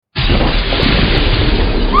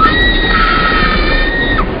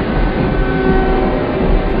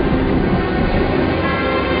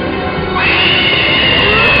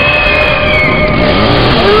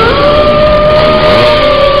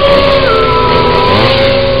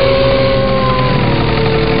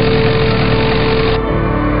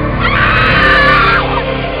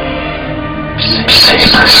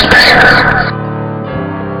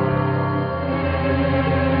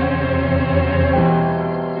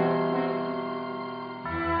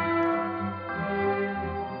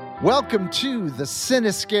Welcome to the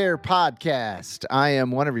Cinescare podcast. I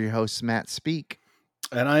am one of your hosts, Matt Speak.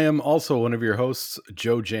 And I am also one of your hosts,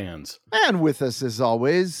 Joe Jans. And with us, as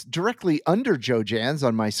always, directly under Joe Jans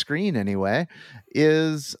on my screen anyway,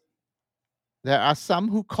 is there are some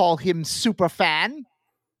who call him Superfan,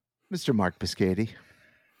 Mr. Mark Biscati.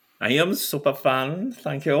 I am super fan,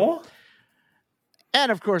 thank you.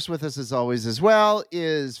 And of course, with us as always as well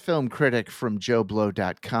is film critic from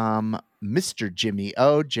JoeBlow.com, Mr. Jimmy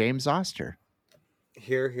O, James Oster.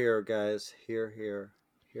 Here, guys. Here. Here.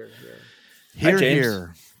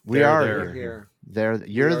 We are there. here. There,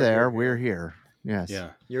 you're there. We're here. Yes.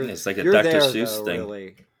 Yeah. It's like a you're Dr. there, Seuss though, thing.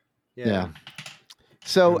 Really. Yeah.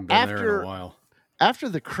 So Haven't been there in a after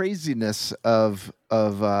while. the craziness of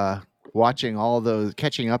watching all those,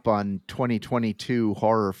 catching up on 2022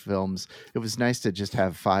 horror films, it was nice to just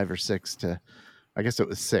have 5 or 6 I guess it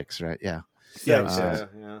was 6, right? Yeah.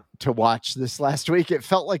 Yeah. To watch this last week. It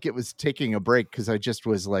felt like it was taking a break because I just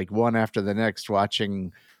was like one after the next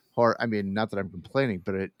watching horror. I mean, not that I'm complaining,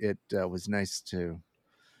 but it was nice to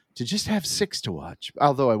just have 6 to watch.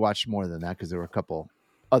 Although I watched more than that because there were a couple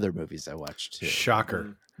other movies I watched too.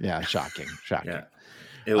 Shocker. Yeah, shocking. Yeah.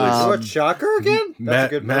 It was You watched Shocker again? That's a Matt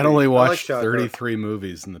good Matt movie. only I like watched Shocker. 33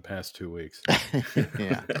 movies in the past 2 weeks,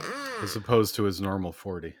 Yeah, as opposed to his normal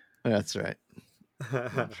 40. that's right.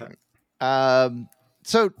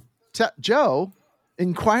 So Joe,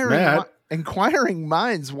 inquiring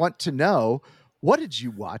minds want to know, what did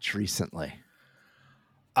you watch recently?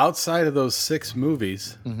 Outside of those 6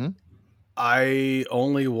 movies, Mm-hmm. I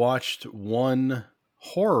only watched one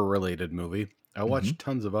horror-related movie. I watched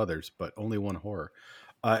tons of others, but only one horror.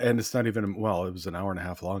 And it's not even, well, it was an hour and a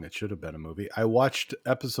half long. It should have been a movie. I watched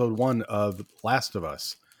episode 1 of Last of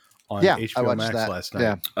Us on I HBO watched Max that. last night.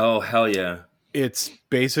 Yeah. oh hell yeah. It's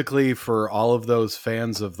basically, for all of those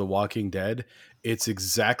fans of The Walking Dead, it's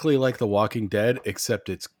exactly like The Walking Dead, except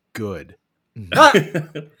it's good.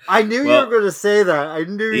 I knew you Well, were going to say that. I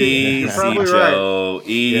knew you Easy, were probably right. Joe.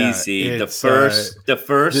 Easy. Yeah, the it's, first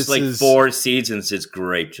this like is- 4 seasons is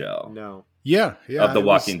great, Joe. No. Yeah. Of The it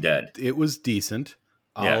Walking was, Dead. It was decent,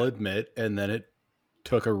 Yeah. I'll admit, and then it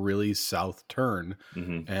took a really south turn,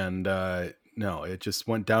 Mhm. and no, it just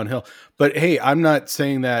went downhill. But hey, I'm not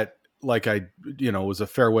saying that like I, was a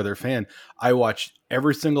fair weather fan. I watched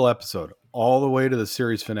every single episode all the way to the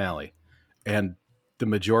series finale, and the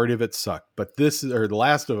majority of it sucked. But The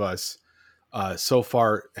Last of Us, so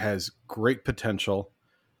far has great potential,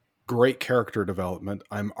 great character development.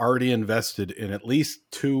 I'm already invested in at least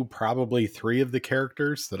 2, probably 3 of the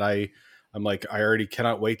characters that I'm like, I already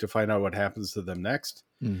cannot wait to find out what happens to them next.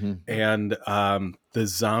 Mm-hmm. And the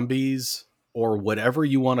zombies, or whatever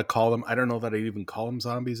you want to call them, I don't know that I even call them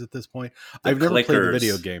zombies at this point. I've never played the clickers.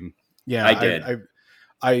 video game. Yeah, I did.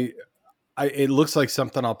 I it looks like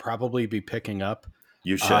something I'll probably be picking up.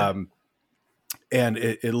 You should. And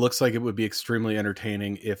it looks like it would be extremely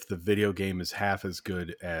entertaining if the video game is half as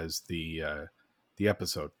good as the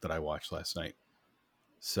episode that I watched last night.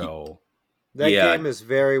 So That Yeah. game is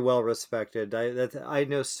very well respected. I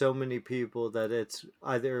know so many people that it's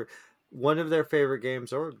either one of their favorite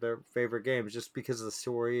games or their favorite games just because of the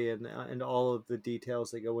story and all of the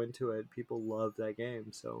details that go into it. People love that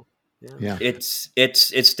game. So Yeah. It's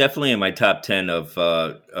definitely in my top 10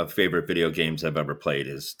 of favorite video games I've ever played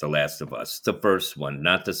is The Last of Us. The first one,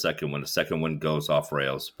 not the second one. The second one goes off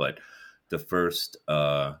rails, but the first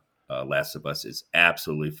Last of Us is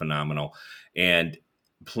absolutely phenomenal. And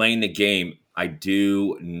playing the game, I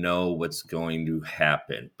do know what's going to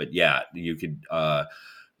happen. But yeah, you could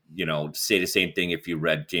say the same thing if you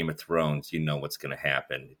read Game of Thrones. You know what's going to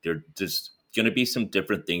happen. There's going to be some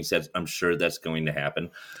different things that I'm sure that's going to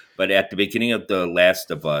happen. But at the beginning of The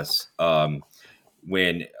Last of Us,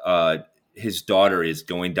 when his daughter is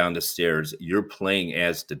going down the stairs, you're playing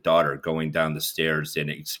as the daughter going down the stairs and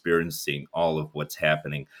experiencing all of what's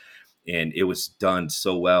happening. And it was done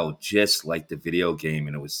so well, just like the video game.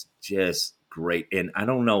 And it was just great. And I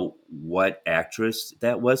don't know what actress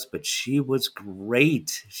that was, but she was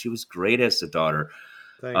great. She was great as the daughter.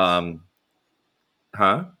 thanks.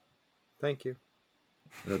 Thank you.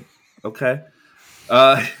 Okay.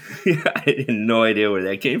 I had no idea where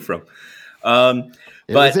that came from.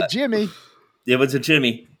 It was a Jimmy. It was a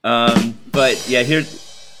Jimmy. But yeah, here.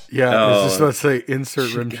 yeah, Oh. I was just about to say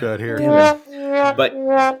insert rim shot here. But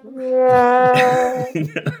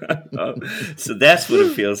so that's what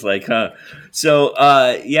it feels like, huh? So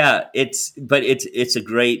yeah, it's a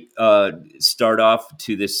great start off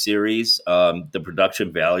to this series. The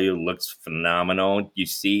production value looks phenomenal. You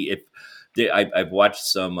see, I've watched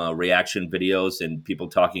some reaction videos and people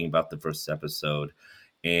talking about the first episode,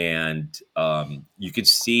 and you could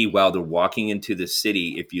see while they're walking into the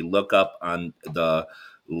city, if you look up on the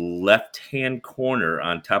left-hand corner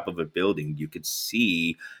on top of a building, you could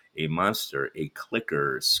see a monster, a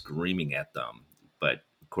clicker, screaming at them. But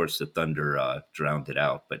of course, the thunder drowned it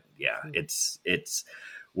out. But yeah, it's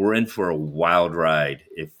we're in for a wild ride.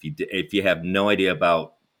 If you have no idea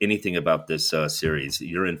about anything about this series,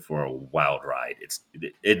 you're in for a wild ride.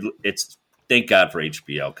 It's thank God for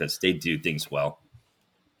HBO because they do things well.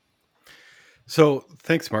 So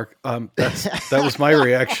thanks, Mark. That was my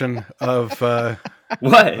reaction of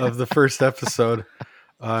What? of the first episode.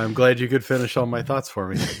 I'm glad you could finish all my thoughts for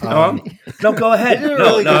me. No, go ahead. You did a No,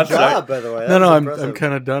 really no, good I'm sorry. job, by the way. I'm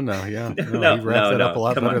kind of done now. Yeah, he No, wrapped that up a no,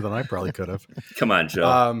 lot come better on. than I probably could have. Come on,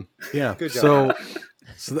 Joe. Yeah. Good job.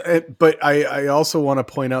 But I also want to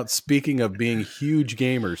point out, speaking of being huge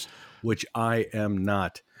gamers, which I am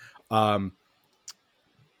not,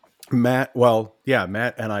 Matt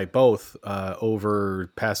and I both,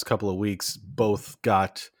 over past couple of weeks, both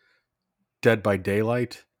got Dead by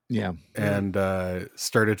Daylight. Yeah. And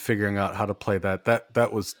started figuring out how to play that.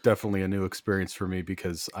 That was definitely a new experience for me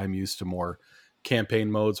because I'm used to more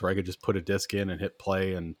campaign modes where I could just put a disc in and hit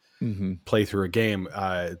play and play through a game.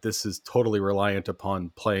 This is totally reliant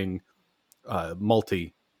upon playing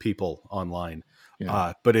multi people online.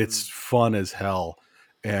 Yeah. But it's fun as hell.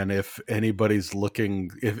 And if anybody's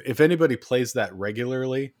looking, if anybody plays that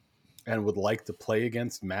regularly and would like to play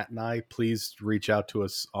against Matt and I, please reach out to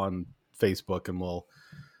us on Facebook and we'll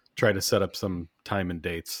try to set up some time and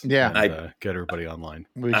dates. Yeah. And, get everybody online.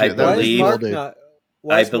 I believe-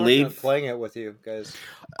 Why is Mark believe- not playing it with you guys?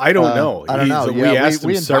 I don't know. I don't know. We Yeah, asked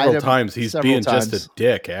we him several invited him times. He's several being times. just a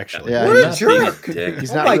dick, actually. Yeah, What he's a not- jerk!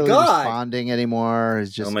 He's Oh not my really God. responding anymore.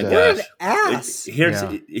 He's just Oh my What gosh. an ass! Here's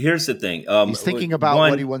the thing. he's thinking about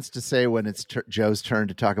what he wants to say when it's Joe's turn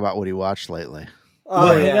to talk about what he watched lately. Oh,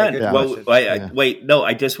 Well, yeah, hang on. good Yeah. Well, question. wait. No,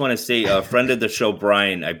 I just want to say a friend of the show,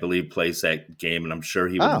 Brian, I believe, plays that game, and I'm sure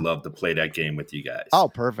he would Oh. love to play that game with you guys. Oh,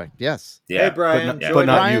 perfect. Yes. yeah. Hey, Brian, But join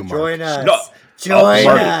not us. you, Mark. Join us. No. Join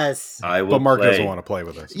Mark- us. I will But Mark play. doesn't want to play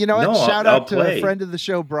with us. You know what? No, Shout I'll out to play. a friend of the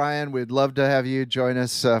show, Brian. We'd love to have you join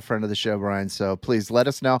us, friend of the show, Brian. So please let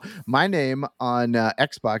us know. My name on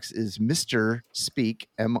Xbox is Mr. Speak,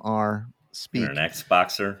 MR Speak. You're an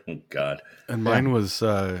Xboxer? Oh, God. And mine was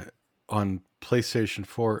on PlayStation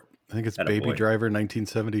 4. I think it's Attaboy. Baby Driver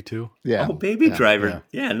 1972. Yeah. Oh, Baby Yeah. Driver.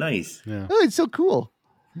 Yeah, nice. Yeah. Oh, it's so cool.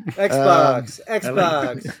 Xbox. I like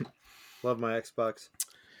Xbox. Love my Xbox.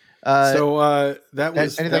 So that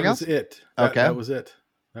was anything that else? was it. Okay. That was it.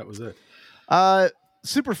 That was it.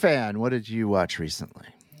 Super fan, what did you watch recently?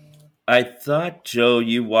 I thought, Joe,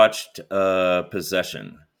 you watched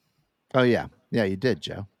Possession. Oh yeah, yeah, you did,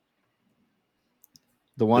 Joe.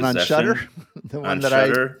 The one on Possession? Shutter, the one On that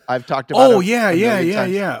Shudder? I've talked about. Oh a yeah. million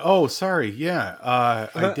times. Oh, sorry. Yeah,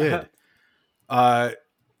 I did.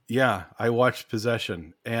 Yeah, I watched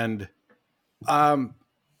Possession, and I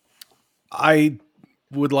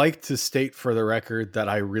would like to state for the record that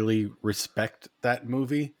I really respect that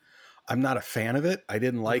movie. I'm not a fan of it. I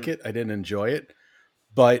didn't like it. I didn't enjoy it.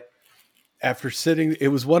 But after sitting, it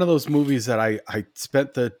was one of those movies that I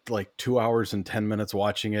spent the 2 hours and 10 minutes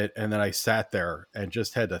watching it. And then I sat there and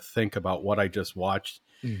just had to think about what I just watched.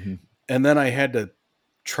 Mhm. And then I had to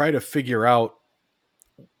try to figure out,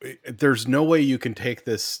 there's no way you can take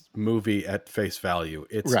this movie at face value.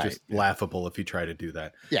 It's Right. just laughable if you try to do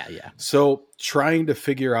that. Yeah, yeah. So trying to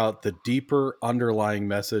figure out the deeper underlying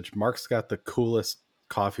message. Mark's got the coolest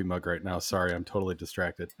coffee mug right now. Sorry, I'm totally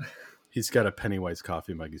distracted. He's got a Pennywise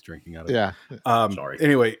coffee mug he's drinking out of. Yeah. Sorry.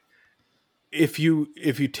 Anyway, if you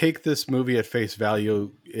take this movie at face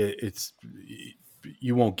value,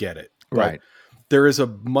 you won't get it. But Right. there is a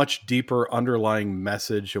much deeper underlying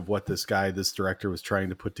message of what this director was trying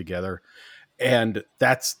to put together. And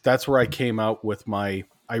that's where I came out with I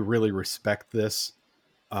really respect this.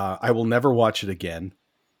 I will never watch it again.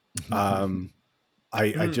 I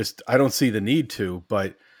don't see the need to,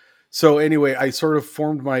 but so anyway, I sort of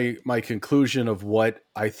formed my conclusion of what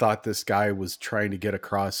I thought this guy was trying to get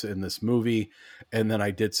across in this movie. And then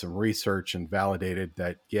I did some research and validated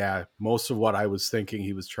that, yeah, most of what I was thinking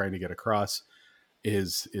he was trying to get across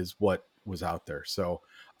is what was out there. So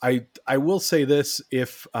I will say this,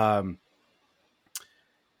 if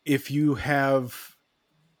you have,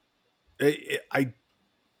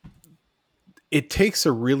 it takes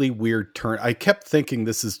a really weird turn. I kept thinking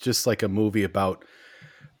this is just like a movie about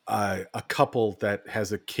a couple that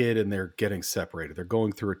has a kid and they're getting separated. They're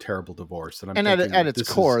going through a terrible divorce. And At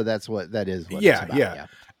its core, that's what that is. What Yeah, it's about. yeah.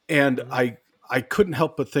 And I couldn't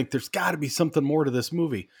help but think there's got to be something more to this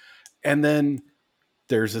movie. And then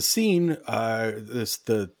there's a scene.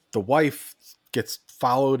 The wife gets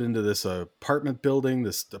followed into this apartment building,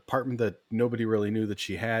 this apartment that nobody really knew that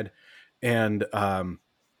she had, and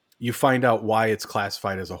you find out why it's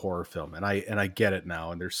classified as a horror film. And I get it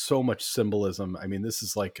now. And there's so much symbolism. I mean, this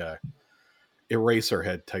is like a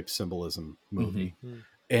Eraserhead type symbolism movie,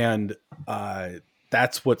 and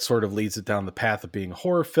that's what sort of leads it down the path of being a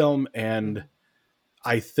horror film. And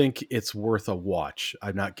I think it's worth a watch.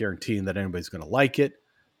 I'm not guaranteeing that anybody's going to like it,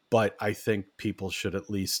 but I think people should at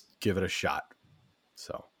least give it a shot.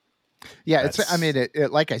 So, yeah, I mean,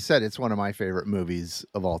 it like I said, it's one of my favorite movies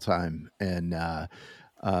of all time, and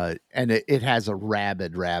it has a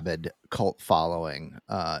rabid cult following,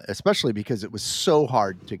 especially because it was so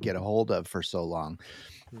hard to get a hold of for so long.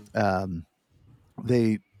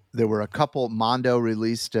 There were a couple. Mondo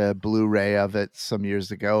released a Blu-ray of it some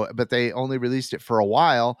years ago, but they only released it for a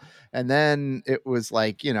while, and then it was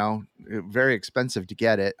like, very expensive to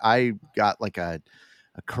get it. I got like a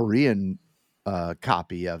Korean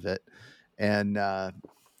copy of it, and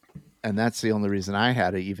that's the only reason I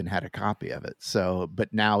even had a copy of it. So,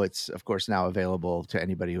 but now it's of course now available to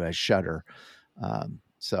anybody who has Shudder.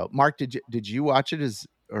 So, Mark, did you watch it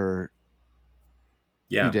or?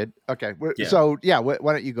 Yeah, you did. Okay. Yeah. So why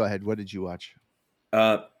don't you go ahead? What did you watch?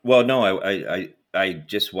 Well, no, I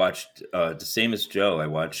just watched the same as Joe. I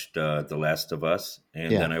watched The Last of Us,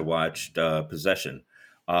 and then I watched Possession.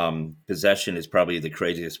 Possession is probably the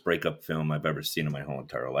craziest breakup film I've ever seen in my whole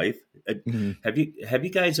entire life. Have you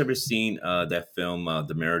guys ever seen that film,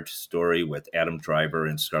 The Marriage Story, with Adam Driver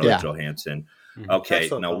and Scarlett Johansson? Okay,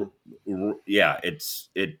 no, yeah,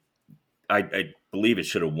 I believe it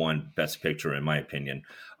should have won Best Picture, in my opinion.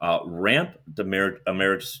 Ramp A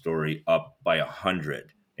Marriage Story up by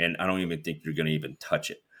 100, and I don't even think you're going to even touch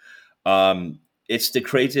it. It's the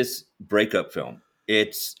craziest breakup film.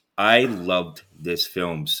 I loved this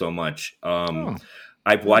film so much.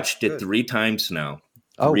 I've watched it 3 times now.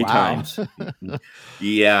 Three times.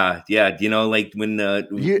 Yeah. Like when a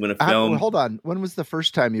film. Hold on. When was the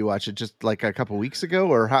first time you watched it? Just like a couple weeks ago,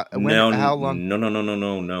 or how long?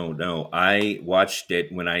 No. I watched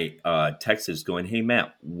it when I texted going, "Hey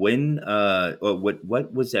Matt, when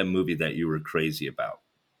what was that movie that you were crazy about?"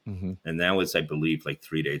 And that was, I believe, like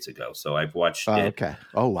 3 days ago. So I've watched it. Okay.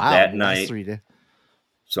 Oh wow. That night. 3 days.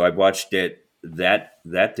 So I watched it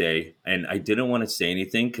that day, and I didn't want to say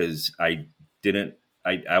anything because I didn't.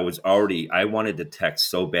 I wanted to text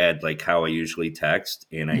so bad, like how I usually text,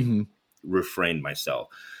 and I refrained myself.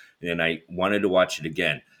 And I wanted to watch it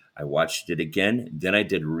again. I watched it again. Then I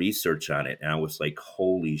did research on it, and I was like,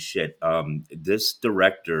 holy shit. This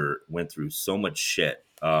director went through so much shit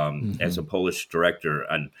as a Polish director.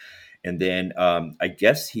 And then I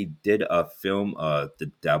guess he did a film,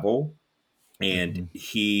 The Devil, and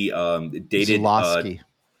he dated Shizlowski.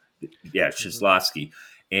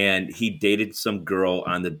 And he dated some girl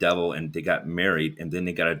on The Devil, and they got married, and then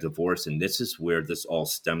they got a divorce. And this is where this all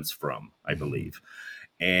stems from, I believe.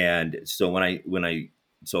 And so I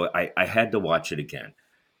had to watch it again.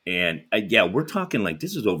 And we're talking like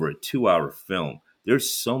this is over a 2-hour film. There's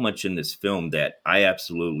so much in this film that I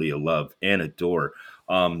absolutely love and adore.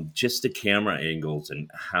 Just the camera angles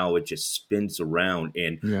and how it just spins around,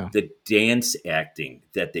 and the dance acting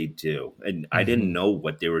that they do. And I didn't know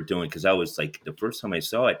what they were doing, because I was like, the first time I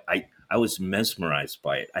saw it, I was mesmerized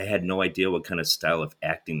by it. I had no idea what kind of style of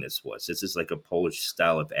acting this was. This is like a Polish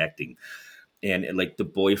style of acting. And like the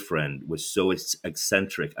boyfriend was so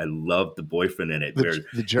eccentric. I loved the boyfriend in it.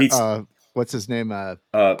 What's his name?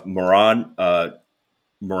 Moran.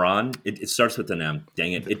 It starts with an M.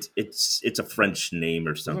 Dang it! It's a French name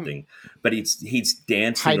or something. But he's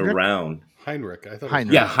dancing around. Heinrich. I thought.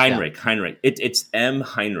 Heinrich. Heinrich. It's M.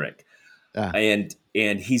 Heinrich, and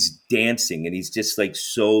he's dancing, and he's just like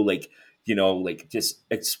so like just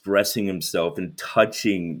expressing himself and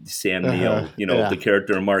touching Sam Neill, the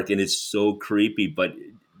character Mark, and it's so creepy, but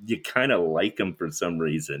you kind of like him for some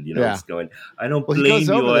reason. It's going, I don't blame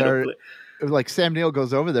you. Like Sam Neill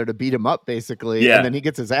goes over there to beat him up, basically, and then he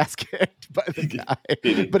gets his ass kicked by the guy,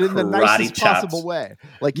 but in the nicest possible way.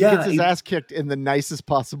 Like he gets his ass kicked in the nicest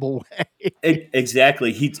possible way.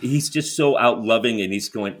 Exactly. He's just so out loving, and he's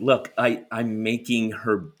going, look, I'm making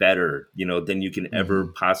her better, than you can ever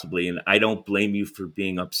possibly, and I don't blame you for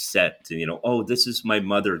being upset. And oh, this is my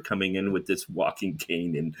mother coming in with this walking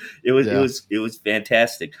cane, and it was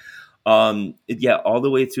fantastic. All the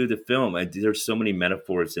way through the film, there's so many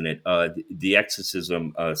metaphors in it. The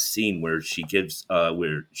exorcism scene where she does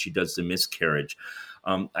the miscarriage.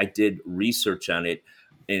 I did research on it,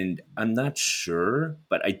 and I'm not sure,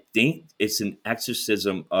 but I think it's an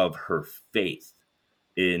exorcism of her faith.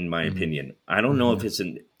 in my opinion. I don't know if it's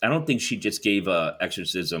I don't think she just gave a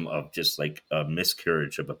exorcism of just like a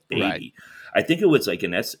miscarriage of a baby. Right. I think it was like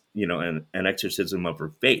an exorcism of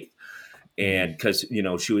her faith. And because,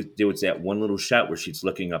 there was that one little shot where she's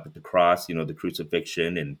looking up at the cross, the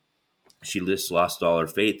crucifixion, and she just lost all her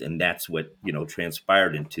faith. And that's what,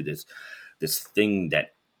 transpired into this thing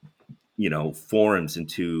that, forms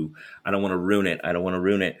into, I don't want to ruin it. I don't want to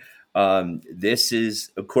ruin it. This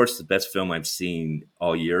is, of course, the best film I've seen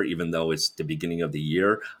all year, even though it's the beginning of the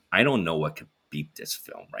year. I don't know what could beat this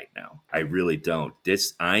film right now. I really don't.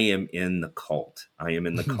 I am in the cult. I am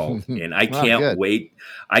in the cult, and I can't wait.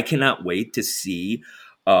 I cannot wait to see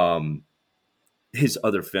his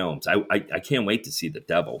other films. I can't wait to see The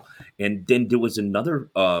Devil. And then there was another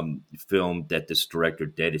film that this director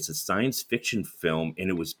did. It's a science fiction film,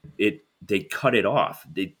 and they cut it off.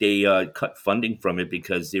 They cut funding from it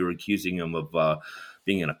because they were accusing him of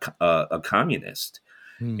being a communist,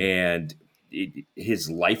 and his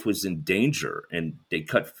life was in danger, and they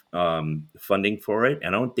cut funding for it.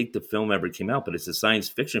 And I don't think the film ever came out, but it's a science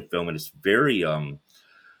fiction film, and it's very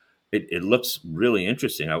it looks really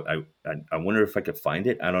interesting. I wonder if I could find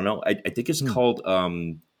it. I don't know. I think it's called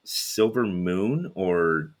Silver Moon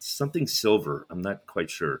or something silver. I'm not quite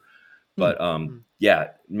sure, but yeah,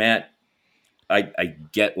 Matt, I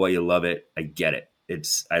get why you love it. I get it.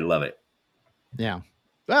 I love it. Yeah.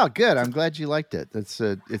 Well, good. I'm glad you liked it.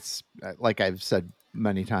 It's like I've said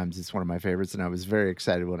many times, it's one of my favorites, and I was very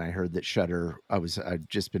excited when I heard that Shudder. I've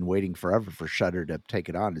just been waiting forever for Shudder to take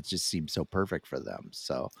it on. It just seems so perfect for them.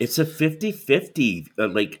 So it's a 50-50.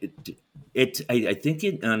 I think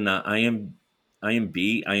it on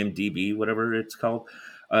IMDb, whatever it's called.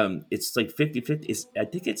 It's like 50-50. I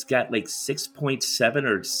think it's got like 6.7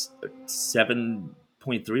 or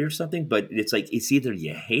 7.3 or something. But it's like it's either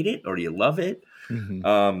you hate it or you love it.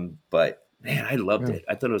 But man, I loved it.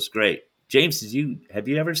 I thought it was great. James, have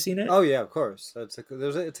you ever seen it? Oh yeah, of course. It's a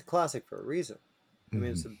classic for a reason. I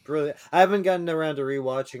mean, it's a brilliant. I haven't gotten around to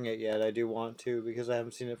rewatching it yet. I do want to because I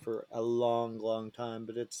haven't seen it for a long, long time.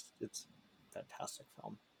 But it's a fantastic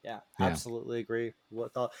film. Yeah, absolutely agree.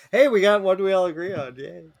 Hey, we got what do we all agree on?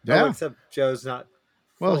 Yay. Yeah. Oh, except Joe's not.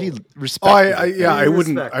 Well, he Oh, respected.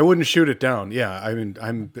 I wouldn't shoot it down. Yeah, I mean,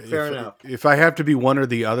 Fair enough. If I have to be one or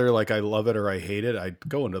the other, like I love it or I hate it, I'd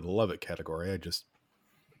go into the love it category. I just,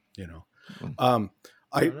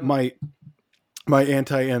 my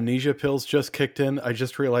anti-amnesia pills just kicked in. I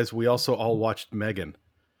just realized we also all watched Megan.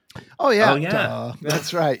 Oh yeah,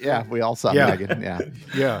 that's right. Yeah, we all saw Megan.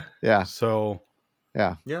 Yeah. So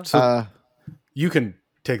yeah. So you can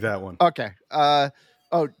take that one. Okay.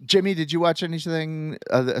 Jimmy, did you watch anything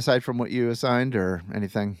aside from what you assigned or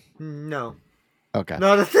anything? No. Okay.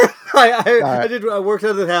 Not a thing. I did. I worked out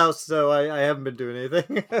of the house, so I haven't been doing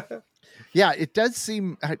anything. Yeah, it does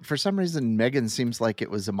seem for some reason Megan seems like it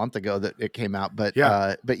was a month ago that it came out, but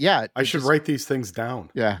yeah, I should write these things down.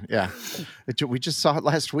 Yeah. We just saw it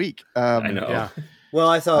last week. I know. Yeah. Well,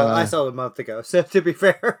 I saw it a month ago. So to be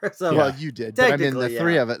fair, well, you did. But I mean, the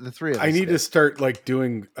three of us. I need to start like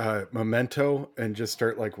doing Memento and just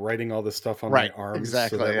start like writing all this stuff on my arms.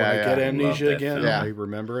 Exactly. So that when I get amnesia again, film. I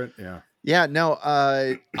remember it. Yeah. Yeah. No.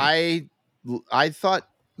 I thought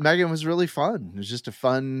Megan was really fun. It was just a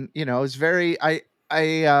fun. It was very. I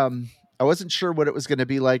wasn't sure what it was going to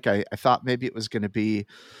be like. I thought maybe it was going to be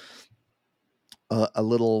a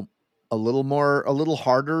little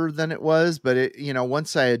harder than it was, but it,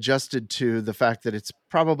 once I adjusted to the fact that it's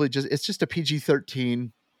probably just a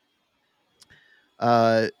PG-13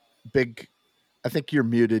 big, I think you're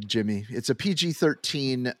muted, Jimmy. It's a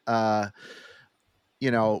PG-13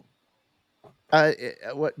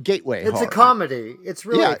 what gateway it's horror. a comedy. It's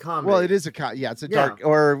really a comedy. Well, it is it's a dark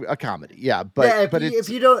or a comedy. Yeah, but if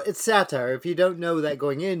you don't, it's satire. If you don't know that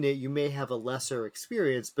going in, you may have a lesser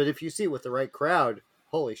experience, but if you see it with the right crowd,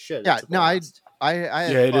 holy shit! Yeah, no, it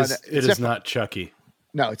is not Chucky.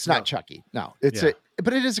 No, it's not Chucky. No,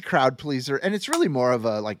 but it is a crowd pleaser, and it's really more of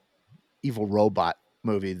a like evil robot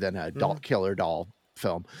movie than a killer doll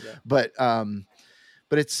film. Yeah. But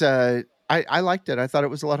it's I liked it. I thought it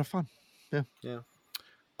was a lot of fun. Yeah.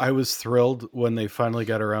 I was thrilled when they finally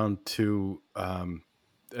got around to and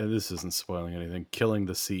this isn't spoiling anything, killing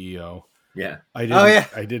the CEO. Yeah. I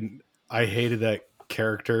hated that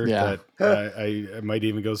character that I might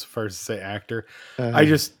even go so far as to say actor. I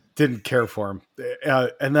just didn't care for him.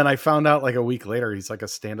 And then I found out like a week later, he's like a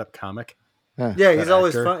stand-up comic. Yeah, he's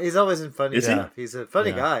always fun. He's always in funny stuff. He's a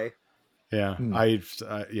funny guy. Yeah. I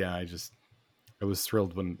just I was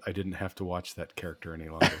thrilled when I didn't have to watch that character any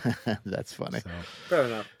longer. That's funny. So, Fair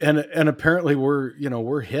enough. and apparently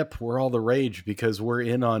we're hip, we're all the rage because we're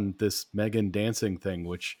in on this Megan dancing thing,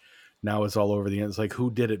 which now is all over the end. It's like, who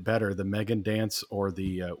did it better, the Megan dance or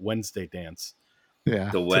the Wednesday dance? Yeah.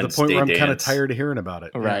 The To Wednesday the point where I'm kind of dance. tired of hearing about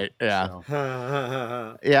it. Right. Yeah.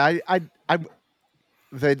 So, Yeah.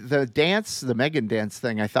 The dance, the Megan dance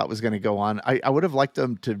thing, I thought was going to go on. I would have liked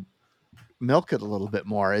them to milk it a little bit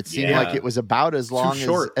more. It seemed like it was about as long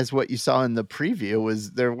as what you saw in the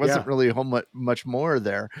preview. There wasn't really much more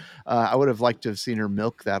there. I would have liked to have seen her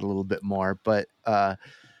milk that a little bit more, but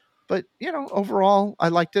overall I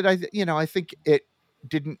liked it. I think it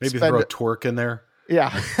didn't maybe throw a twerk in there.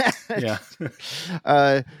 Yeah. Yeah.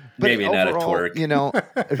 But maybe not a overall,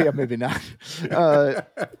 twerk. Yeah, maybe not.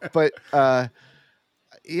 But I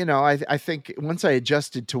think once I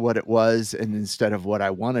adjusted to what it was and instead of what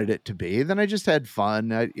I wanted it to be, then I just had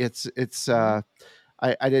fun. I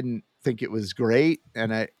didn't think it was great.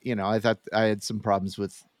 And I thought I had some problems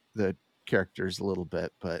with the characters a little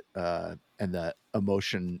bit, but, and the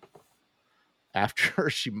emotion after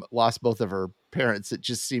she lost both of her parents, it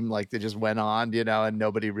just seemed like they just went on, and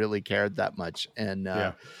nobody really cared that much. And,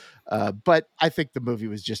 but I think the movie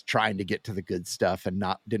was just trying to get to the good stuff and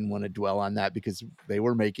didn't want to dwell on that because they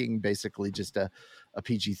were making basically just a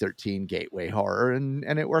PG-13 gateway horror,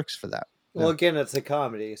 and it works for that. Well, again, it's a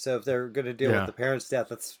comedy, so if they're going to deal with the parents' death,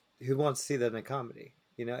 that's who wants to see that in a comedy.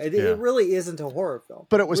 It really isn't a horror film.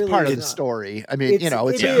 But it was really part of the story. I mean,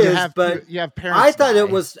 but you have parents. I thought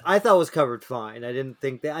it was covered fine. I didn't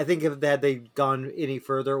think that. I think if they'd gone any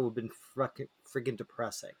further, it would have been freaking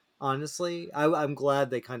depressing. Honestly, I'm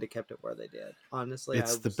glad they kind of kept it where they did. Honestly,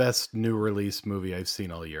 it's the best new release movie I've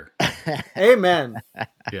seen all year. Amen.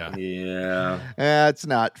 Yeah. It's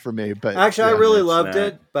not for me, but actually, I really loved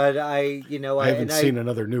it. But I haven't seen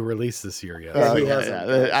another new release this year yet. He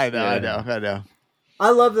hasn't. I know. I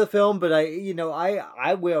love the film, but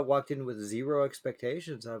I walked in with zero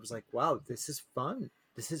expectations. I was like, wow, this is fun.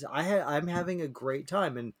 I'm having a great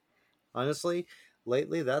time, and honestly,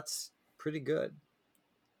 lately that's pretty good.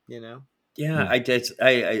 Yeah, I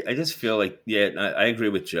just feel like, I agree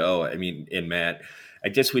with Joe. I mean, and Matt, I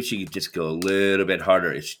just wish you could just go a little bit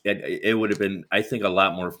harder. It would have been, I think, a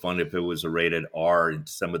lot more fun if it was a rated R and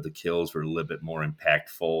some of the kills were a little bit more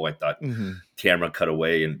impactful. I thought camera cut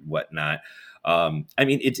away and whatnot. I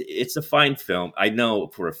mean, it's a fine film. I know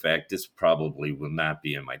for a fact this probably will not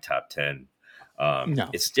be in my top 10. No.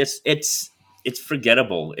 It's just it's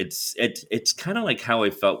forgettable. It's kind of like how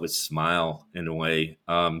I felt with Smile in a way.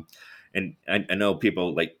 And I know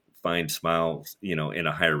people find Smile, in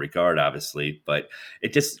a higher regard, obviously, but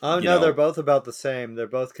it just. They're both about the same. They're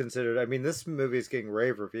both considered. I mean, this movie is getting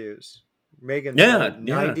rave reviews. Megan's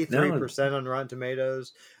 93% on Rotten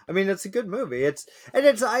Tomatoes. I mean, it's a good movie. I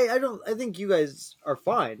think you guys are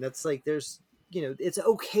fine. That's it's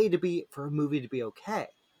okay for a movie to be okay.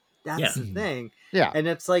 That's the thing. Yeah. And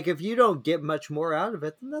it's like, if you don't get much more out of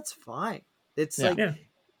it, then that's fine. It's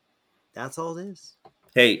that's all it is.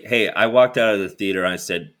 Hey, I walked out of the theater and I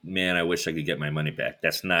said, man, I wish I could get my money back.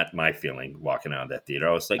 That's not my feeling walking out of that theater.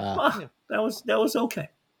 I was like, that was okay.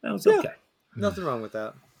 That was okay. Nothing wrong with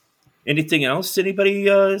that. Anything else anybody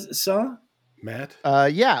saw? Matt?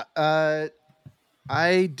 I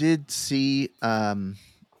did see, let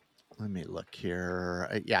me look here.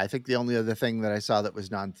 I think the only other thing that I saw that was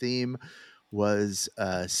non-theme was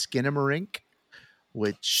Skinamarink,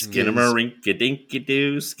 which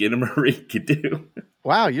Skinamarink-a-dink-a-doo, Skinamarink-a-doo.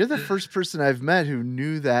 Wow, you're the first person I've met who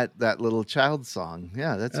knew that little child song.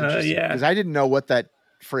 Yeah, that's interesting. Because I didn't know what that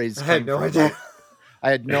phrase came from. I had no idea. I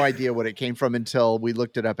had no idea what it came from until we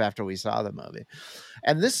looked it up after we saw the movie.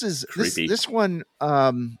 And this is this one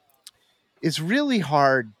is really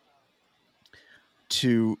hard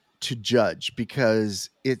to judge because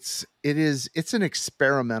it's an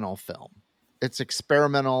experimental film. It's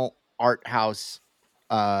experimental art house.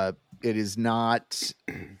 It is not.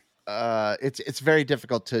 It's very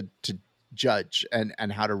difficult to judge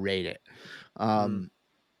and how to rate it.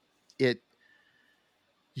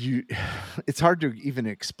 It's hard to even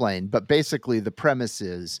explain, but basically the premise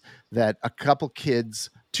is that a couple kids,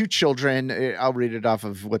 two children, I'll read it off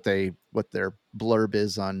of what their blurb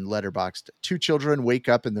is on Letterboxd. Two children wake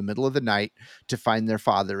up in the middle of the night to find their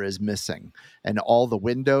father is missing, and all the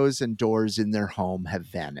windows and doors in their home have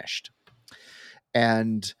vanished.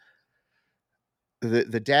 And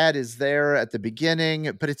the dad is there at the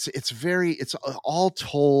beginning, but it's all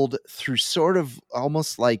told through sort of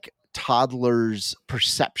almost like toddlers'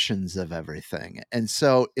 perceptions of everything. And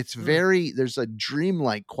so it's there's a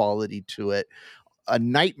dreamlike quality to it. a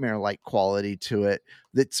nightmare like quality to it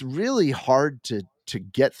that's really hard to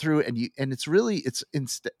get through, and it's really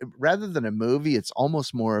rather than a movie, it's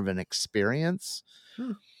almost more of an experience.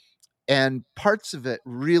 And parts of it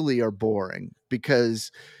really are boring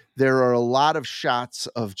because there are a lot of shots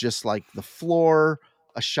of just like the floor,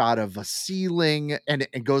 a shot of a ceiling, and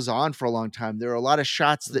it goes on for a long time. There are a lot of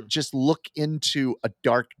shots that just look into a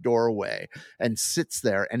dark doorway and sits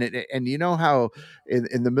there. And you know how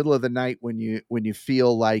in the middle of the night when you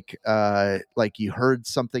feel like you heard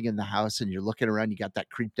something in the house and you're looking around, you got that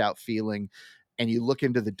creeped out feeling, and you look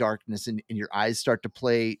into the darkness and your eyes start to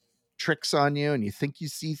play tricks on you and you think you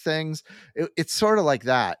see things. It's sort of like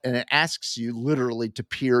that, and it asks you literally to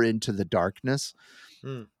peer into the darkness.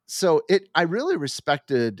 So I really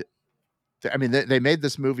respected. I mean, they made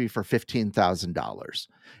this movie for $15,000,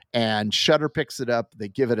 and Shudder picks it up. They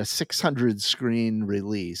give it a 600 screen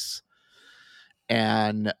release,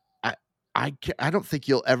 and I don't think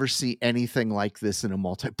you'll ever see anything like this in a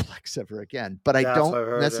multiplex ever again. But I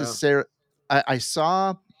don't necessarily. I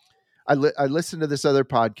listened to this other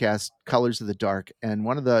podcast, Colors of the Dark, and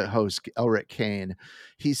one of the hosts, Elric Kane,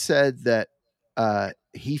 he said that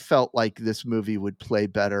he felt like this movie would play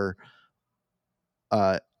better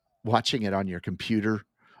watching it on your computer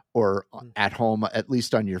or at home, at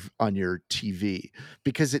least on your TV,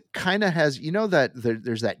 because it kind of has, that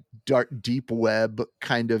there's that dark, deep web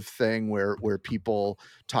kind of thing where people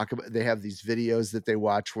talk about, they have these videos that they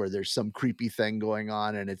watch where there's some creepy thing going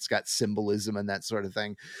on and it's got symbolism and that sort of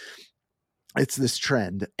thing. It's this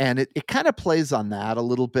trend, and it kind of plays on that a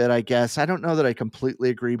little bit, I guess. I don't know that I completely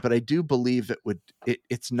agree, but I do believe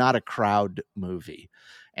it's not a crowd movie.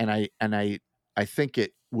 And I think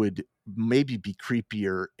it would maybe be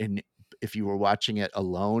creepier if you were watching it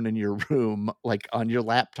alone in your room, like on your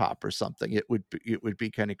laptop or something. It would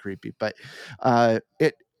be kind of creepy, but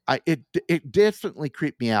it definitely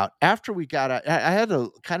creeped me out after we got out. I had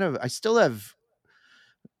I still have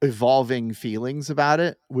evolving feelings about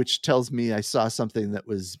it, which tells me I saw something that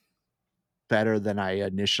was better than I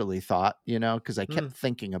initially thought, because I kept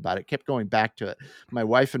thinking about it, kept going back to it. My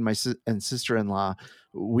wife and my sister-in-law,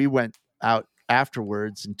 we went out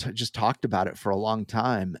afterwards and just talked about it for a long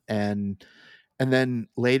time. And then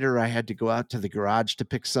later I had to go out to the garage to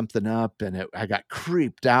pick something up, and I got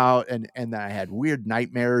creeped out, and then I had weird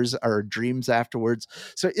nightmares or dreams afterwards.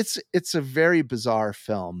 So it's a very bizarre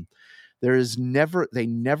film. They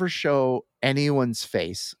never show anyone's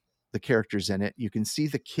face, the characters in it. You can see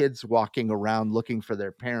the kids walking around looking for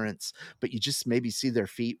their parents, but you just maybe see their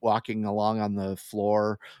feet walking along on the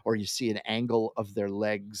floor, or you see an angle of their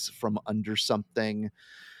legs from under something.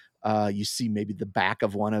 You see maybe the back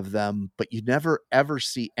of one of them, but you never ever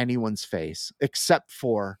see anyone's face except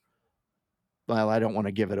for, well, I don't want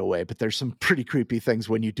to give it away, but there's some pretty creepy things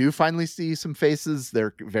when you do finally see some faces.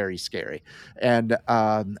 They're very scary. And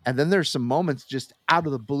then there's some moments just out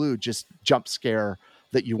of the blue, just jump scare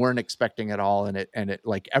that you weren't expecting at all. And it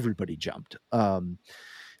like everybody jumped.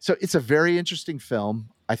 So it's a very interesting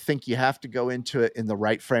film. I think you have to go into it in the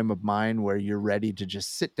right frame of mind where you're ready to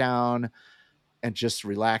just sit down and just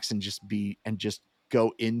relax and just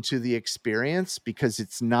go into the experience, because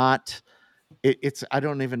it's not, it's I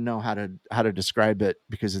don't even know how to describe it,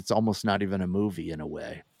 because it's almost not even a movie in a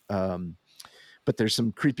way. But there's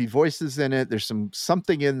some creepy voices in it. There's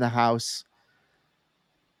something in the house,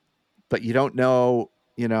 but you don't know.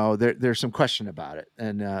 There's some question about it,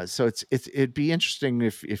 and so it'd be interesting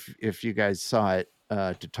if you guys saw it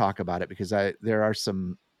to talk about it, because there are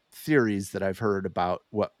some theories that I've heard about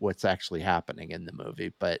what's actually happening in the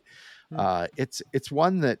movie. But it's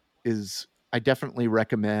one that is, I definitely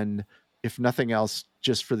recommend, if nothing else,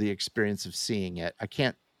 just for the experience of seeing it.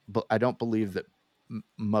 I don't believe that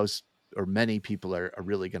most or many people are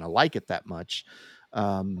really going to like it that much,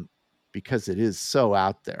 because it is so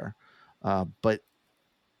out there. But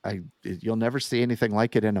you'll never see anything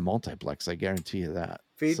like it in a multiplex. I guarantee you that.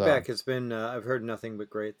 Feedback has been, I've heard nothing but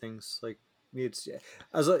great things. Like, it's,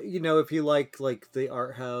 as if you like the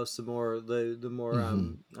art house, the more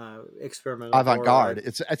experimental avant-garde, horror,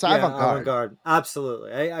 it's avant-garde.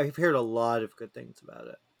 Absolutely. I've heard a lot of good things about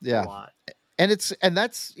it. Yeah, a lot. And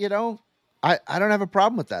that's I don't have a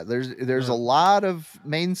problem with that. There's a lot of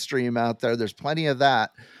mainstream out there. There's plenty of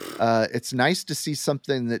that. It's nice to see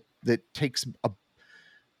something that takes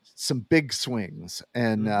some big swings,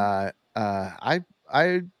 and I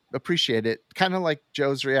appreciate it. Kind of like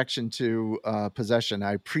Joe's reaction to Possession.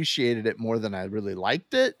 I appreciated it more than I really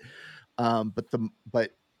liked it. But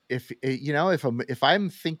if I'm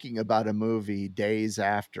thinking about a movie days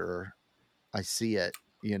after I see it,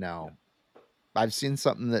 I've seen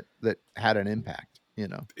something that had an impact.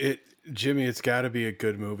 Jimmy, it's got to be a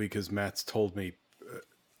good movie because Matt's told me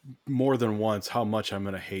more than once how much I'm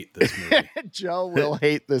going to hate this movie. Joe will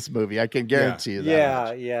hate this movie. I can guarantee you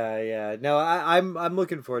that. Yeah. No, I'm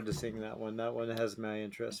looking forward to seeing that one. That one has my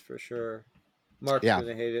interest for sure. Mark's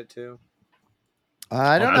gonna hate it too.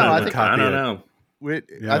 I don't know. I don't know.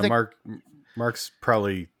 I think Mark's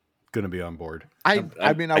probably going to be on board. I think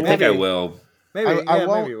I will. Maybe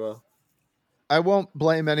maybe will. I won't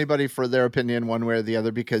blame anybody for their opinion one way or the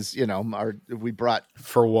other because we brought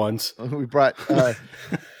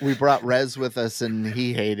Rez with us and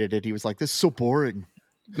he hated it. He was like, "This is so boring."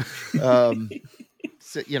 But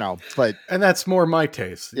and that's more my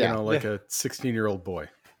taste. A 16-year-old boy.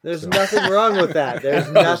 There's nothing wrong with that. There's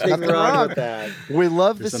nothing wrong with that. We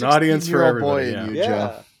love the 16-year-old boy in you,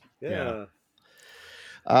 Joe. Yeah.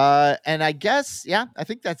 And I guess, I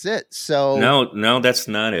think that's it. So no, that's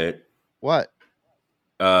not it. What?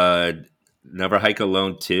 Never Hike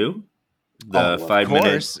Alone 2. The 5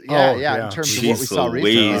 minutes. Yeah. In terms of what we saw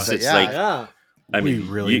recently. It's I mean, we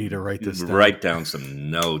really need to write this down. Write down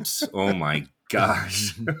some notes. Oh my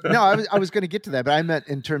gosh. No, I was going to get to that, but I meant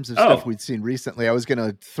in terms of stuff we'd seen recently. I was going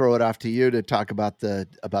to throw it off to you to talk about the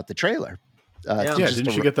trailer.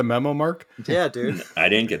 Didn't you get the memo, Mark? Yeah, dude. I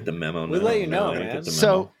didn't get the memo. We let you know, man.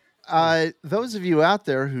 So, those of you out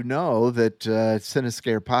there who know that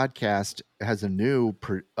Cinescare Podcast has a new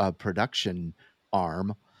production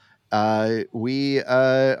arm, we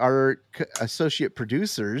are associate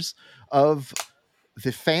producers of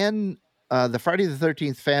the Friday the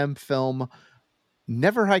 13th fan film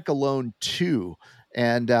Never Hike Alone 2.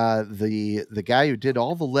 And the guy who did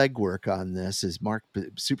all the legwork on this is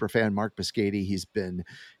superfan Mark Biscati.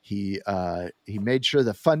 He made sure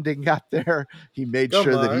the funding got there. He made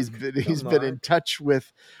sure that he's been in touch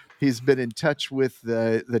with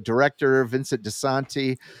the director Vincent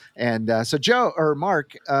DeSanti. And so Joe or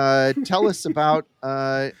Mark, tell us about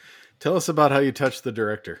how you touched the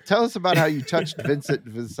director. Tell us about how you touched Vincent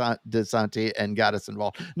DeSanti and got us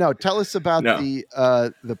involved. No, tell us about the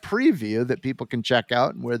preview that people can check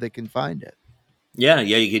out and where they can find it. Yeah,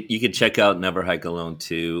 you could check out Never Hike Alone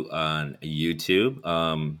 2 on YouTube.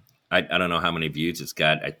 I don't know how many views it's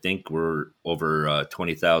got. I think we're over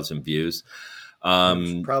 20,000 views.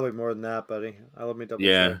 It's probably more than that, buddy. Let me double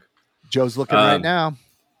check. Joe's looking right now.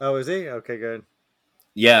 Oh, is he? Okay, good.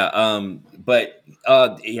 Yeah,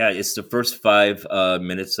 it's the first 5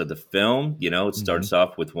 minutes of the film. It starts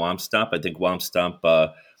off with Womp-Stomp. I think Womp-Stomp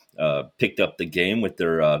picked up the game with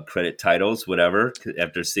their credit titles, whatever,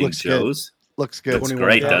 after seeing Joe's. Looks good. Looks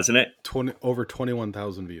great, doesn't it? Over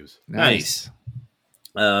 21,000 views. Nice.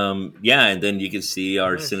 And then you can see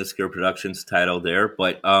our Cinescare Productions title there.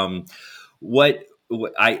 But what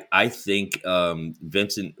I think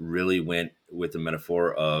Vincent really went with the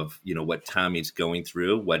metaphor of, what Tommy's going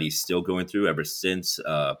through, what he's still going through ever since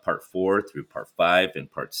part 4 through part 5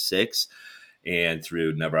 and part 6 and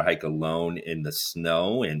through Never Hike Alone in the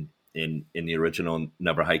snow and in the original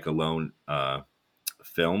Never Hike Alone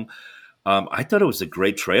film. I thought it was a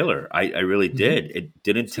great trailer. I really did. It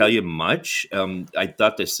didn't tell you much. I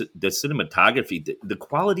thought the cinematography, the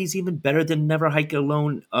quality is even better than Never Hike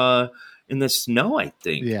Alone in the snow, I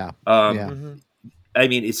think. Yeah. I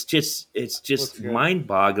mean, it's just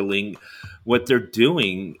mind-boggling what they're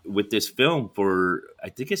doing with this film for. I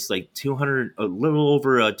think it's like a little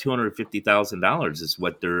over $250,000 is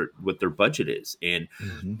what their budget is, and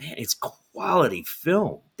man, it's quality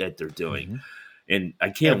film that they're doing, and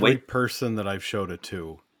I can't wait. Every person that I've showed it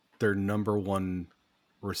to, their number one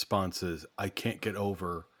response is, "I can't get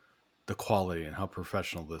over the quality and how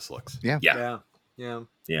professional this looks." Yeah.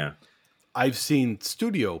 I've seen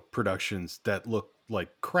studio productions that look like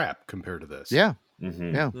crap compared to this. Yeah.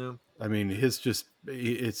 I mean,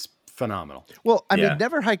 it's phenomenal. Well, I mean,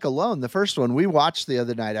 Never Hike Alone, the first one we watched the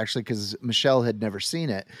other night, actually, because Michelle had never seen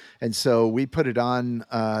it. And so we put it on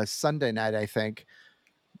Sunday night, I think,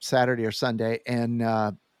 Saturday or Sunday. And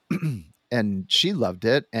and she loved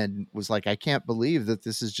it and was like, I can't believe that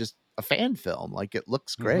this is just a fan film. Like, it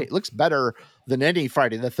looks great. It looks better than any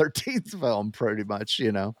Friday the 13th film, pretty much,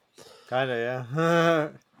 Kind of, yeah.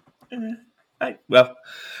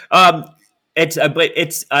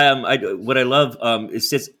 What I love is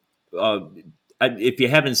just if you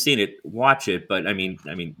haven't seen it, watch it. But I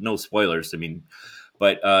mean, no spoilers.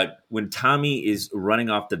 But when Tommy is running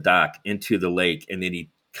off the dock into the lake, and then he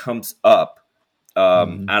comes up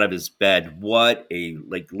out of his bed, what a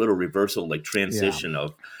little reversal, transition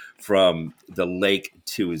of from the lake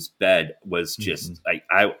to his bed was just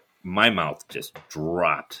my mouth just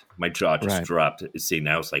dropped. My jaw just dropped. See,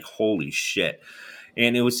 now it's like, holy shit.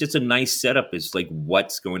 And it was just a nice setup. It's like,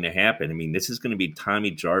 what's going to happen? I mean, this is going to be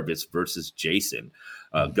Tommy Jarvis versus Jason,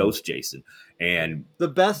 Ghost Jason. And The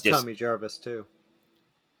best just- Tommy Jarvis, too.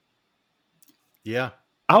 Yeah.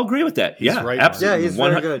 I'll agree with that. He's Yeah, right, Mark. Yeah, absolutely. he's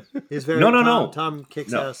very good. He's very No. Tom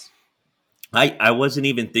kicks No. ass. I wasn't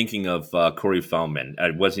even thinking of Corey Feldman.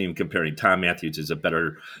 I wasn't even comparing. Tom Matthews is a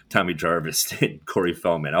better Tommy Jarvis than Corey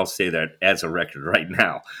Feldman. I'll say that as a record right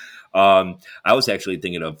now. I was actually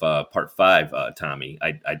thinking of part 5, Tommy.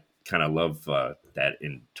 I kind of love that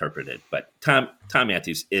interpreted. But Tom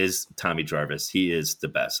Matthews is Tommy Jarvis. He is the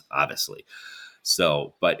best, obviously.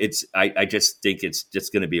 So, but I just think it's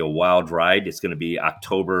just going to be a wild ride. It's going to be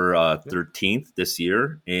October 13th this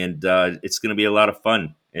year, and it's going to be a lot of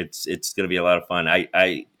fun. It's going to be a lot of fun.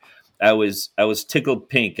 I was tickled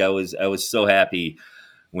pink. I was so happy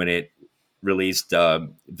when it released.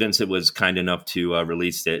 Vincent was kind enough to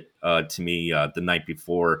release it to me the night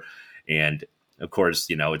before, and of course,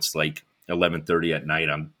 it's like 11:30 at night.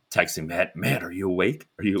 I'm texting Matt, are you awake?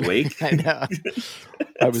 Are you awake? I know.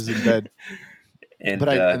 I was in bed. And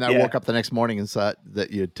I woke up the next morning and saw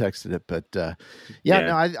that you had texted it. But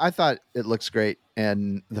no, I thought it looks great.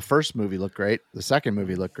 And the first movie looked great. The second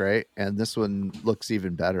movie looked great, and this one looks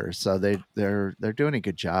even better. So they're doing a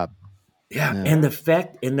good job. Yeah, and the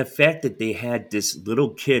fact that they had this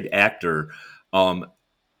little kid actor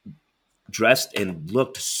dressed and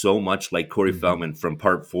looked so much like Corey Feldman from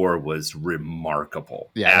part 4 was remarkable.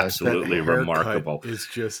 Yeah, absolutely That haircut remarkable. is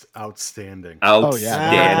just outstanding.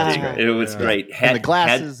 Outstanding. Oh, yeah. It was great. And the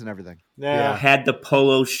glasses and everything. Yeah. Had the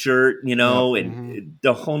polo shirt, and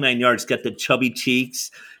the whole 9 yards. Got the chubby cheeks.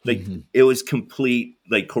 Like it was complete,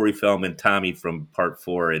 like Corey Feldman, Tommy from part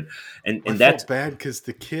 4, and I that's felt bad because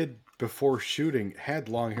the kid before shooting had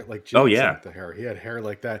long hair, like James had the hair. He had hair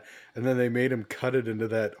like that, and then they made him cut it into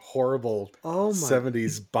that horrible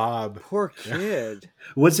 70s bob. Poor kid.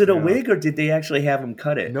 Was it a wig, or did they actually have him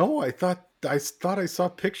cut it? No, I thought I saw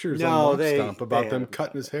pictures on Mob Stomp about them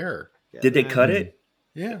cutting his hair. Yeah, Did they cut it?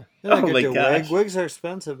 Yeah. They're not Oh gonna my do gosh. Wigs are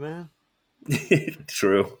expensive, man.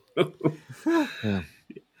 True. Yeah.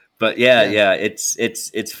 But yeah,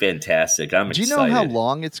 it's fantastic. I'm Do you excited. know how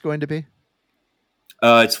long it's going to be?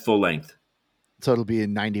 It's full length. So it'll be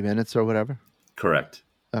in 90 minutes or whatever. Correct.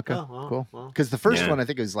 Okay, Oh, wow, cool. wow. Because the first Yeah. one I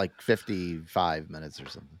think was like 55 minutes or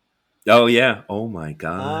something. Oh yeah. Oh my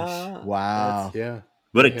gosh. Wow. Yeah.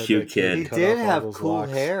 What a He had cute that kid He kid. cut did off all have those cool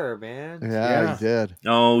locks. hair, man. Yeah, Yeah. he did.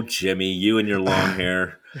 Oh, Jimmy, you and your long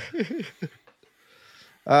hair.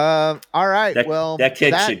 All right. That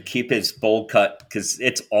kid should keep his bowl cut because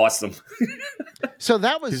it's awesome. So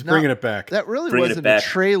that was He's bringing it back. That really Bringing it wasn't a back.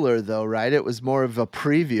 trailer, though, right? It was more of a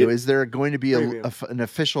preview. Is there going to be an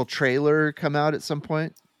official trailer come out at some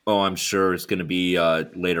point? Oh, I'm sure it's going to be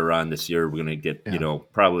later on this year. We're going to get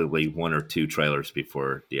probably 1 or 2 trailers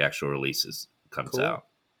before the actual releases comes Cool. out.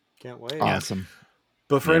 Can't wait. Awesome.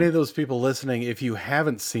 But for Yeah. any of those people listening, if you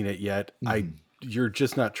haven't seen it yet, you're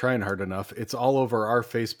just not trying hard enough. It's all over our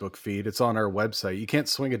Facebook feed. It's on our website. You can't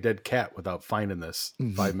swing a dead cat without finding this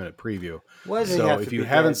 5-minute preview. Why does he So have if to you be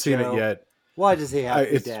haven't dead, seen Joe? it yet, Why does he have to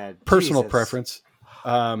be it's dead? personal Jesus. preference.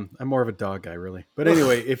 I'm more of a dog guy, really. But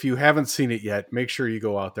anyway, if you haven't seen it yet, make sure you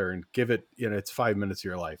go out there and give it. It's 5 minutes of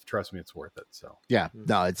your life. Trust me, it's worth it. So Yeah.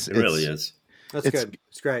 No, it Really is. That's It's- good.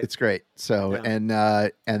 It's great. It's great. So Yeah.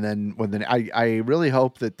 and then I really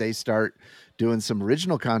hope that they start doing some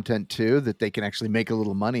original content too, that they can actually make a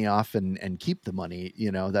little money off and keep the money.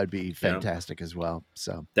 That'd be fantastic as well.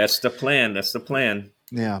 So That's the plan. That's the plan.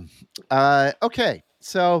 yeah. Okay.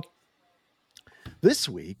 So this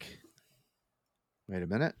week, wait a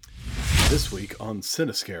minute. this week on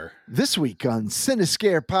Cinescare, This week on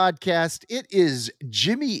Cinescare Podcast, it is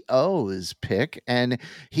Jimmy O's pick, and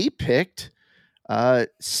he picked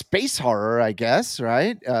space horror, I guess,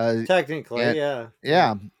 right? Technically, and- yeah.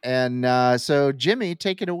 Yeah. And so Jimmy,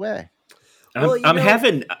 take it away. Well, I'm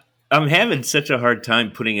having such a hard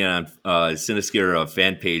time putting it on Cinescare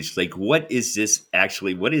fan page. Like, what is this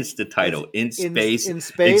actually? What is the title? In space, in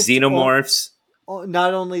space, xenomorphs.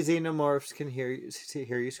 Not only xenomorphs can hear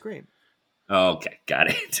you scream. Okay, got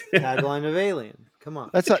it. Tagline of Alien. Come on.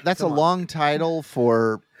 That's a Come on. long title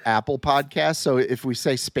for Apple Podcasts. So if we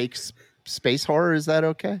say space horror, is that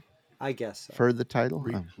okay I guess so. for the title?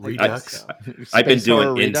 Redux. I've been Space horror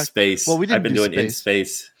doing in redux? space. Well, we didn't I've been do doing in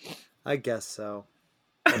space. I guess so.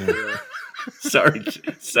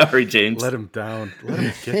 Sorry, James. Let him down. Let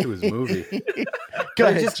him get to his movie. Go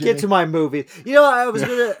Let ahead, me just Jimmy. get to my movie. I was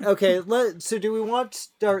gonna. Okay, so do we want to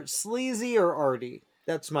start sleazy or arty?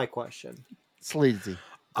 That's my question. Sleazy.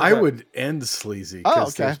 I Okay. would end sleazy Oh,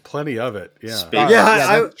 because okay. there's plenty of it. Yeah. Space- All Yeah, right,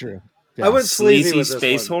 I- that's true. Yeah. I went sleazy Sleazy with this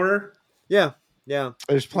space one. horror. Yeah, Yeah.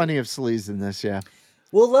 There's plenty of sleaze in this. Yeah.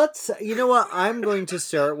 Well, you know what? I'm going to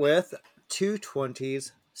start with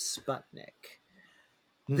 220's Sputnik.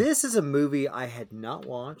 This is a movie I had not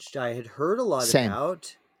watched. I had heard a lot Same.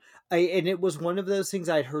 about. And it was one of those things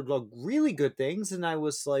I'd heard like really good things, and I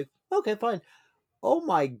was like, okay, fine. Oh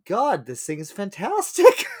my god, this thing is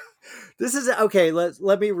fantastic. This is okay.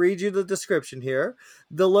 Let me read you the description here.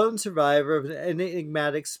 The lone survivor of an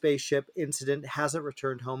enigmatic spaceship incident hasn't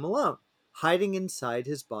returned home alone. Hiding inside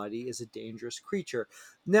his body is a dangerous creature.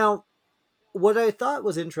 Now, what I thought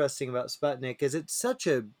was interesting about Sputnik is it's such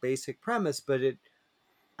a basic premise, but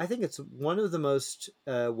I think it's one of the most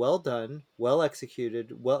well done, well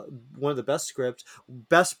executed, one of the best scripts,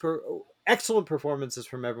 excellent performances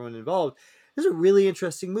from everyone involved. This is a really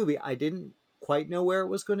interesting movie. I didn't quite know where it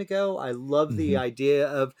was going to go. I love the idea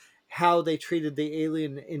of how they treated the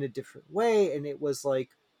alien in a different way, and it was like,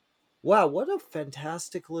 wow, what a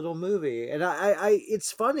fantastic little movie. And I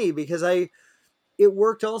it's funny because it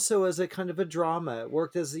worked also as a kind of a drama. It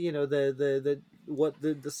worked as, you know, the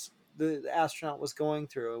astronaut was going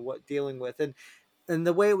through and what dealing with, and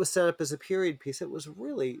the way it was set up as a period piece.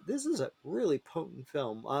 This is a really potent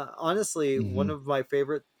film. Honestly, one of my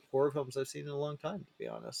favorite horror films I've seen in a long time, to be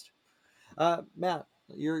honest. Matt,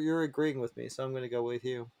 you're agreeing with me, so I'm going to go with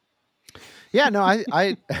you. Yeah, no, I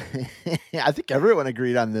I think everyone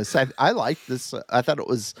agreed on this. I liked this. I thought it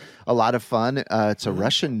was a lot of fun. It's a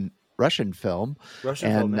Russian film.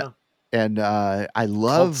 And I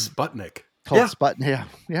love Sputnik. Sputnik.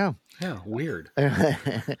 Yeah. Weird.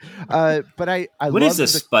 But I what is a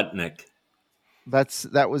Sputnik?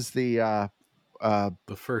 That was the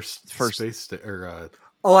first space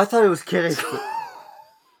Oh, I thought it was kidding.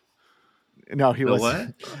 No, he was.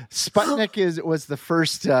 What? Sputnik was the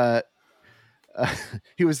first. It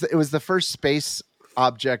was the first space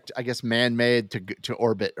object, I guess, man-made to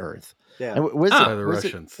orbit Earth. Yeah. And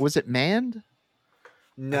Russians. Was it manned?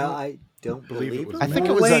 No, I don't believe it. I think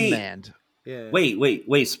it was unmanned. Yeah. Wait.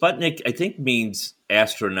 Sputnik, I think, means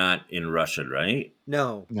astronaut in Russian, right?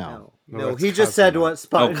 No. He just said what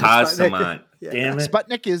Sputnik. Oh, cosmonaut. Yeah. Damn it.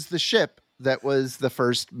 Sputnik is the ship that was the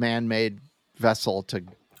first man-made vessel to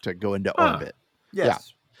go into orbit. Yes. Yeah.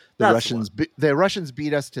 The Russians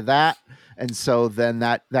beat us to that, and so then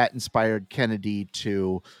that inspired Kennedy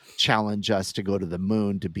to challenge us to go to the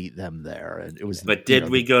moon to beat them there. And it was. But did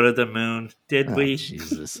we go to the moon? Did we?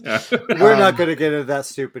 Jesus. We're not going to get into that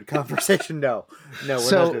stupid conversation. No, we're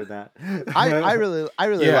not doing that. I really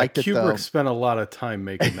liked it. Kubrick spent a lot of time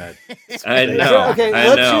making that. I know. Okay,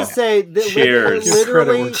 let's just say that cheers.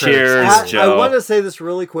 Literally, cheers, Joe. I want to say this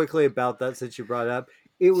really quickly about that since you brought it up.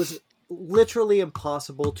 It was literally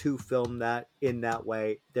impossible to film that in that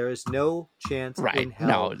way. There is no chance in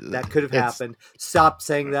hell that could have happened. Stop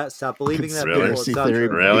saying that. Stop believing that. Conspiracy theory.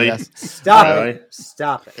 Really? Yes.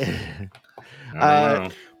 Stop it.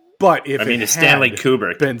 But if it's Stanley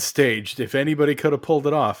Kubrick been staged, if anybody could have pulled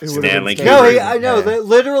it off, Stanley Kubrick. No, I know.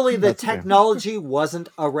 Literally, the technology wasn't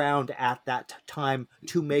around at that time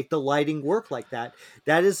to make the lighting work like that.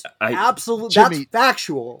 That is absolute. That's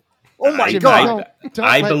factual. Oh my God!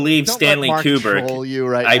 I believe Stanley Kubrick. You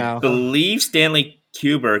right now. I believe Stanley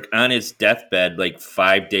Kubrick on his deathbed, like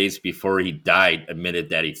 5 days before he died, admitted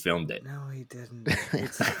that he filmed it. No, he didn't.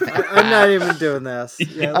 I'm not even doing this.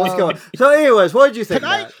 Yeah, let's go. So, anyways, what did you think? Can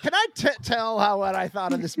I tell what I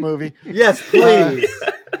thought of this movie? Yes, please.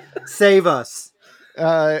 Save us.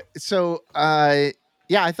 I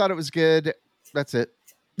thought it was good. That's it.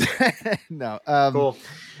 No. Cool.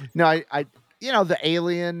 No, I the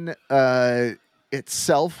alien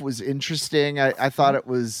itself was interesting. I thought it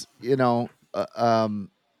was, it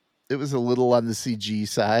was a little on the CG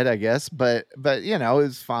side, I guess, but it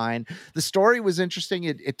was fine. The story was interesting.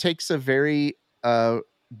 It takes a very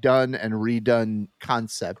done and redone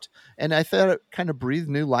concept, and I thought it kind of breathed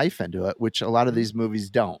new life into it, which a lot of these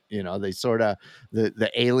movies don't. They sort of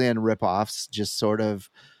the alien ripoffs just sort of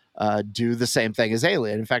do the same thing as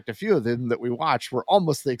Alien. In fact, a few of them that we watched were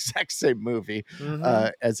almost the exact same movie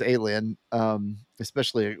as Alien,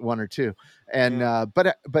 especially one or two. And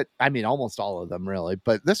but I mean, almost all of them really.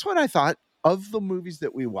 But this one, I thought, of the movies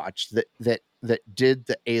that we watched that did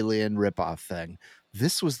the Alien ripoff thing,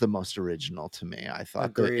 this was the most original to me. I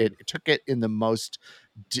thought that it took it in the most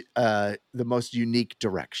unique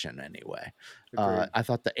direction. Anyway, I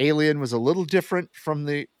thought the Alien was a little different from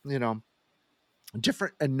the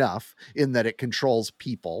different enough in that it controls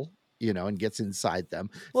people, and gets inside them.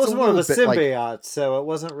 Well, it's more of a symbiote, so it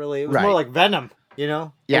wasn't really. It was more like Venom,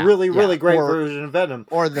 a really great version of Venom,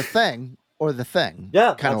 or the Thing.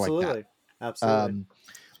 Yeah, kind of absolutely. like that. Absolutely.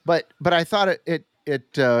 But I thought it I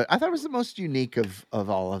thought it was the most unique of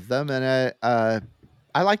all of them, and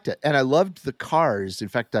I liked it, and I loved the cars. In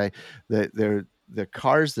fact, the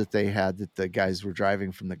cars that they had that the guys were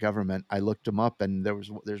driving from the government. I looked them up, and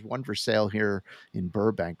there's one for sale here in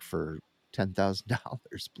Burbank for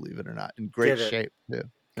 $10,000. Believe it or not, in great shape too.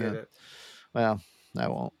 Get it. Well, I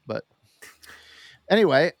won't, but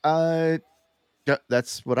anyway,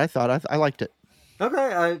 that's what I thought. I liked it.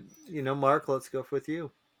 Okay, Mark, let's go with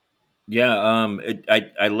you. Yeah,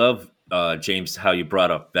 I love James how you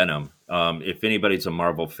brought up Venom. If anybody's a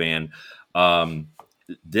Marvel fan,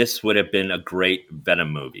 this would have been a great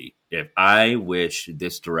Venom movie. If I wish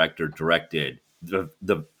this director directed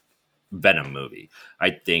the Venom movie, I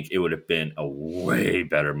think it would have been a way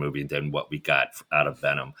better movie than what we got out of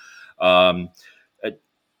Venom.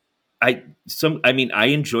 I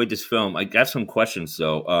enjoyed this film. I got some questions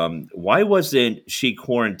though. Why wasn't she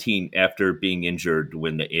quarantined after being injured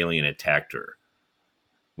when the alien attacked her?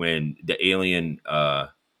 When the alien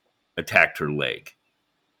attacked her leg,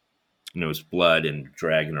 and there was blood and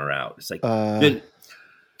dragging her out. It's like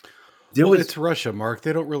it's Russia, Mark.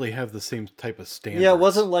 They don't really have the same type of standards. Yeah, it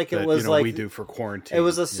wasn't like it was like we do for quarantine. It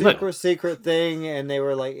was a secret thing, and they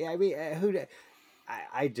were like, I mean,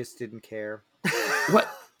 I just didn't care. What?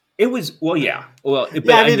 It was yeah. Well,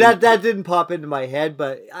 that didn't pop into my head,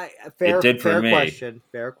 but fair question.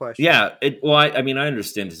 Yeah. I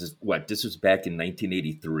understand this was back in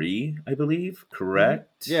 1983, I believe.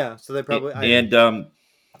 Correct. Mm-hmm. Yeah. So they probably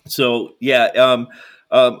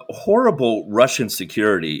horrible Russian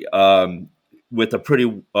security with a pretty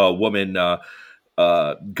woman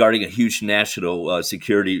guarding a huge national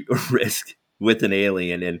security risk with an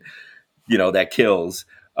alien, and that kills.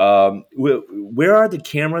 Where are the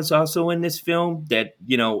cameras also in this film? That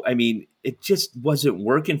it just wasn't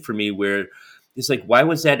working for me. Where it's like, why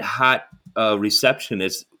was that hot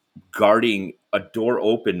receptionist guarding a door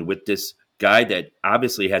open with this guy that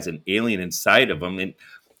obviously has an alien inside of him, and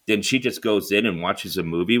then she just goes in and watches a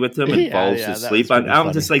movie with him and falls asleep.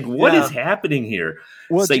 I'm just like, what is happening here?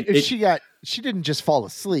 Well, she didn't just fall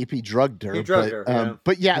asleep. He drugged her.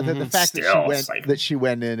 But the fact that she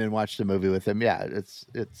went in and watched a movie with him. Yeah,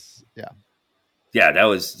 it's Yeah, that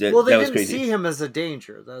was they didn't crazy. See him as a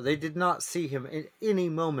danger, though. They did not see him in any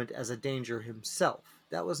moment as a danger himself.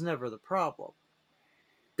 That was never the problem.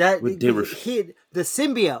 The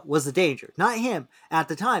symbiote was the danger, not him at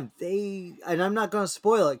the time. And I'm not going to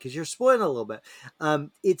spoil it because you're spoiling a little bit.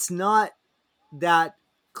 It's not that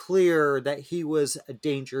clear that he was a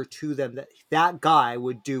danger to them, that guy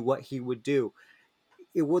would do what he would do.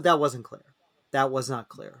 That wasn't clear. That was not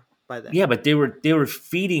clear by then. Yeah, but they were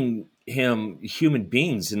feeding him human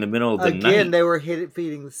beings in the middle of the night. Again, they were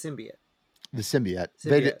feeding the symbiote. The symbiote.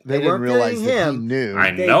 They didn't realize that he knew.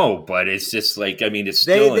 I know, but it's just like, it's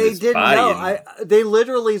still in his body. Know. They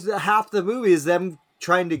literally, half the movie is them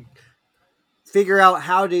trying to figure out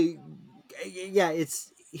how to. Yeah,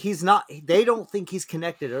 he's not. They don't think he's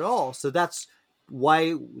connected at all. So that's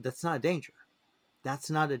why that's not a danger. That's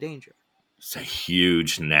not a danger. It's a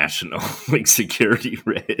huge national security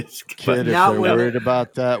risk. Kid, if they're worried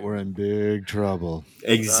about that, we're in big trouble.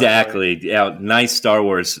 Exactly. Yeah. Nice Star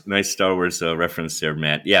Wars reference there,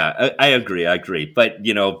 Matt. Yeah, I agree. But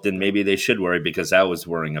then maybe they should worry, because I was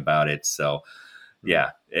worrying about it. So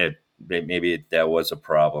yeah, maybe that was a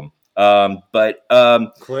problem. But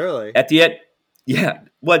clearly at the end,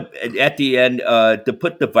 at the end, to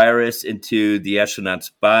put the virus into the astronaut's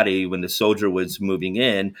body when the soldier was moving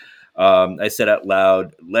in. I said out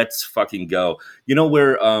loud, "Let's fucking go."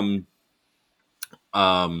 Where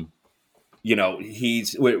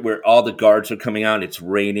he's where all the guards are coming out. It's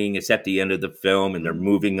raining. It's at the end of the film, and they're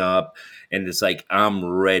moving up, and it's like, I'm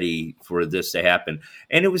ready for this to happen.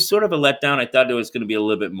 And it was sort of a letdown. I thought there was going to be a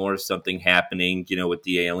little bit more of something happening, with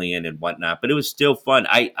the alien and whatnot. But it was still fun.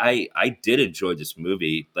 I did enjoy this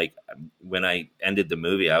movie. Like, when I ended the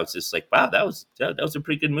movie, I was just like, wow, that was a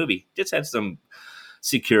pretty good movie. Just had some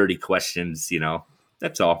security questions,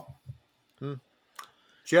 that's all.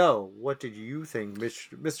 Joe, what did you think,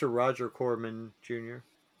 Mr. Roger Corman Jr.?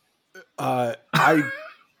 I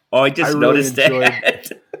just noticed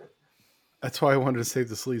that. That's why I wanted to save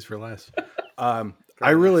the sleeves for last. I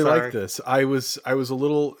really like this. I was a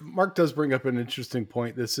little. Mark does bring up an interesting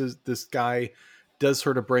point. This guy does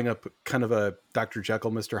sort of bring up kind of a Dr.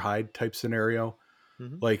 Jekyll, Mr. Hyde type scenario.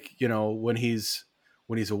 Mm-hmm. Like, when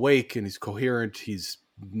he's awake and he's coherent, he's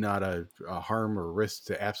not a harm or risk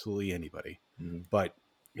to absolutely anybody. Mm-hmm. But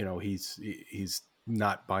he's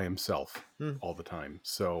not by himself all the time.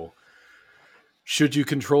 So should you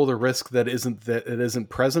control the risk that isn't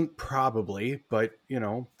present? Probably. But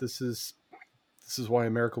this is this is why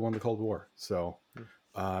America won the Cold War. So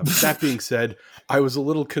that being said, I was a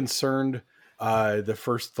little concerned the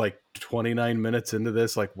first like 29 minutes into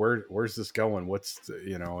this, like where's this going?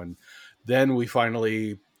 And then we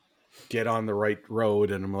finally get on the right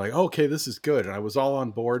road, and I'm like, okay, this is good. And I was all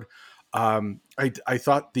on board. I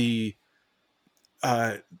thought the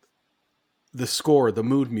score, the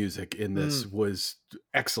mood music in this was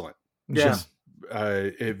excellent. Yeah. Just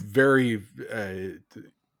very,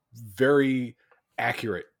 very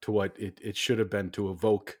accurate to what it should have been to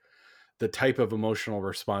evoke the type of emotional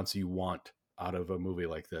response you want out of a movie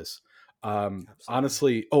like this.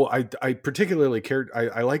 Honestly, I particularly cared.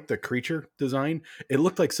 I like the creature design. It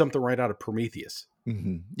looked like something right out of Prometheus.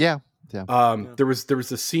 Mm-hmm. Yeah. There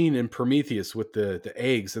was a scene in Prometheus with the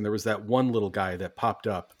eggs, and there was that one little guy that popped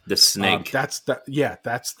up. The snake. That's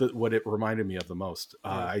what it reminded me of the most.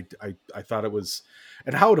 I thought it was,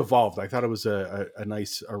 and how it evolved. I thought it was a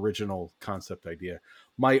nice original concept idea.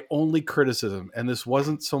 My only criticism, and this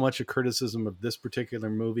wasn't so much a criticism of this particular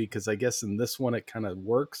movie, because I guess in this one it kind of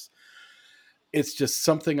works. It's just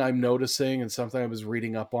something I'm noticing and something I was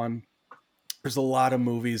reading up on. There's a lot of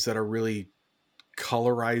movies that are really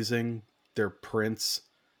colorizing their prints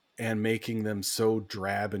and making them so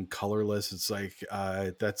drab and colorless. It's like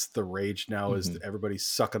that's the rage now, is everybody's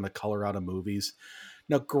sucking the color out of movies.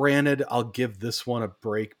 Now, granted, I'll give this one a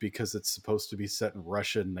break because it's supposed to be set in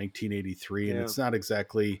Russia in 1983, and it's not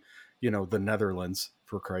exactly, the Netherlands,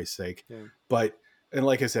 for Christ's sake. Yeah. But, and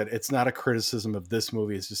like I said, it's not a criticism of this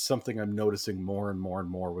movie. It's just something I'm noticing more and more and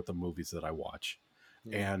more with the movies that I watch.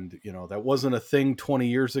 Yeah. And, that wasn't a thing 20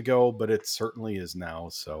 years ago, but it certainly is now.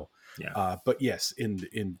 So, but yes,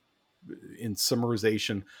 in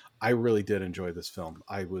summarization, I really did enjoy this film.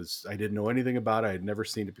 I didn't know anything about it. I had never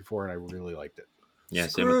seen it before, and I really liked it. Yeah,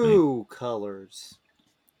 screw colors.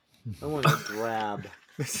 I want to drab.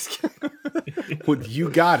 Well, you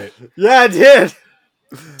got it. Yeah, I did.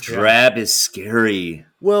 Drab is scary.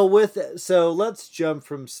 Well, so let's jump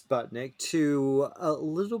from Sputnik to a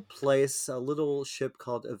little ship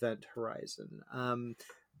called Event Horizon.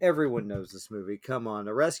 Everyone knows this movie. Come on.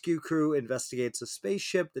 A rescue crew investigates a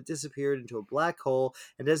spaceship that disappeared into a black hole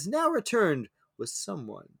and has now returned with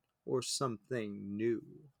someone or something new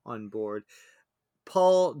on board.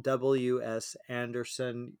 Paul W.S.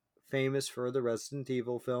 Anderson, famous for the Resident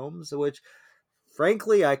Evil films, which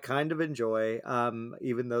frankly I kind of enjoy,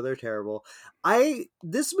 even though they're terrible.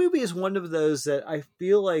 This movie is one of those that I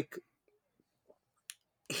feel like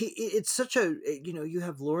it's such a, you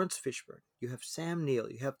have Lawrence Fishburne, you have Sam Neill,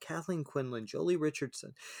 you have Kathleen Quinlan, Jolie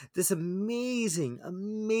Richardson, this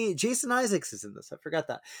amazing Jason Isaacs is in this. I forgot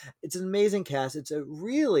that. It's an amazing cast. It's a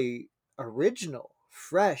really original,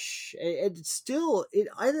 fresh, and still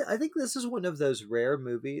I think this is one of those rare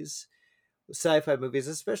movies, sci-fi movies,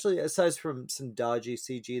 especially aside from some dodgy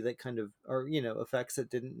CG that kind of are effects that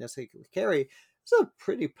didn't necessarily carry. It's a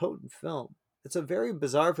pretty potent film. It's a very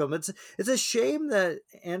bizarre film. It's a shame that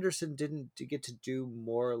Anderson didn't get to do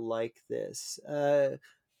more like this.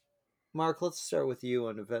 Mark, let's start with you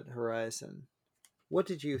on Event Horizon. What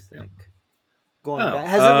did you think? Going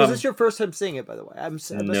back, was this your first time seeing it? By the way, I'm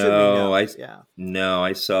assuming no.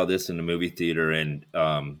 I saw this in the movie theater, and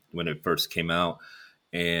when it first came out,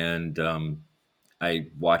 and I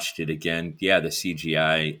watched it again. Yeah, the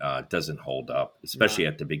CGI doesn't hold up, especially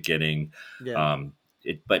at the beginning. Yeah.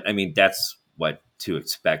 But I mean, that's what to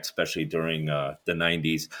expect, especially during the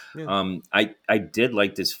 90s. Yeah. I did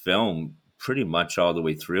like this film pretty much all the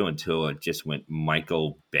way through until it just went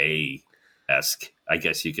Michael Bay-esque, I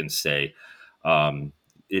guess you can say.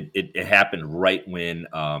 It happened right when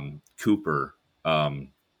Cooper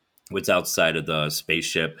was outside of the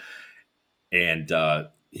spaceship, and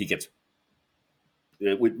he gets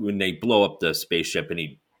when they blow up the spaceship, and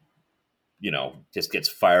he just gets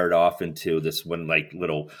fired off into this one like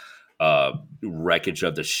little wreckage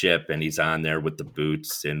of the ship, and he's on there with the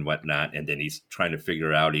boots and whatnot, and then he's trying to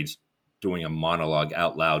figure out, he's doing a monologue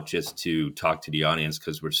out loud just to talk to the audience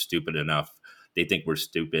because we're stupid enough. They think we're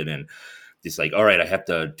stupid, and he's like, all right, I have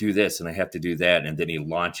to do this and I have to do that. And then he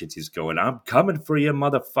launches, he's going, I'm coming for you,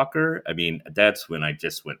 motherfucker. I mean, that's when I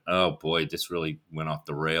just went, oh boy, this really went off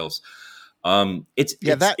the rails.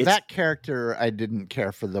 That character, I didn't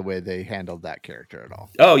care for the way they handled that character at all.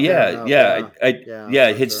 Oh yeah.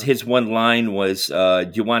 His one line was,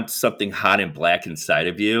 you want something hot and black inside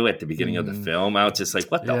of you at the beginning of the film. I was just like,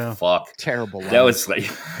 what the fuck? Terrible line. That was like,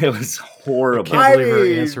 it was horrible. I can't believe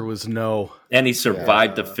her answer was no. And he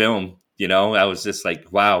survived the film. I was just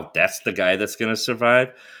like, wow, that's the guy that's going to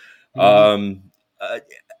survive. I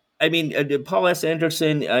mean, Paul S.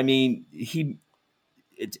 Anderson, I mean,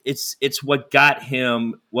 it's what got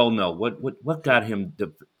him. Well, no, what got him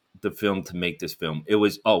the film to make this film? It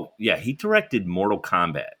was he directed Mortal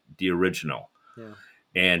Kombat, the original,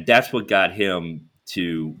 and that's what got him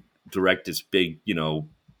to direct this big,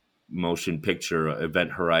 motion picture,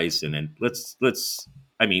 Event Horizon. And let's.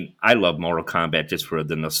 I mean, I love Mortal Kombat just for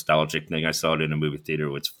the nostalgic thing. I saw it in a movie theater.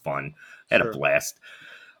 It was fun. Had a blast.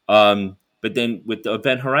 But then with the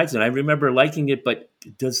Event Horizon, I remember liking it, but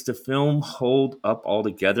does the film hold up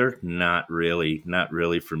altogether? Not really. Not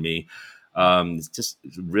really for me. It's just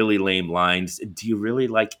really lame lines. Do you really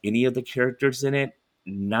like any of the characters in it?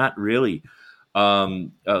 Not really.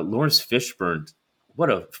 Lawrence Fishburne,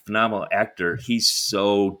 what a phenomenal actor. He's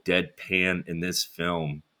so deadpan in this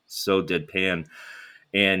film. So deadpan.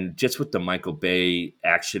 And just with the Michael Bay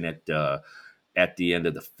action at the end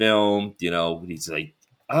of the film, he's like,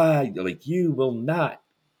 you will not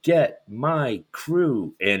get my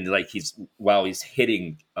crew. And while he's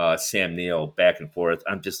hitting Sam Neill back and forth,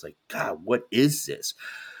 I'm just like, God, what is this?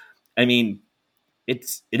 I mean, it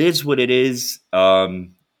is what it is. It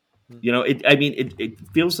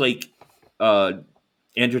feels like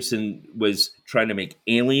Anderson was trying to make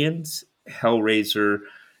Aliens, Hellraiser,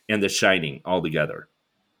 and The Shining all together.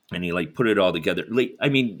 And he put it all together.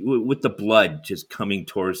 With the blood just coming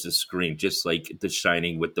towards the screen, just like The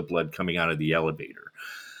Shining with the blood coming out of the elevator.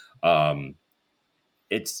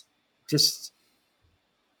 It's just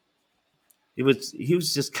he was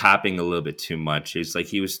just copying a little bit too much. It's like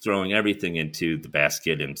he was throwing everything into the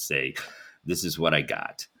basket and say, "This is what I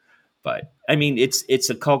got." But I mean, it's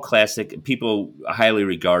a cult classic. People highly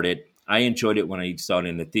regard it. I enjoyed it when I saw it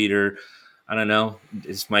in the theater. I don't know.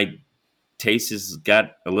 It's my taste has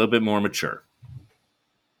got a little bit more mature.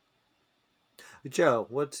 Joe,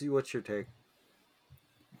 what's your take?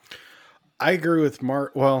 I agree with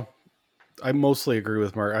Mark. Well, I mostly agree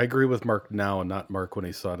with Mark. I agree with Mark now and not Mark when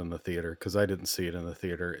he saw it in the theater, because I didn't see it in the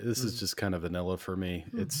theater. This is just kind of vanilla for me.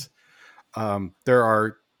 It's there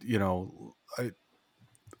are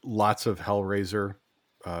lots of Hellraiser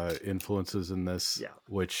influences in this,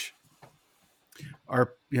 which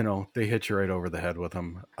are they hit you right over the head with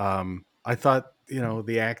them. I thought,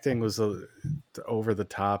 the acting was over the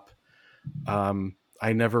top.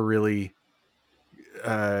 I never really,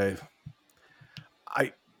 I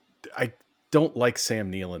don't like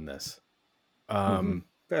Sam Neill in this. Fair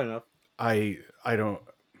enough. I don't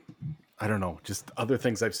know. Just other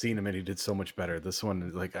things I've seen him in, he did so much better. This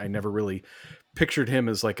one, I never really pictured him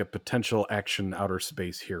as a potential action outer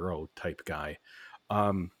space hero type guy.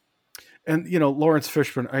 And, Lawrence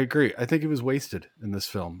Fishburne, I agree. I think he was wasted in this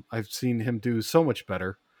film. I've seen him do so much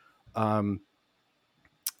better. And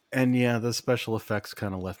the special effects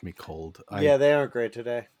kind of left me cold. They aren't great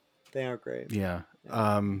today. They aren't great. Yeah.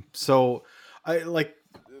 So I like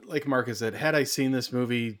Marcus said, had I seen this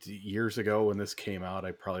movie years ago when this came out,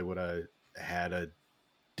 I probably would have had a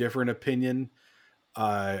different opinion.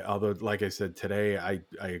 Although, like I said, today, I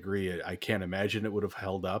agree. I can't imagine it would have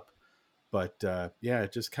held up. But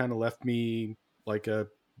it just kind of left me like a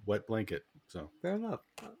wet blanket. So fair enough,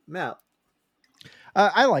 Matt.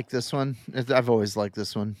 I like this one. I've always liked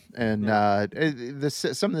this one, and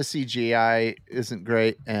some of the CGI isn't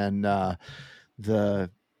great, and that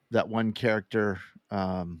one character,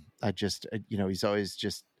 I just he's always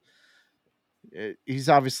just. He's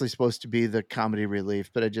obviously supposed to be the comedy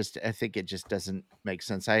relief, but I think it just doesn't make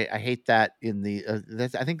sense. I hate that in the.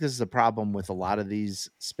 I think this is a problem with a lot of these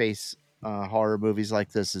space horror movies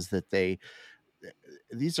like this, is that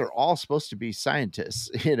these are all supposed to be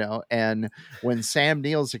scientists, and when Sam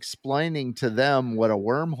Neill's explaining to them what a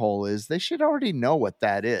wormhole is, they should already know what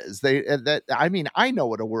that is. I know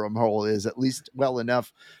what a wormhole is, at least well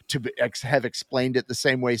enough to have explained it the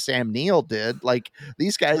same way Sam Neill did. Like,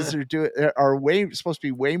 these guys are supposed to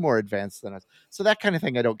be way more advanced than us. So that kind of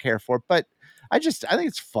thing I don't care for, but I think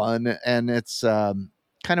it's fun, and it's kind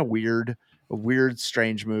of weird, a weird,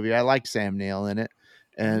 strange movie. I like Sam Neill in it.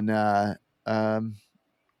 And,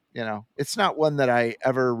 it's not one that I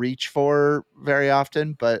ever reach for very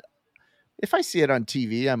often, but if I see it on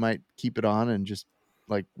TV, I might keep it on and just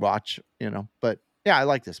watch, but yeah, I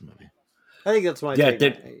like this movie. I think that's my take.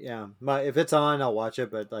 If it's on, I'll watch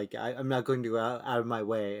it, but I'm not going to go out of my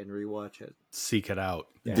way and rewatch it. Seek it out.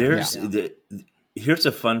 Here's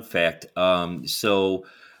a fun fact. So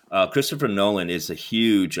Christopher Nolan is a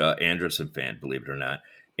huge Anderson fan, believe it or not.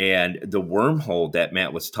 And the wormhole that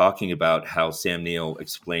Matt was talking about, how Sam Neill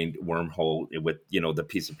explained wormhole with, the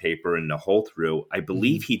piece of paper and the hole through, I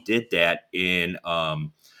believe he did that in, what's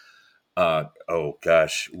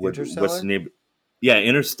the name? Yeah,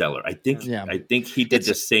 Interstellar. I think he did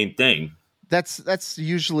the same thing. That's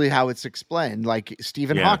usually how it's explained. Like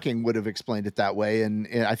Stephen Yeah. Hawking would have explained it that way, and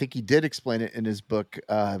I think he did explain it in his book,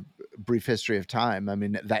 Brief History of Time. I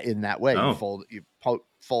mean, that in that way, Oh. you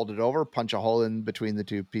fold it over, punch a hole in between the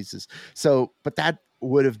two pieces. So, but that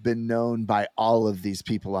would have been known by all of these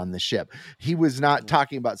people on the ship. He was not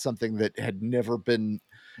talking about something that had never been.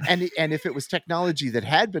 And if it was technology that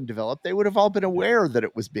had been developed, they would have all been aware that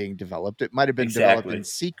it was being developed. It might have been developed Exactly. in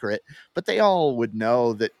secret, but they all would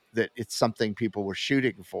know that it's something people were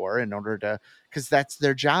shooting for in order to, because that's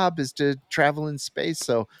their job, is to travel in space.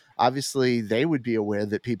 So obviously they would be aware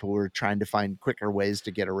that people were trying to find quicker ways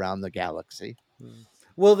to get around the galaxy.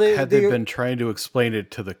 Well, Had they been trying to explain it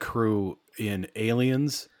to the crew in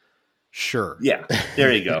Aliens, sure. Yeah,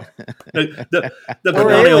 there you go. The Or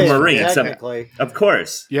Colonial aliens, Marines, technically. of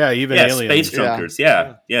course. Yeah, even Yeah, Aliens. space junkers.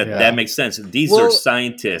 Yeah. That makes sense. These Well, are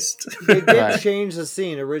scientists. They did Right. change the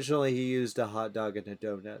scene. Originally, he used a hot dog and a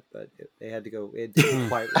donut, but they had to go. It didn't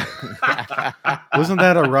quite work. Wasn't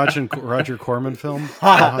that a Roger Corman film?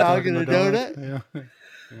 Hot dog and a donut?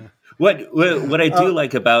 Yeah. What I do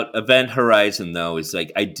like about Event Horizon, though, is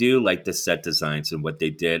like I do like the set designs and what they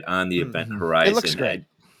did on the Event Horizon. It looks great.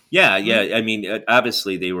 Yeah. I mean,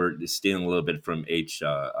 obviously they were stealing a little bit from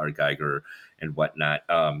H.R. Geiger and whatnot.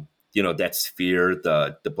 That sphere,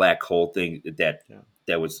 the black hole thing that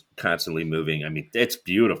was constantly moving. I mean, it's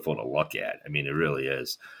beautiful to look at. I mean, it really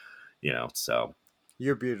is. So.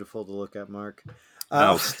 You're beautiful to look at, Mark.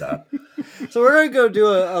 Oh, stop. So we're gonna go do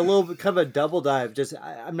a little bit, kind of a double dive.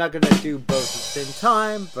 I'm not gonna do both at the same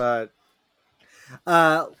time, but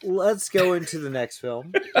let's go into the next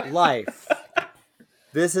film, Life.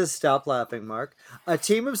 This is Stop Laughing, Mark. A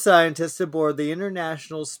team of scientists aboard the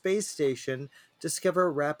International Space Station discover a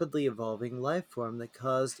rapidly evolving life form that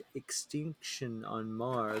caused extinction on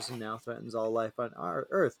Mars and now threatens all life on our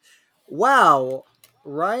Earth. Wow.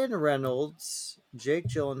 Ryan Reynolds, Jake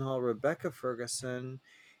Gyllenhaal, Rebecca Ferguson,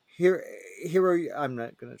 Hero. I'm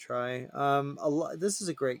not gonna try. This is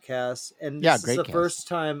a great cast, and this is the first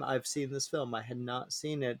time I've seen this film. I had not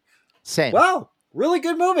seen it. Same. Wow, really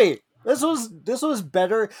good movie. This was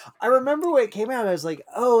better. I remember when it came out, I was like,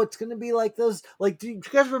 "Oh, it's gonna be like those." Like, do you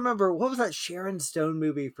guys remember what was that Sharon Stone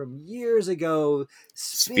movie from years ago?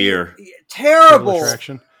 Sphere. Terrible. Fatal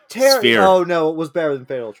Attraction. Sphere. Oh no, it was better than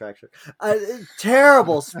Fatal Attraction.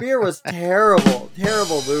 Terrible. Sphere was terrible.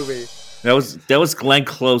 Terrible movie. That was Glenn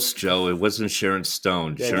Close, Joe. It wasn't Sharon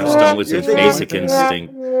Stone. Yeah, Sharon no. Stone was in You're thinking- Basic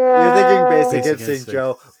Instinct. You're thinking Basic Basic Instinct, Instinct.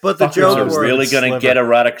 Joe. But the Fucking joke I Joe was worked. really going to Sliver. get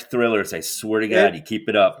erotic thrillers. I swear to God, you keep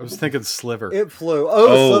it up. I was thinking Sliver. It flew.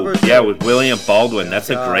 Oh, Sliver. yeah, with William Baldwin. That's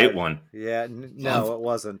a God. great one. Yeah, no, it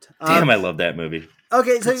wasn't. Damn, I love that movie.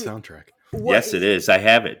 Okay, so Good soundtrack. Yes, it is. I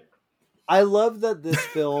have it. I love that this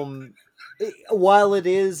film, while it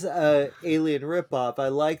is Alien ripoff, I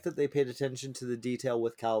like that they paid attention to the detail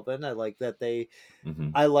with Calvin. I like that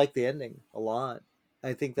I like the ending a lot.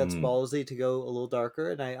 I think that's ballsy to go a little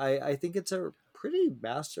darker, and I think it's a pretty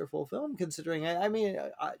masterful film considering. I mean,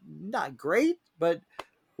 not great, but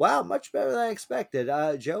wow, much better than I expected.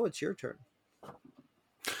 Joe, it's your turn.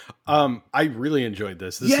 I really enjoyed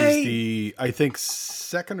this. This Yay! is the, I think,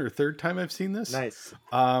 second or third time I've seen this. Nice.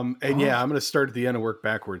 And yeah, I'm going to start at the end and work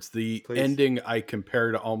backwards. The Please. ending I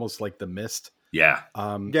compare to almost like The Mist. Yeah.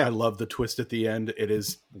 I love the twist at the end. It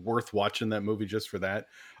is worth watching that movie just for that.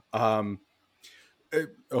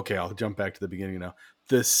 Okay, I'll jump back to the beginning now.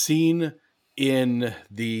 The scene in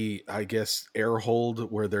the, I guess, air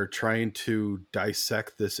hold where they're trying to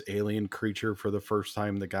dissect this alien creature for the first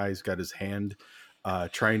time. The guy's got his hand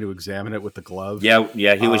trying to examine it with the glove. Yeah,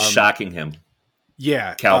 he was shocking him.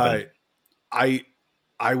 Yeah, Calvin.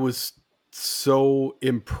 I was so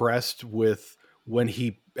impressed with when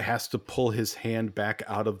he has to pull his hand back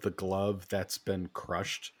out of the glove that's been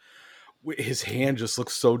crushed. His hand just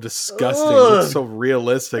looks so disgusting. It looks so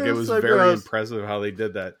realistic. It was so very gross. impressive how they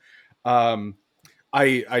did that.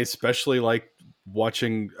 I especially like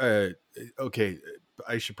watching. Okay,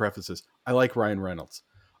 I should preface this. I like Ryan Reynolds.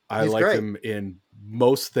 I He's like great. him in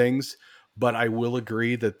most things, but I will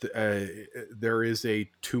agree that there is a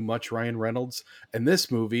too much Ryan Reynolds, and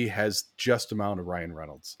this movie has just amount of Ryan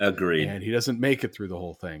Reynolds. Agreed. And he doesn't make it through the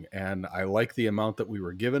whole thing. And I like the amount that we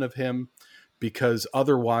were given of him, because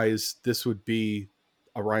otherwise this would be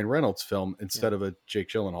a Ryan Reynolds film instead of a Jake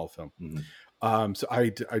Gyllenhaal film. Mhm. So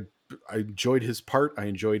I enjoyed his part. I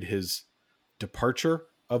enjoyed his departure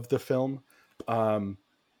of the film.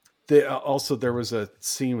 Also, there was a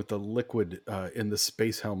scene with the liquid in the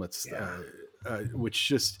space helmets, which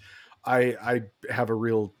just I have a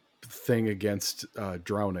real thing against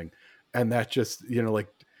drowning, and that just like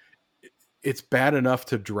it's bad enough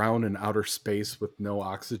to drown in outer space with no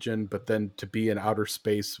oxygen, but then to be in outer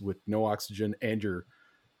space with no oxygen and you're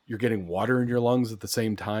getting water in your lungs at the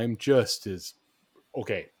same time just is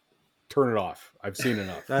okay. Turn it off. I've seen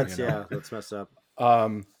enough. That's that's messed up.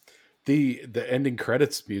 The ending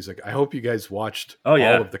credits music. I hope you guys watched all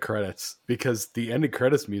of the credits, because the ending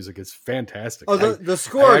credits music is fantastic. Oh, the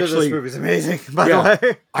score to this movie is amazing, by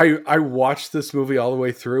the way. I watched this movie all the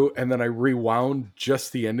way through, and then I rewound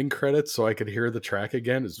just the ending credits so I could hear the track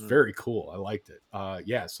again. It's very cool. I liked it.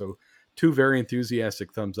 So 2 very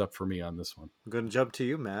enthusiastic thumbs up for me on this one. I'm going to jump to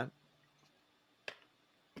you, Matt.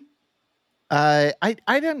 I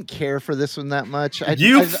didn't care for this one that much. It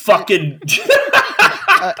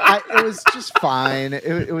was just fine.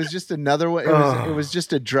 It was just another one. It was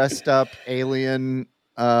just a dressed up alien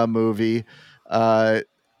movie. I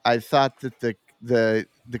thought that the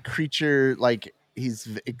creature, like,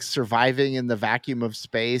 he's surviving in the vacuum of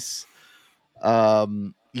space,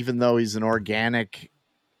 even though he's an organic,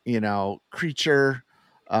 creature.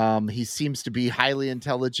 He seems to be highly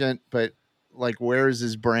intelligent, but like, where's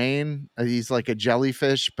his brain? He's like a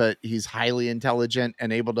jellyfish, but he's highly intelligent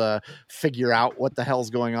and able to figure out what the hell's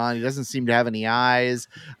going on. He doesn't seem to have any eyes.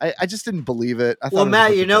 I just didn't believe it. Well,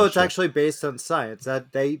 Matt, it's actually based on science.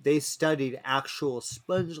 That they studied actual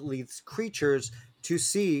sponge-leaf creatures to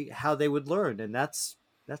see how they would learn, and that's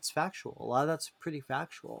factual. A lot of that's pretty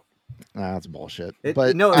factual. That's bullshit. It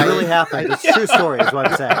really happened. It's a true story, is what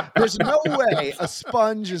I'm saying. There's no way a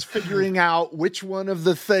sponge is figuring out which one of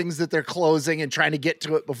the things that they're closing and trying to get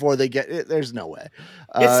to it before they get it. There's no way.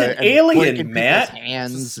 It's an alien, Matt.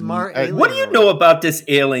 Smart alien. What do you know about this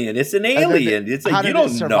alien? It's an alien. It's like, you don't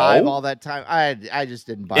survive know. All that time. I just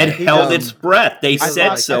didn't buy it. It held its breath. They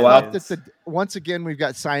said so. Once again, we've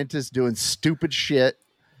got scientists doing stupid shit.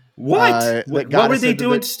 What? What were they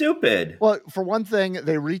doing stupid? Well, for one thing,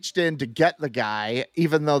 they reached in to get the guy,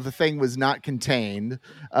 even though the thing was not contained.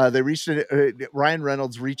 They reached in. Ryan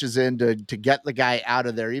Reynolds reaches in to get the guy out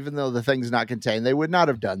of there, even though the thing's not contained. They would not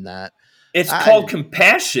have done that. It's called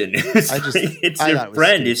compassion. It's your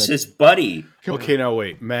friend. It's his buddy. Okay, now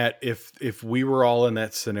wait, Matt. If we were all in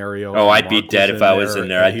that scenario, I'd be dead if I was in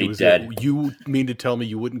there. I'd be dead. You mean to tell me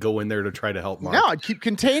you wouldn't go in there to try to help Mark? No, I'd keep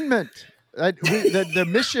containment. The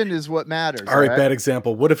mission is what matters. All right, bad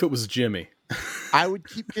example. What if it was Jimmy? I would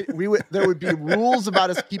keep. There would be rules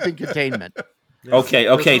about us keeping containment.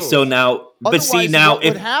 Okay. So now, but see now,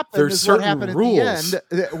 if there's certain rules,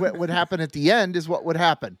 what would happen at the end is what would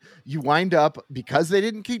happen. You wind up, because they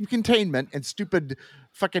didn't keep containment, and stupid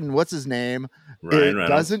fucking what's his name Ryan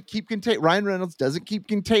Reynolds doesn't keep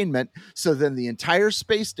containment. So then the entire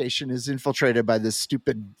space station is infiltrated by this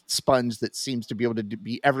stupid sponge that seems to be able to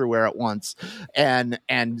be everywhere at once and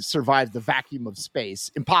survive the vacuum of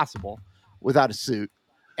space. Impossible without a suit.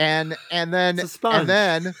 And then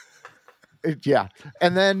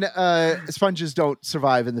sponges don't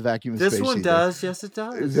survive in the vacuum of space. This one either. Does. Yes, it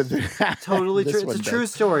does. Totally true. It's a true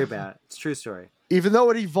story, Matt. It's a true story. Even though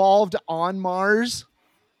it evolved on Mars,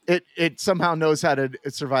 it somehow knows how to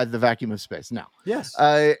survive the vacuum of space. No. Yes.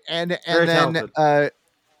 And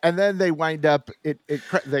then they wind up.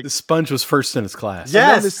 The sponge was first in its class.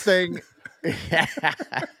 Yes. This thing.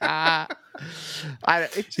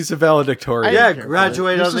 He's a valedictorian. Yeah,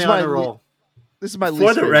 graduated on the honor roll. This is my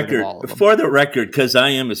least favorite of all of them. For the record, because I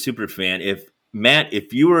am a super fan. If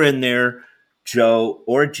you were in there, Joe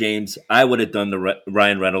or James, I would have done the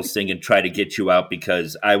Ryan Reynolds thing and try to get you out,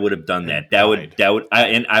 because I would have done that. I would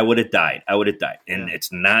have died. And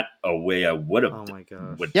it's not a way I would have. Oh my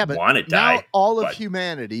gosh. Want to die. Now all of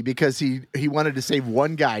humanity, because he wanted to save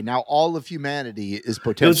one guy. Now all of humanity is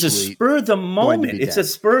potentially. It was a spur of the moment. It's a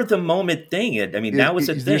spur of the moment thing. I mean, that was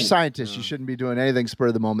a thing. You're scientists. You shouldn't be doing anything spur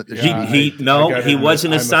of the moment. He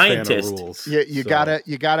wasn't a scientist. You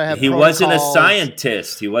gotta have. He wasn't a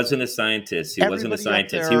scientist. He wasn't a scientist. He wasn't a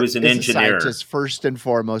scientist. He was an engineer. Scientist first and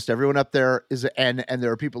foremost. Everyone up there is, and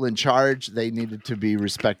there are people in charge. They needed to be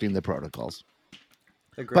respecting the protocols.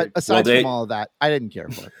 Agreed. But aside from all of that, I didn't care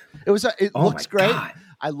for it. It looks great. God.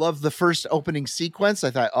 I love the first opening sequence.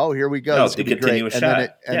 I thought, oh, here we go. No, this could be great.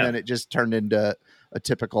 Then it just turned into a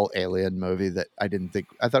typical alien movie that I didn't think.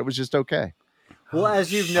 I thought it was just okay. Well,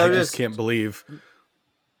 as you've noticed, I just can't believe.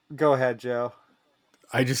 Go ahead, Joe.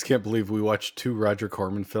 I just can't believe we watched 2 Roger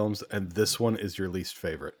Corman films, and this one is your least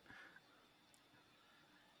favorite.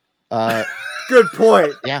 Good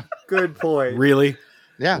point. Yeah. Good point. Really?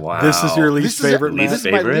 Yeah. Wow. This is your least favorite? This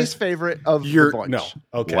is my least favorite of the bunch. No.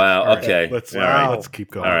 Okay. Wow. All right. Okay. Let's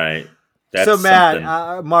keep going. All right. So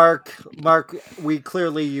Matt, Mark, you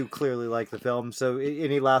clearly like the film. So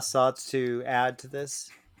any last thoughts to add to this?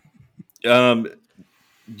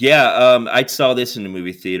 Yeah, I saw this in the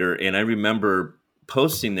movie theater, and I remember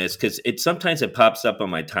posting this because sometimes it pops up on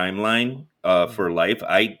my timeline Mhm. for life.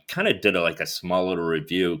 I kind of did a small little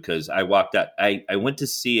review because I walked out. I went to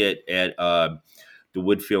see it at the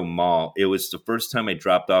Woodfield Mall. It was the first time I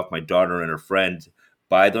dropped off my daughter and her friend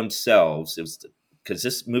by themselves. It was because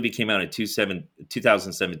this movie came out in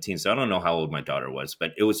 2017, so I don't know how old my daughter was,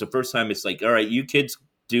 but it was the first time. It's like, all right, you kids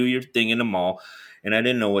do your thing in the mall, and I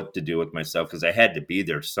didn't know what to do with myself because I had to be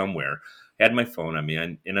there somewhere. I had my phone on me,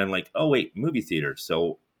 and I'm like, oh wait, movie theater.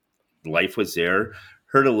 So life was there.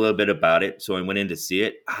 Heard a little bit about it, so I went in to see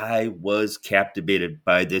it. I was captivated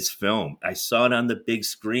by this film. I saw it on the big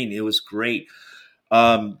screen. It was great.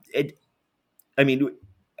 It, I mean,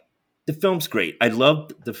 the film's great. I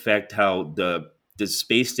love the fact how the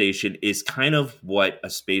space station is kind of what a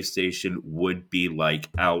space station would be like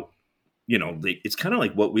out. It's kind of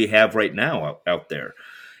like what we have right now out there,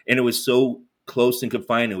 and it was so close and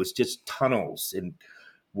confined. It was just tunnels and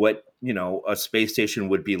what a space station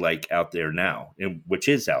would be like out there now, and which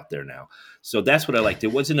is out there now. So that's what I liked.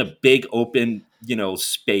 It wasn't a big open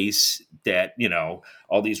space that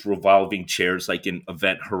all these revolving chairs like in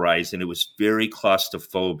Event Horizon. It was very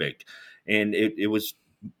claustrophobic, and it was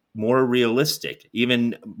more realistic,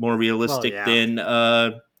 even more Well, realistic yeah. than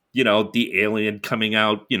the alien coming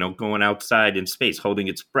out, going outside in space holding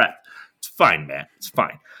its breath. It's fine, man, it's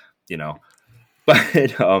fine. you know but I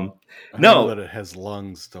know that no, it has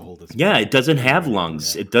lungs to hold its yeah, breath. it doesn't have Yeah.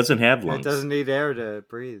 lungs. It doesn't have It lungs. doesn't need air to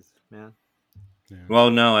breathe, man. Yeah. Well,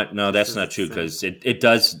 no, Just that's as not it's true saying. because it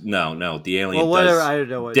does. No, the alien Well, whatever. does I don't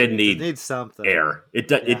know what did it needs. It need needs something. air. It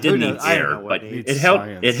Yeah, did who need knows? I don't air, know what but it Needs needs. it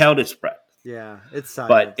science. held its breath. Yeah, it's But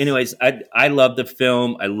science. anyways, I love the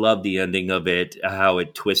film. I love the ending of it, how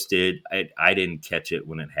it twisted. I didn't catch it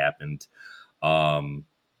when it happened. Um,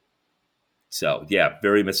 so yeah,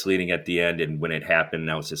 very misleading at the end. And when it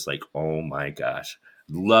happened, I was just like, oh my gosh,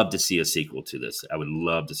 love to see a sequel to this. I would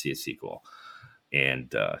love to see a sequel.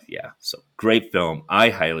 And yeah, so great film. I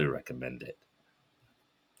highly recommend it.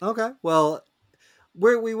 Okay, well,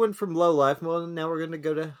 we went from low life. Well, now we're going to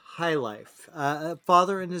go to high life. A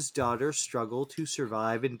father and his daughter struggle to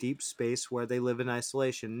survive in deep space where they live in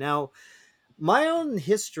isolation. Now, my own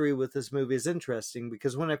history with this movie is interesting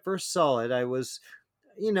because when I first saw it, I was,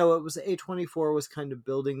 it was A24 was kind of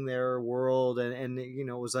building their world, and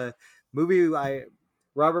it was a movie.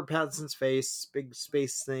 Robert Pattinson's face, big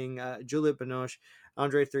space thing, Juliette Binoche,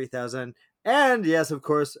 Andre 3000, and yes, of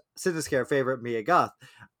course, Cinescare favorite Mia Goth.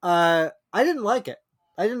 I didn't like it.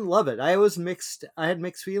 I didn't love it. I was mixed. I had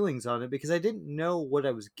mixed feelings on it because I didn't know what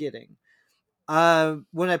I was getting.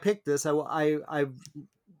 When I picked this, I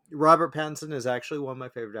Robert Pattinson is actually one of my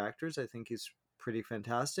favorite actors. I think he's pretty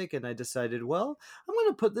fantastic, and I decided, well, I'm going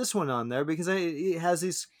to put this one on there because it has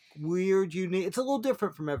these weird, unique. It's a little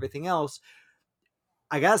different from everything else.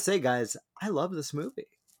 I gotta say, guys, I love this movie.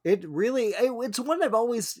 It's one I've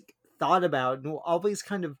always thought about and always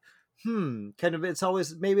kind of. It's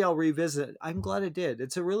always maybe I'll revisit. I'm glad I did.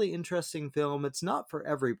 It's a really interesting film. It's not for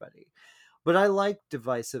everybody, but I like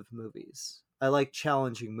divisive movies. I like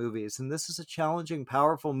challenging movies, and this is a challenging,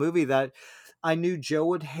 powerful movie that I knew Joe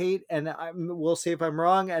would hate, and we'll see if I'm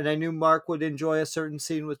wrong. And I knew Mark would enjoy a certain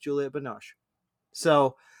scene with Juliette Binoche.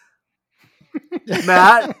 So,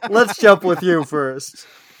 Matt, let's jump with you first.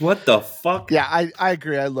 What the fuck? Yeah, I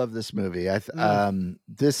agree. I love this movie. Mm.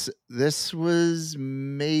 This was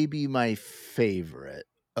maybe my favorite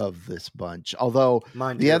of this bunch. Although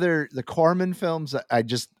Mine the too. the Corman films,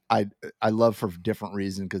 I love for different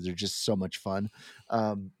reasons because they're just so much fun.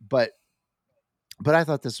 But I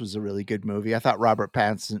thought this was a really good movie. I thought Robert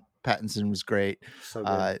Pattinson was great. So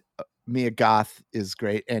good. Mia Goth is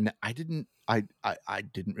great, and I didn't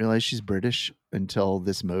realize she's British until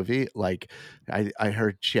this movie. Like, I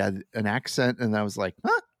heard she had an accent, and I was like,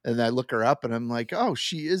 huh? And I look her up, and I'm like, oh,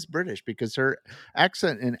 she is British because her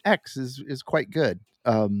accent in X is quite good.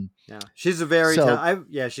 Yeah, she's a very So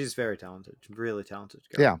she's very talented, really talented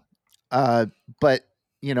girl. yeah, but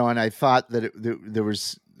and I thought that there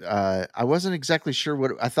was. I wasn't exactly sure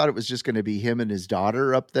what I thought it was just going to be him and his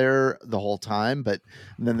daughter up there the whole time, but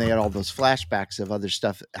then they had all those flashbacks of other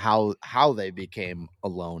stuff, how they became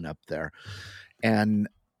alone up there, and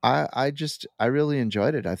I really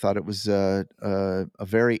enjoyed it. I thought it was a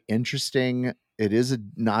very interesting. It is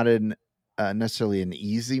not an necessarily an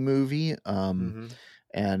easy movie. Mm-hmm.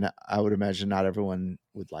 And I would imagine not everyone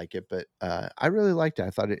would like it, but I really liked it. I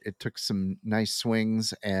thought it took some nice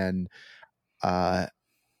swings, and uh,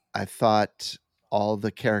 I thought all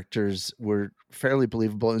the characters were fairly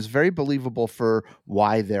believable. It was very believable for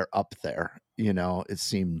why they're up there. you know, it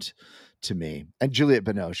seemed to me. And Juliette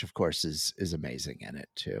Binoche, of course, is amazing in it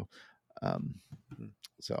too.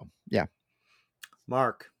 So yeah.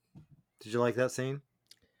 Mark, did you like that scene?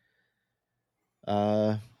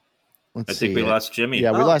 Let's I see. think we lost Jimmy.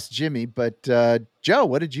 Yeah, we lost Jimmy. But Joe,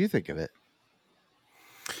 what did you think of it?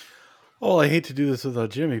 Oh, I hate to do this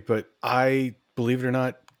without Jimmy, but I, believe it or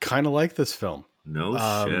not, kind of like this film. No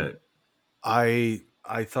shit. I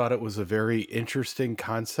thought it was a very interesting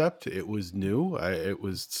concept. It was new. It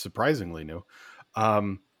was surprisingly new.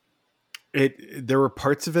 There were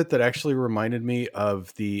parts of it that actually reminded me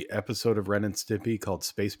of the episode of Ren and Stimpy called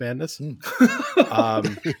Space Madness.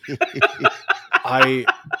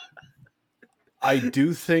 I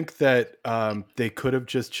do think that they could have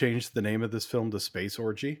just changed the name of this film to Space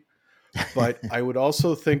Orgy, but I would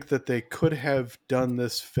also think that they could have done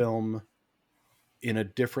this film in a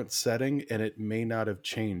different setting and it may not have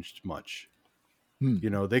changed much.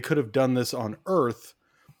 You know, they could have done this on Earth,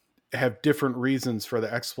 have different reasons for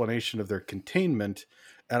the explanation of their containment,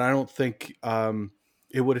 and I don't think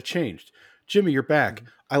it would have changed. Jimmy, you're back.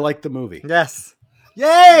 I like the movie. Yes.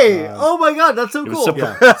 Yay! Oh my god, that's so cool.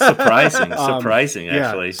 Surprising,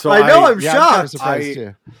 actually. Yeah, so I know, I'm I'm shocked. kind of surprised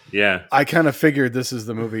too. Yeah. I kind of figured this is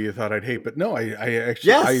the movie you thought I'd hate, but no, I actually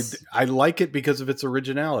Yes. I like it because of its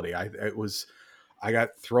originality. I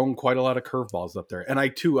got thrown quite a lot of curveballs up there, and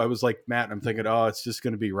I was like Matt. I'm thinking, oh, it's just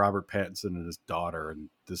going to be Robert Pattinson and his daughter, and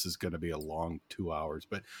this is going to be a long 2 hours.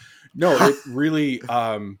 But no, it really.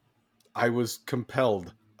 I was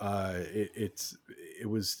compelled. It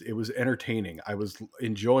was entertaining. I was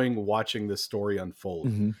enjoying watching this story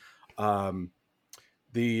unfold.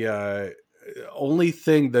 The only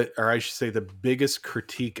thing that, or I should say, the biggest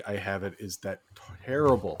critique I have it is that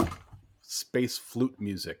terrible space flute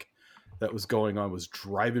music that was going on was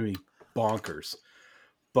driving me bonkers.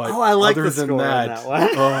 But I like other the than score that, on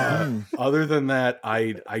that one. other than that,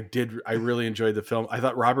 I really enjoyed the film. I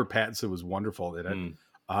thought Robert Pattinson was wonderful in it.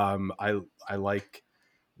 I like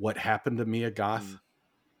What Happened to Mia Goth.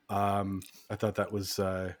 I thought that was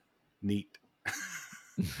neat.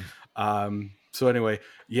 So anyway,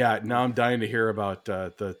 yeah, now I'm dying to hear about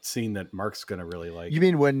the scene that Mark's going to really like. You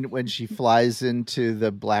mean when she flies into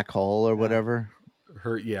the black hole or whatever?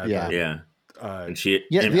 And she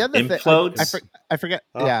the other implodes. thing I forget.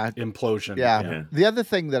 Implosion. Yeah. The other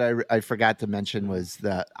thing that I forgot to mention was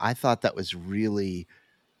that I thought that was really,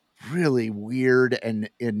 really weird and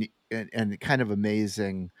kind of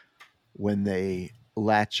amazing when they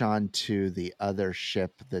latch on to the other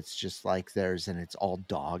ship that's just like theirs and it's all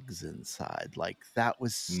dogs inside. Like that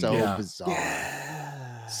was so bizarre.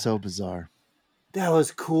 Yeah. So bizarre. That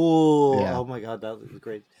was cool. Yeah. Oh my god, that was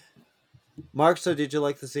great. Mark, so did you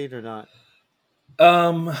like the scene or not?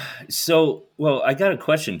 Well, I got a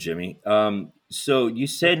question, Jimmy. So you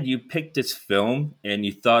said you picked this film and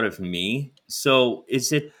you thought of me. So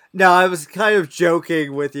is it? No, I was kind of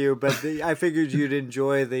joking with you, but I figured you'd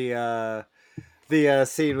enjoy the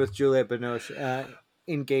scene with Juliette Binoche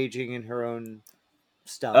engaging in her own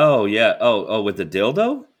stuff. Oh yeah. Oh, with the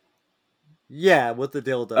dildo. Yeah, with the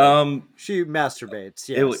dildo. She masturbates.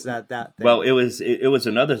 Yes, that thing. Well, it was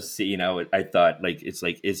another scene. I thought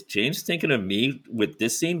is James thinking of me with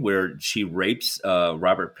this scene where she rapes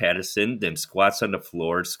Robert Pattinson, then squats on the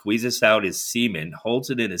floor, squeezes out his semen, holds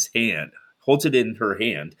it in her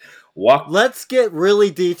hand. Let's get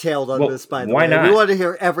really detailed on this. By the way, why not? We want to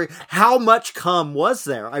hear how much cum was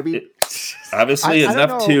there? I mean, obviously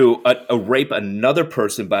enough to rape another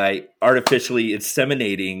person by artificially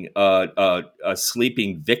inseminating a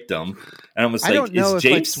sleeping victim. And I was like, is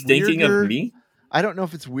James thinking of me? I don't know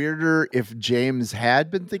if it's weirder if James had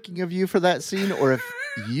been thinking of you for that scene, or if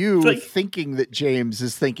you thinking that James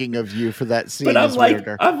is thinking of you for that scene. But is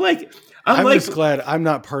weirder. I'm just glad I'm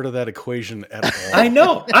not part of that equation at all. I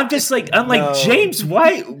know. I'm like, no. James,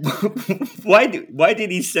 why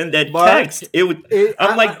did he send that text? I'm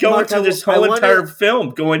going through this whole entire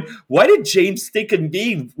film going, why did James think of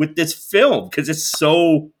me with this film? Because it's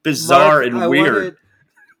so bizarre and weird.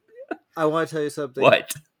 I want to tell you something.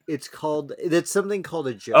 What? It's something called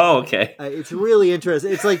a joke. Oh, okay. It's really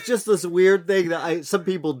interesting. It's like just this weird thing that some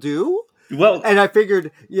people do. Well, and I figured,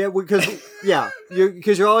 because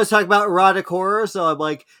you're always talking about erotic horror, so I'm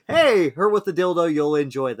like, hey, her with the dildo, you'll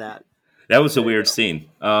enjoy that. That was a weird scene.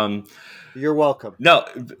 You're welcome. No,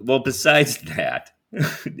 well, besides that,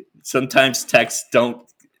 sometimes texts don't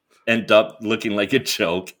end up looking like a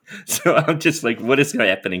joke, so I'm just like, what is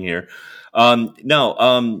happening here? I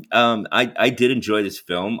did enjoy this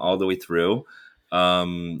film all the way through.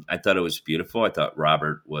 I thought it was beautiful. I thought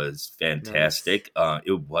Robert was fantastic. Nice.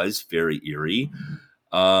 It was very eerie.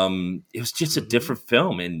 It was just a different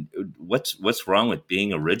film, and what's wrong with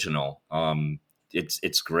being original?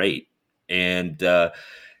 It's great, and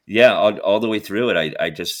yeah, all the way through it,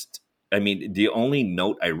 I mean, the only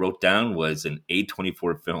note I wrote down was an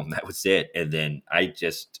A24 film. That was it, and then I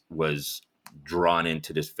just was drawn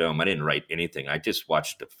into this film. I didn't write anything. I just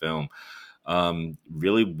watched the film.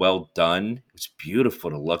 Really well done. It was beautiful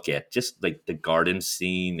to look at, just like the garden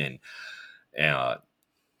scene and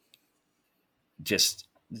just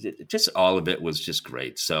all of it was just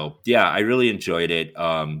great. So yeah, I really enjoyed it.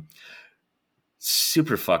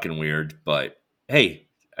 Super fucking weird, but hey,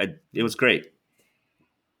 it was great.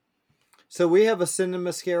 So we have a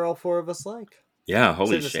cinema scare all four of us like. Yeah,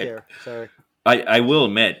 holy Cinema shit. Scare. Sorry. I will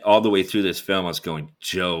admit, all the way through this film, I was going,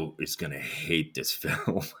 Joe is going to hate this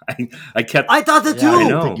film. I thought that too. I I didn't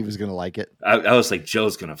know. think he was going to like it. I was like,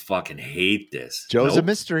 Joe's going to fucking hate this. Joe's a Nope.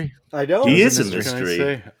 mystery. I know. He What is a can I mystery.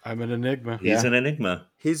 say? I'm an enigma. He's an enigma.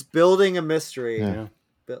 He's building a mystery. Yeah.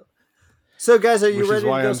 So, guys, are you Which is ready to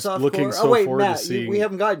why go I'm softcore? looking so oh, wait, forward to Matt, seeing- we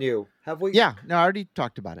haven't gotten you. Have we? Yeah, no, I already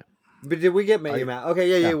talked about it. But did we get you, Matt? Okay,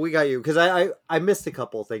 yeah, Yeah. we got you. Because I missed a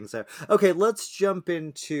couple things there. Okay, let's jump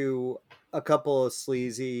into a couple of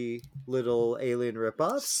sleazy little alien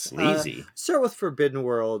ripoffs. Sleazy. Start with Forbidden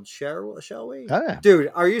World, shall we? Oh, yeah,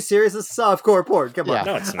 Dude, are you serious? It's softcore porn. Come Yeah. on.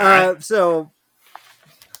 No, it's not. So,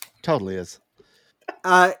 totally is.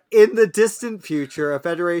 in the distant future, a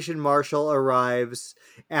Federation marshal arrives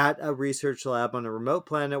at a research lab on a remote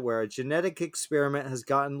planet where a genetic experiment has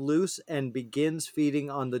gotten loose and begins feeding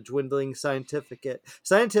on the dwindling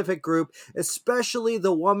scientific group, especially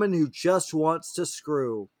the woman who just wants to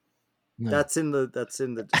screw. No. That's in the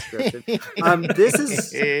description. This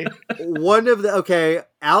is one of the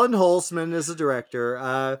Alan Holtzman is the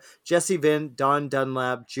director. Jesse Vint, Dawn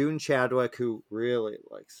Dunlap, June Chadwick, who really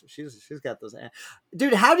likes she's got those.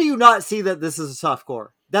 Dude, how do you not see that this is a softcore?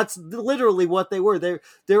 That's literally what they were. There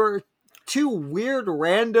were two weird,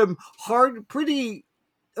 random, hard, pretty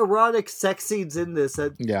erotic sex scenes in this.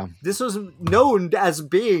 Yeah. This was known as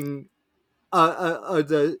being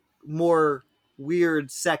the more weird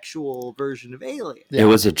sexual version of Alien. Yeah. It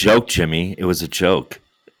was a joke, Jimmy. It was a joke.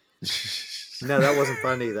 No, that wasn't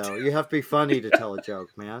funny though. You have to be funny to tell a joke,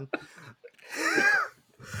 man.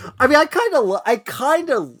 I mean,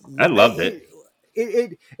 I loved it.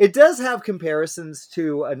 It does have comparisons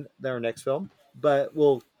to their next film, but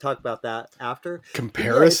we'll talk about that after.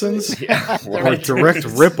 Comparisons? Yeah, Or direct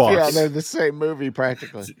ripoffs? Yeah, they're the same movie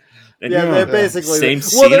practically. And Yeah, you know, they're basically same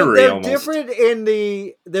well, scenery they're almost. different in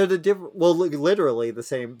they're the different. Well, literally the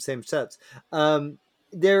same sets.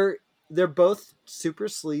 They're both super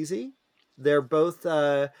sleazy. They're both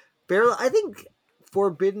barely. I think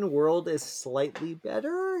Forbidden World is slightly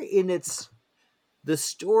better in the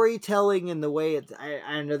storytelling and the way it. I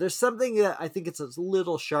don't know. There's something that I think it's a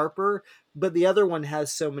little sharper, but the other one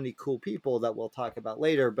has so many cool people that we'll talk about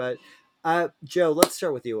later. But Joe, let's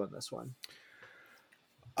start with you on this one.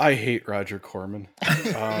 I hate Roger Corman.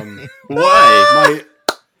 Why?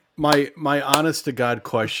 My honest to God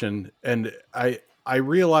question, and I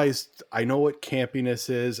realized I know what campiness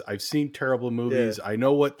is. I've seen terrible movies. Yeah. I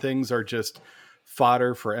know what things are just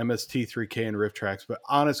fodder for MST3K and riff tracks. But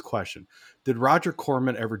honest question: did Roger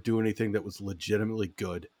Corman ever do anything that was legitimately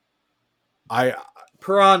good?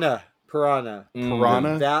 Piranha. Piranha.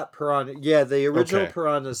 That Piranha. Yeah, the original Okay.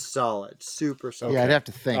 Piranha is solid. Super solid. Yeah, I'd have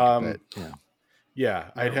to think, but yeah.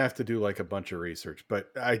 Yeah, I'd have to do like a bunch of research,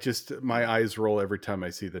 but my eyes roll every time I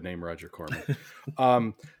see the name Roger Corman.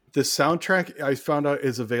 The soundtrack I found out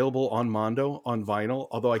is available on Mondo on vinyl,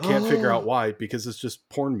 although I can't figure out why, because it's just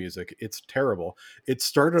porn music. It's terrible. It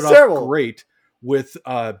started off great with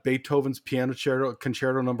Beethoven's Piano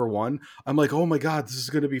Concerto No. 1. I'm like, oh my God, this is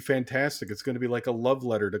going to be fantastic. It's going to be like a love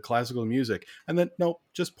letter to classical music. And then, nope,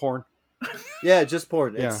 just porn. Yeah, just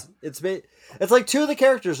porn. Yeah. It's like two of the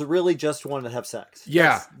characters really just want to have sex.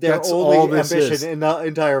 Yeah, that's their all only this ambition is. in the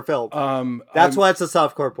entire film. That's why it's a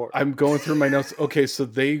softcore porn. I'm going through my notes. Okay, so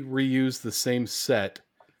they reused the same set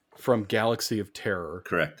from Galaxy of Terror,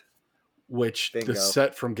 Correct. which Bingo. the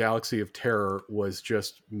set from Galaxy of Terror was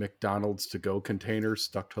just McDonald's to-go containers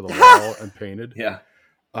stuck to the wall and painted. Yeah.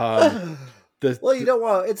 Well, you don't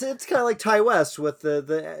want it's kind of like Ty West with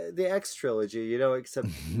the X trilogy, except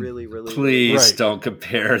really, really. Please Right. don't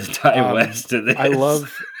compare Ty West to this. I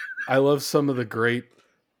love some of the great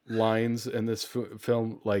lines in this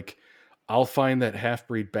film. Like, I'll find that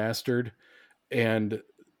half-breed bastard, and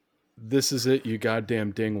this is it, you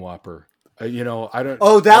goddamn dingwhopper. I don't.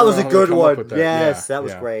 Oh, that I don't was know a how good to come up one. with that. Yes, Yeah, that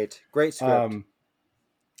was yeah. great. Great script.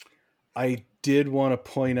 I did want to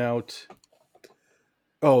point out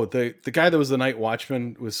Oh, the guy that was the night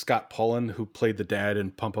watchman was Scott Pullen, who played the dad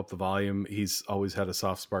in Pump Up the Volume. He's always had a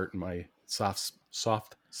soft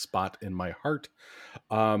spot in my heart.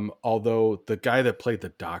 Although the guy that played the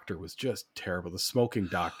doctor was just terrible. The smoking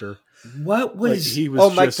doctor. What was he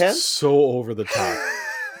was Mike just Pence? so over the top.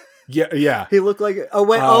 Yeah. He looked like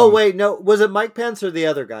wait, no, was it Mike Pence or the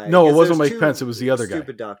other guy? No, it Because wasn't there's Mike two Pence. It was the other guy.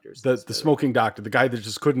 Stupid doctors. The smoking doctor, the guy that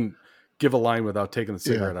just couldn't give a line without taking the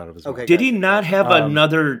cigarette out of his mouth. Okay. Did he not have Um,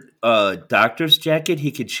 another doctor's jacket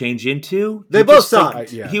he could change into? They He both just,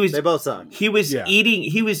 sucked. yeah. He was They both sucked. he was Yeah.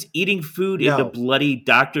 eating food in No. the bloody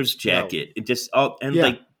doctor's jacket. It just Yeah.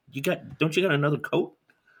 like you got another coat?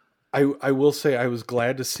 I will say I was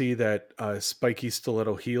glad to see that spiky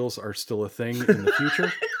stiletto heels are still a thing in the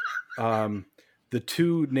future. The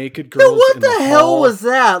two naked girls. No, what in the hell hall, was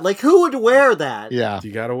that? Like, who would wear that? Yeah.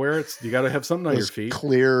 You got to wear it. You got to have something on your Those feet.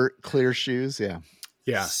 clear shoes. Yeah.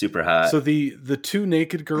 Yeah. Super hot. So the two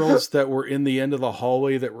naked girls that were in the end of the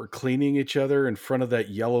hallway that were cleaning each other in front of that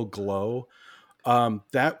yellow glow,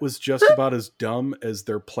 that was just about as dumb as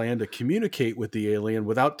their plan to communicate with the alien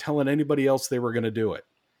without telling anybody else they were going to do it.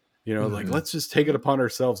 You know, like, let's just take it upon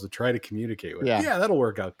ourselves to try to communicate with it. Yeah. That'll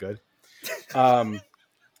work out good. But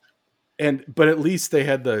at least they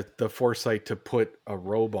had the foresight to put a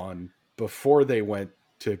robe on before they went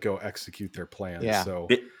to go execute their plan. Yeah. So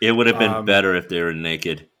it would have been better if they were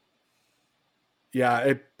naked. yeah,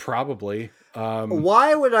 it probably.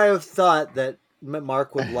 Why would I have thought that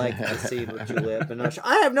Mark would like the scene with Juliette Binoche?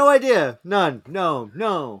 I have no idea. None.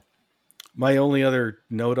 No. My only other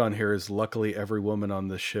note on here is luckily every woman on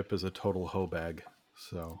this ship is a total hoe bag.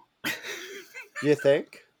 So You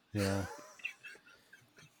think? yeah.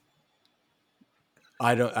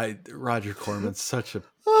 Roger Corman's such a big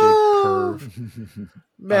perv.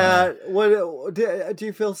 Matt, what do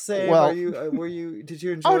you feel same? Well- Did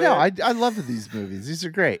you enjoy Oh no, it? I love these movies. These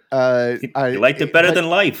are great. You liked it better but than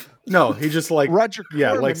Life. No, he just like Roger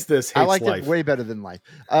Corman. likes this, I hates liked life. it way better than Life.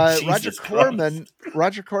 Jesus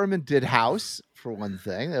Roger Corman did House for one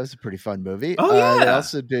thing. That was a pretty fun movie. Oh, They yeah.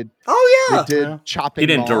 also did. Oh yeah. They did Yeah. Chopping. He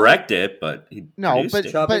didn't Mall. direct it, but he No, produced but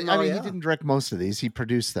it. but Chopping I Mall, mean, yeah. he didn't direct most of these. He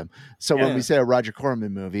produced them. So Yeah. when we say a Roger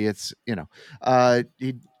Corman movie, it's he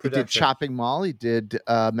did Production. Chopping Mall. He did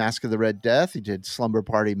Mask of the Red Death. He did Slumber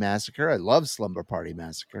Party Massacre. I love Slumber Party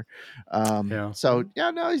Massacre. Yeah. So yeah,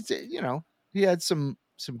 no, he's he had some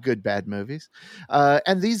good bad movies,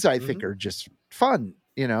 and these I think are just fun.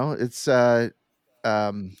 It's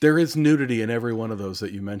There is nudity in every one of those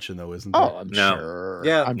that you mentioned, though, isn't there? oh, I'm No. sure.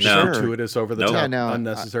 Yeah. I'm No. sure. Gratuitous, over the Nope. top, Yeah, no,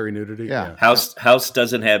 unnecessary nudity. yeah. House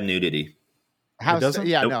doesn't have nudity. House, doesn't?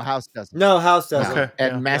 yeah, Nope. no, House doesn't. No, House doesn't. Okay.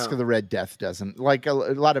 And Yeah. Mask No. of the Red Death doesn't. Like a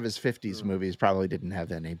lot of his 50s movies probably didn't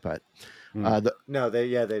have any, but No, they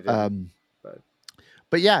did.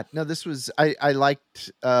 but yeah, no, this was I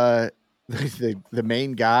liked the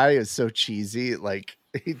main guy is so cheesy. Like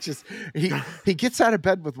he gets out of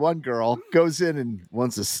bed with one girl, goes in and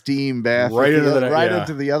wants a steam bath Right with the into other- the- right yeah.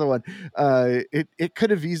 into the other one. It could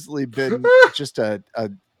have easily been just a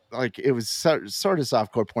like it was sort of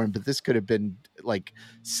softcore porn, but this could have been like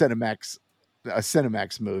a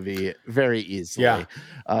Cinemax movie very easily. Yeah.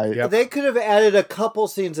 Yep. They could have added a couple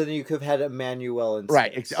scenes and you could have had Emmanuel in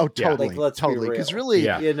Right. space. Oh, Yeah. totally. Like, let's be totally. Because real. really,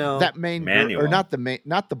 Yeah. You know, that main girl, or Emmanuel.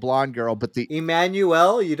 not the blonde girl, but the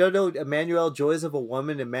Emmanuel, you don't know Emmanuel, Joys of a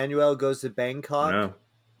Woman. Emmanuel goes to Bangkok. No.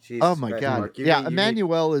 Jesus oh my Christ, god, Mark, you yeah, need- you need-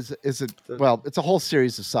 Emmanuel is it's a whole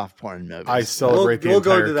series of soft porn movies. I celebrate We'll the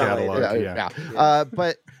go entire to that catalog. later. Yeah.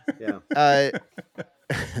 But Yeah.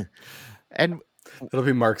 and That'll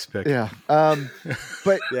be Mark's pick. yeah,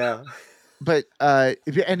 but Yeah.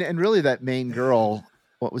 and really that main girl,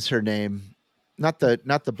 what was her name? Not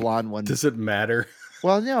the blonde one. Does it matter?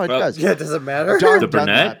 Well, no, it Well, does. Yeah, it doesn't matter. Dawn The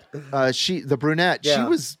brunette? Dunlap. The brunette. She Yeah.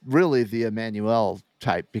 was really the Emmanuel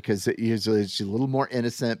type because usually she's a little more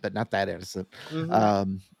innocent, but not that innocent.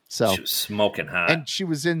 Mhm. So She was smoking hot. and she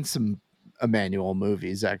was in some Emmanuel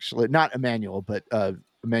movies, actually, not Emmanuel, but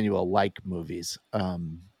Emmanuel like movies.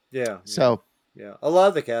 Yeah. So Yeah. A lot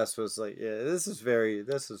of the cast was like, yeah, this is very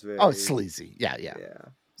sleazy, yeah, Yeah.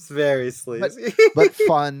 It's very sleazy. but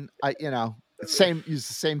fun. Use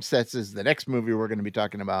the same sets as the next movie we're going to be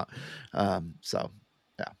talking about. So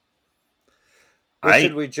Well, I-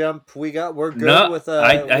 should we jump? We're good No, with.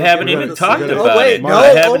 I we're haven't good even with talked the- about Oh wait, it. no! I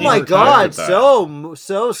haven't Oh my even God! talked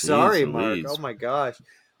So sorry, Jeez Mark. Louise. Oh my gosh!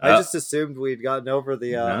 I just assumed we'd gotten over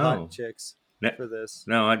the No. hot chicks No. for this.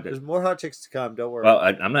 no, There's more hot chicks to come. Don't worry. well,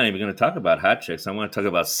 I'm not even going to talk about hot chicks. I want to talk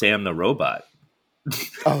about Sam the robot.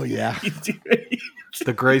 oh yeah,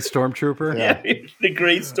 The gray stormtrooper. Yeah, the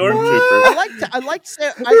great stormtrooper. I liked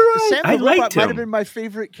Sam. Sam I the liked Robot might him. have been my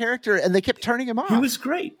favorite character, and they kept turning him off. He was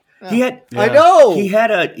great. Yeah. He had. Yeah. I know. He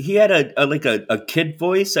had a like a kid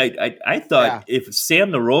voice. I thought if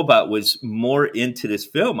Sam the Robot was more into this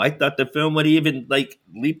film, I thought the film would even like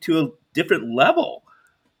leap to a different level.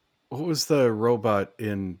 What was the robot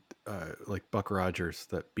in like Buck Rogers?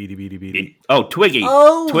 That beady beady beady. Oh, Twiggy.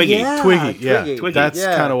 Oh, Twiggy. yeah. Twiggy, yeah. Twiggy. That's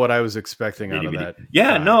Yeah. kind of what I was expecting out of that.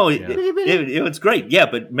 Yeah, guy. no, Yeah. it was great. Yeah,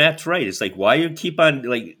 but Matt's right. It's like, why you keep on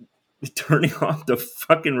like turning off the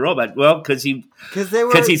fucking robot? Well, because he's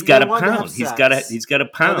got a pound. He's got a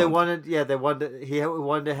pound. They wanted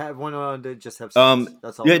to just have sex.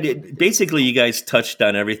 That's all. Yeah, basically, you guys touched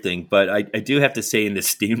on everything, but I do have to say in the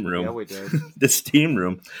steam room, Yeah, we did. the steam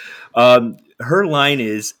room, her line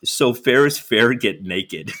is, "So fair is fair, get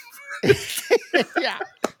naked." Yeah,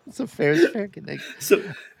 so fair is fair.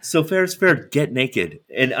 So fair is fair, get naked,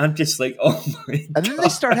 and I'm just like, oh my god! And then they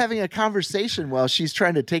start having a conversation while she's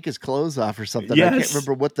trying to take his clothes off or something. I Yes. can't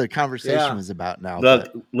remember what the conversation Yeah. was about now.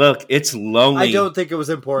 Look, it's lonely. I don't think it was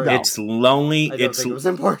important. It's lonely. I don't think it was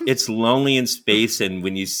important. It's lonely in space, and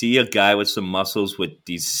when you see a guy with some muscles with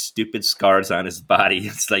these stupid scars on his body,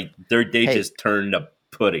 it's like they just turned to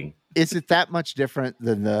pudding. Is it that much different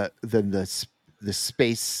than the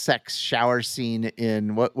space sex shower scene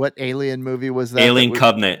in what alien movie was that? Alien that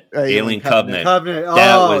Covenant. Alien Covenant. Covenant.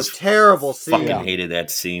 That Oh, was terrible scene. Fucking hated that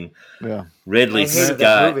scene. Yeah. Ridley I hated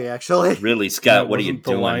that Scott. movie, actually. Ridley Scott, what are you Wasn't the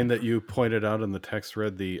doing? line that you pointed out in the text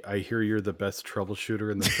read I hear you're the best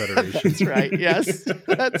troubleshooter in the Federation. That's right. Yes,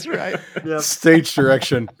 that's right. Yep. Stage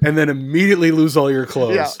direction, and then immediately lose all your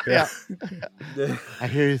clothes. Yeah. I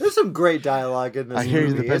hear you. There's some great dialogue in this I hear you.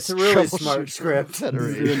 movie. The best It's a really troubleshooter smart in the script.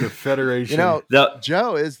 Federation. You're in the Federation. You know, The-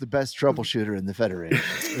 Joe is the best troubleshooter in the Federation.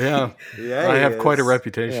 yeah, Yeah, I he have quite a is.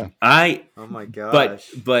 reputation. Oh my gosh.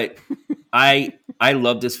 but I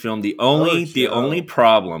love this film. The only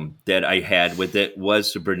problem that I had with it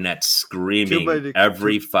was the brunette screaming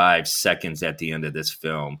every 5 seconds at the end of this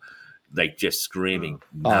film, like just screaming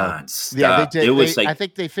nonstop. Yeah, they did. It was I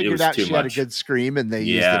think they figured was out too she had a much. good scream, and they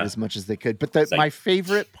used it as much as they could. But my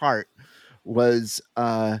favorite part was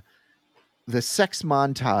the sex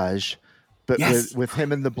montage, but Yes. with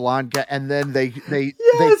him and the blonde guy, and then they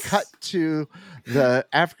Yes. cut to the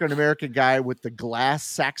African American guy with the glass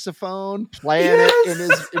saxophone playing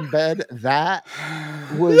it in bed. That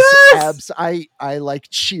was I like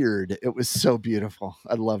cheered. It was so beautiful.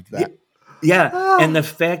 I loved that. Yeah, and the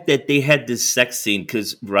fact that they had this sex scene,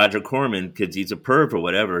 because Roger Corman, because he's a perv or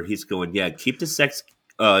whatever, he's going, yeah, keep the sex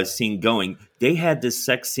scene going. They had this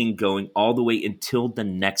sex scene going all the way until the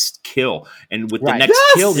next kill, and with the next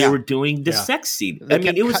kill, they were doing the sex scene. They I mean,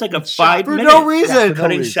 kept it was like a cutting shot 5 For minute no reason.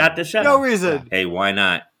 cutting shot to shot. No reason. Hey, why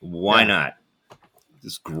not? Why not?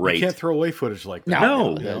 It's You great. can't throw away footage like that.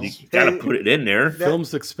 No, No. you got to put it in there.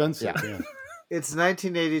 Film's expensive. Yeah. Yeah. It's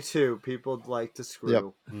 1982. People like to screw. Yep.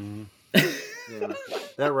 Mhm. Yeah.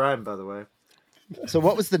 That rhymed, by the way. So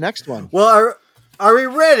what was the next one? Well, are we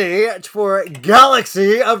ready for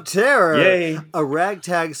Galaxy of Terror? Yay. A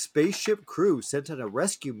ragtag spaceship crew sent on a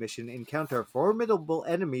rescue mission encounter a formidable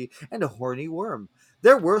enemy and a horny worm.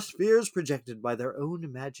 Their worst fears projected by their own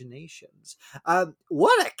imaginations.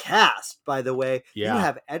 What a cast, by the way. Yeah. You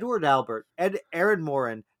have Edward Albert, Aaron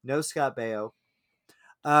Morin, no Scott Baio.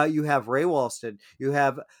 You have Ray Walston. You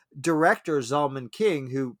have director Zalman King,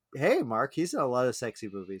 who, hey, Mark, he's in a lot of sexy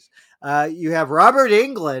movies. You have Robert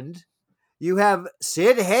Englund. You have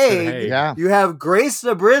Sid Haig. Yeah. You have Grace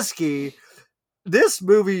Zabriskie. This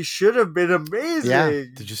movie should have been amazing. Yeah.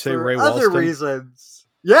 Did you say for Ray other Walston? reasons.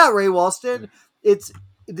 Yeah, Ray Walston.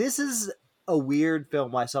 This is a weird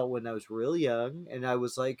film. I saw when I was real young, and I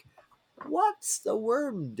was like, "What's the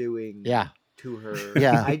worm doing?" Yeah. To her.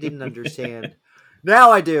 Yeah. I didn't understand.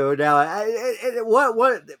 Now I do. Now,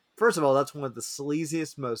 what? First of all, that's one of the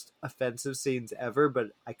sleaziest, most offensive scenes ever. But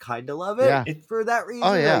I kind of love it Yeah. for that reason.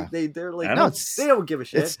 Oh, yeah. Like, they're like, I No, don't- they don't give a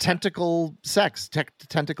shit. It's tentacle sex,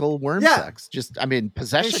 tentacle worm Yeah. sex. Just, I mean,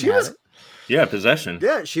 possession. she had was- it. Yeah, possession.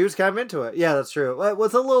 Yeah, she was kind of into it. Yeah, that's true. Well, it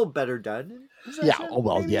was a little better done. Yeah. Oh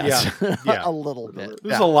well, Maybe? yes. Yeah. a little bit. It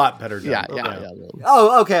was a lot better done. Yeah. Yeah. Yeah. a little bit.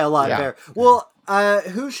 Oh, okay, a lot Yeah. better. Well,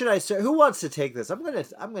 who should I start? Who wants to take this? I'm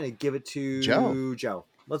gonna give it to Joe.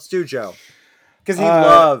 Let's do Joe, because he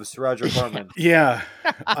loves Roger Corman. Yeah,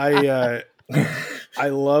 I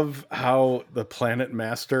love how the Planet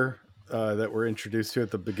Master that we're introduced to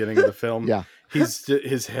at the beginning of the film. Yeah.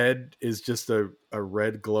 his head is just a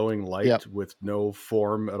red glowing light Yep. with no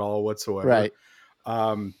form at all whatsoever. Right.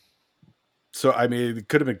 So I mean, it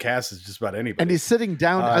could have been cast as just about anybody. And he's sitting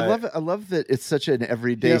down. I Uh, love it. I love that it's such an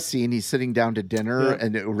everyday Yep. scene. He's sitting down to dinner Yep.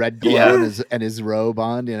 and a red glow Yeah. and his robe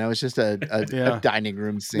on. You know, it's just a Yeah. dining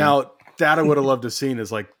room scene. Now that I would have loved to seen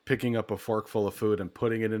is like picking up a fork full of food and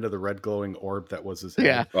putting it into the red glowing orb that was his head.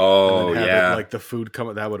 Yeah. And Oh, then have yeah. it, like the food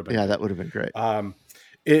come. That would have been. Yeah, that would have been great.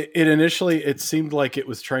 It initially it seemed like it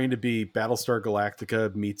was trying to be Battlestar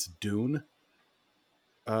Galactica meets Dune.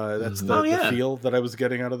 That's the, Oh, yeah. the feel that I was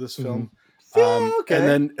getting out of this film.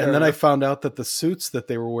 okay. And Fair then I enough. found out that the suits that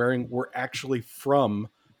they were wearing were actually from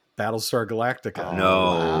Battlestar Galactica. No.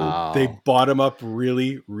 Wow. They bought them up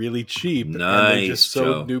really, really cheap, and they Nice, just sewed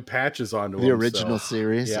Joe. new patches onto The them. original so-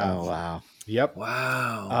 series. yeah. Oh wow. Yep.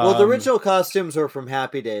 Wow. Well, the Um, original costumes were from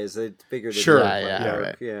Happy Days. They figured it Sure. would Yeah, work.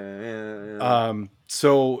 right. Yeah.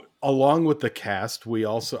 So along with the cast,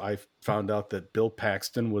 I found out that Bill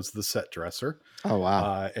Paxton was the set dresser, Oh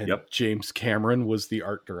wow. and Yep. James Cameron was the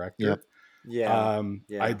art director. Yep. Yeah.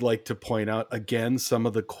 I'd like to point out again some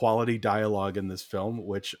of the quality dialogue in this film,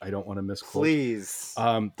 which I don't want to misquote. Please.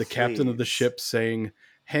 The captain of the Please. ship saying,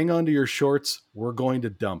 "Hang on to your shorts, we're going to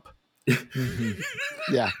dump." Mhm.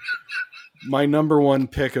 Yeah. My number one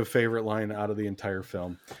pick of favorite line out of the entire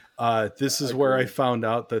film. This is where I found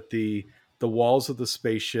out that the walls of the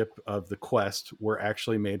spaceship of the Quest were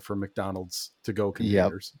actually made for McDonald's to-go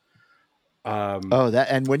containers. Oh, that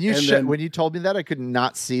and when you And then- when you told me that, I could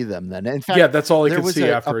not see them. Then, in fact, Yeah, that's all I there could was see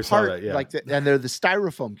a after I saw part that. Yeah, like and they're the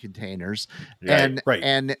styrofoam containers, Right, and right.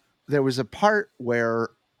 and there was a part where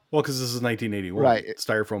well, because this is 1981. Right.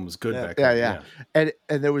 Styrofoam was good Yeah. back Yeah, then. yeah.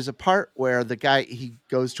 and there was a part where the guy he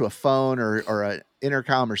goes to a phone or an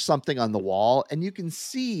intercom or something on the wall, and you can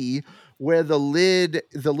see where the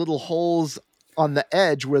little holes on the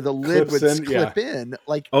edge where the lid Clips would in, clip in,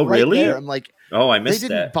 like Oh, right really? there. I'm like, Oh, I they missed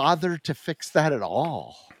didn't that. bother to fix that at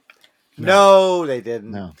all. No, they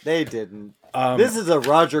didn't. No. They didn't. Yeah. This is a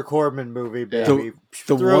Roger Corman movie, baby.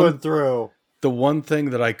 the through one- and through. The one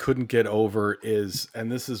thing that I couldn't get over is,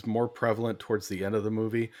 and this is more prevalent towards the end of the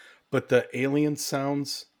movie, but the alien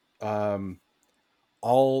sounds,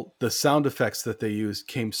 all the sound effects that they used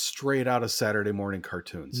came straight out of Saturday morning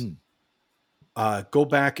cartoons. Go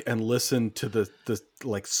back and listen to the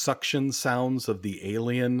like suction sounds of the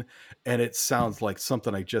alien, and it sounds like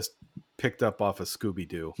something I just picked up off of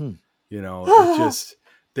Scooby-Doo. You know, it just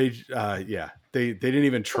they didn't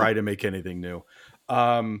even try to make anything new.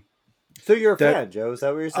 So you're a That- fan, Joe? Is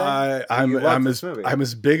that what you're saying? I'm You love this movie.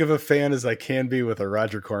 as big of a fan as I can be with a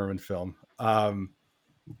Roger Corman film.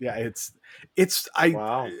 Yeah, it's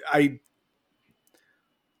Wow.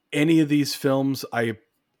 any of these films, I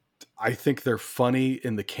think they're funny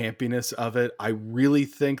in the campiness of it. I really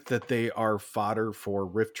think that they are fodder for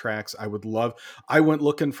riff tracks. I went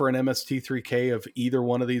looking for an MST3K of either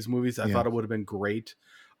one of these movies. I thought it would have been great.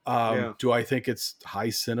 Yeah. Do I think it's high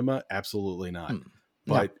cinema? Absolutely not.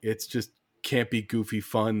 But it's just campy, goofy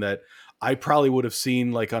fun that I probably would have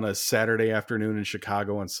seen like on a Saturday afternoon in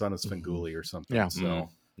Chicago on Son of Svengoolie or something. Yeah. So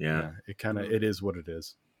Yeah. it is what it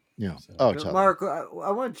is. Yeah. So- Oh, Now, totally. Mark,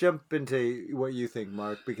 I want to jump into what you think,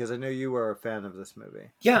 Mark, because I know you were a fan of this movie.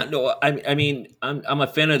 Yeah, no, I mean, I'm a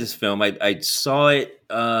fan of this film. I saw it.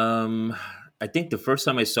 I think the first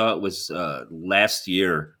time I saw it was last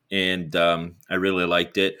year, and I really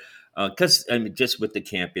liked it because I mean, just with the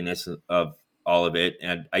campiness of all of it,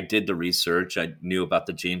 and I did the research. I knew about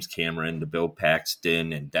the James Cameron, the Bill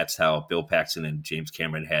Paxton, and that's how Bill Paxton and James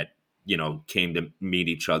Cameron had came to meet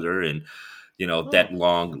each other, and that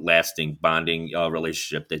long lasting bonding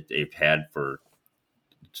relationship that they've had for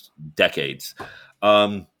decades.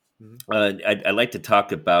 I'd like to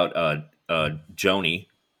talk about Joni,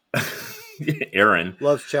 Erin.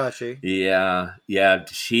 Loves Chachi. Yeah,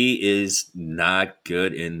 she is not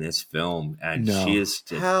good in this film, and No. she is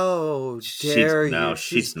just. How dare you? No,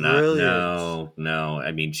 she's not. brilliant. No.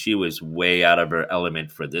 I mean, she was way out of her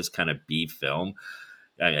element for this kind of B film.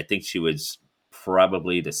 I think she was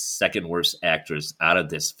probably the second worst actress out of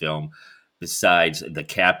this film, besides the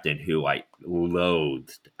captain, who I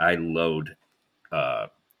loathed. I loathed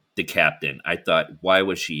the captain. I thought, why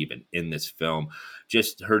was she even in this film?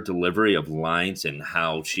 Just her delivery of lines and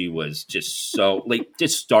how she was just so like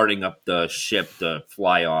just starting up the ship to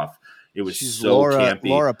fly off. It was She's so campy.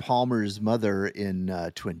 Laura Palmer's mother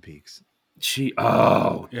in Twin Peaks.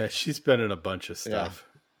 Yeah, she's been in a bunch of stuff.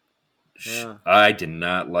 Yeah. I did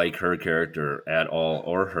not like her character at all,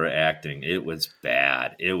 or her acting. It was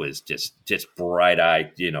bad. It was just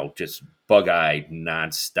bright-eyed, just bug-eyed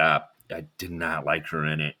nonstop. I did not like her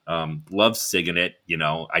in it. Love singing it.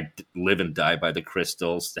 Live and Die by the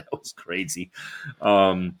Crystals. That was crazy.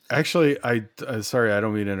 Actually, sorry, I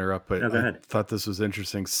don't mean to interrupt, but No, go I ahead. thought this was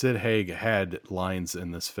interesting. Sid Haig had lines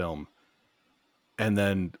in this film and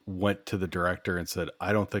then went to the director and said,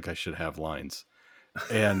 I don't think I should have lines.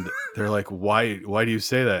 And they're like, why do you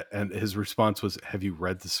say that? And his response was, have you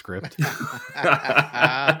read the script?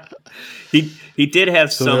 he did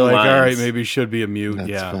have So some they're like, lines. all right, maybe he should be a mute. That's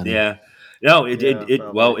Yeah. funny. Yeah. No, it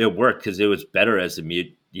probably. it worked because it was better as a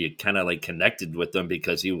mute. You kind of like connected with him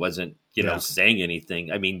because he wasn't, Yeah. saying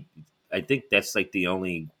anything. I mean, I think that's like the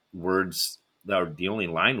only words or the only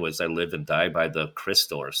line was "I live and die by the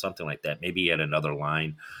crystal" or something like that. Maybe he had another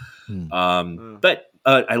line. But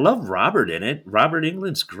I love Robert in it. Robert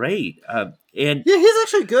Englund's great. And Yeah, he's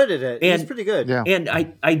actually good at it. He's And- pretty good. Yeah. and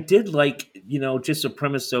I did like, just the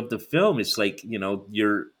premise of the film. It's like,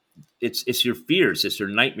 it's your fears, it's your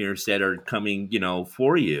nightmares that are coming,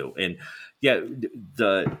 for you. And yeah,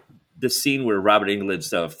 the scene where Robert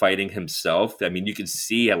Englund's fighting himself. I mean, you can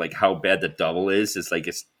see how bad the double is. It's like,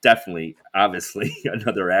 it's definitely, obviously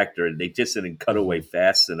another actor, and they just didn't cut away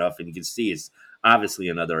fast enough. And you can see it's obviously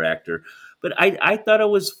another actor. But I thought it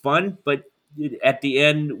was fun. But at the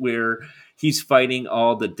end where he's fighting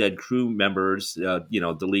all the dead crew members,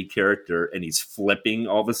 the lead character, and he's flipping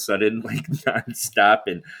all of a sudden like nonstop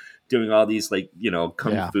and doing all these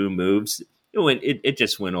kung fu moves. It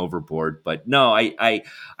just went overboard. But no, I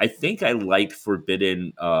think I liked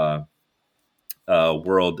Forbidden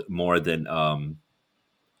World more than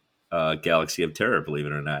Galaxy of Terror, believe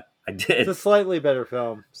it or not. I did. It's a slightly better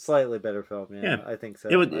film. Yeah. I think so.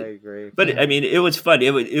 I agree. But I mean, it was fun.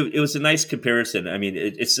 It was a nice comparison. I mean,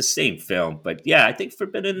 it's the same film, but yeah, I think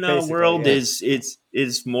Forbidden Basically, World yeah.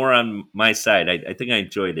 is more on my side. I think I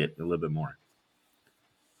enjoyed it a little bit more.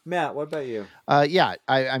 Matt, what about you? Yeah,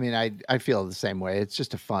 I mean, I feel the same way. It's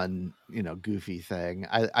just a fun, goofy thing.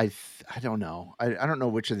 I don't know. I don't know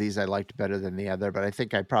which of these I liked better than the other, but I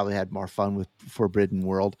think I probably had more fun with Forbidden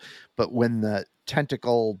World. But when the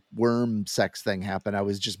tentacle worm sex thing happened, I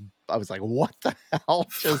was like, what the hell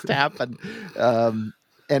just happened?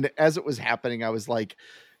 And as it was happening, I was like,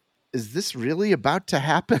 is this really about to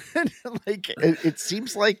happen? It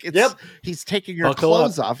seems like he's taking her Buckle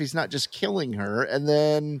clothes off. He's not just killing her. And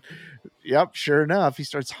then, sure enough, he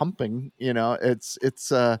starts humping,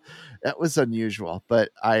 that was unusual,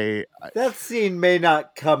 but That scene may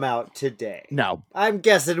not come out today. no, I'm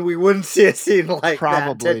guessing we wouldn't see a scene like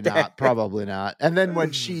probably that today. not, probably not. And then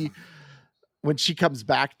when she comes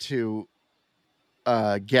back to,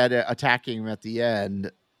 attacking him at the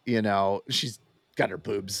end, she's got her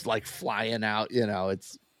boobs like flying out,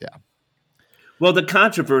 Well, the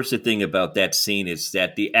controversial thing about that scene is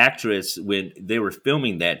that the actress, when they were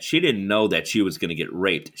filming that, she didn't know that she was going to get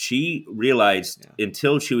raped. She realized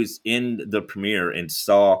until she was in the premiere and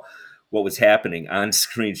saw what was happening on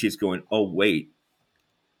screen, she's going, "Oh wait,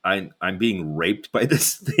 I'm being raped by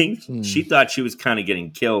this thing." She thought she was kind of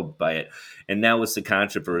getting killed by it, and that was the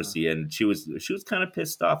controversy. And she was kind of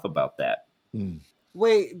pissed off about that.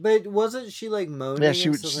 Wait, but wasn't she like moaning? Yeah, she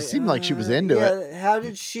and stuff seemed like she was into it. How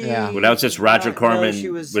did she? Yeah. Well, that was just Roger not know Corman she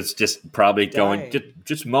was just probably dying? going,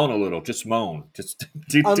 just moan a little, just moan, just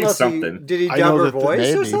do Unless something. did he I dub know her that voice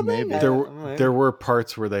or maybe, something? maybe. There were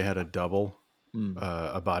parts where they had a double,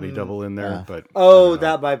 a body double in there, Yeah. but Oh,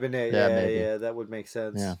 that might have been it. Yeah, Yeah, maybe. yeah, that would make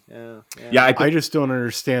sense. Yeah. Yeah, I just don't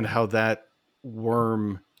understand how that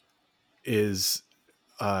worm is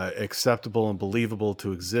acceptable and believable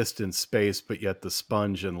to exist in space, but yet the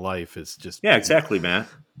sponge in life is just exactly, Matt.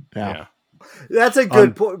 yeah. That's a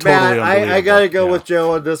good point, Totally Matt. I unbelievable. gotta go Yeah. with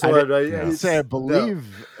Joe on this I one. didn't say I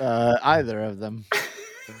believe either of them.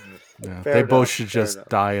 Yeah. Fair They enough, both should fair just enough.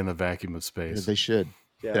 die in the vacuum of space. They should.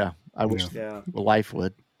 Yeah, I wish Yeah. life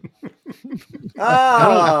would.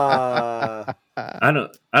 Ah. I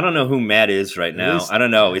don't know who Matt is right now. least- I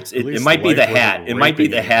don't know. It least might be the life wasn't hat. It might be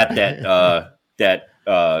the raping hat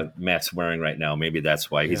that Matt's wearing right now. Maybe that's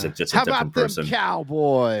why he's just a How different about them person.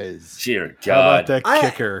 Cowboys? Dear How about God. that I-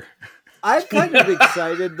 kicker? I'm kind of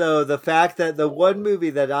excited though, the fact that the one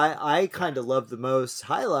movie that I kind of love the most,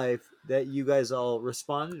 High Life, that you guys all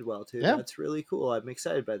responded well to. Yeah. That's really cool. I'm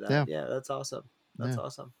excited by that. Yeah, that's awesome. That's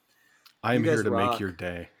awesome. I'm You guys here to rock. make your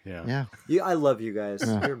day. Yeah. Yeah. I love you guys.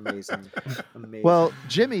 Yeah. You're amazing. Amazing. Well,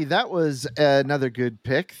 Jimmy, that was another good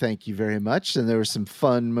pick. Thank you very much. And there were some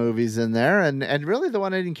fun movies in there, and really the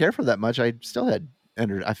one I didn't care for that much, I still had.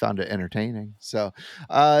 I found it entertaining. So,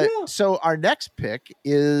 so our next pick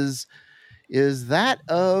is that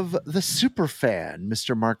of the superfan,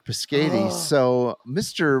 Mr. Mark Piscati. Oh. So,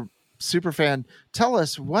 Mr. Superfan, tell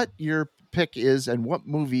us what your pick is and what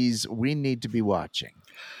movies we need to be watching.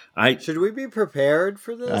 Should we be prepared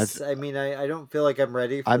for this? I mean, I don't feel like I'm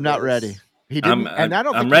ready. I'm not ready. He didn't, and I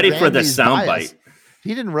don't. I'm think ready for the soundbite.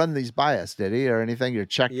 He didn't run these by us, did he, or anything? You're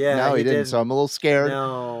checking. Yeah, no, he didn't. So I'm a little scared.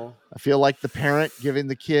 No, I feel like the parent giving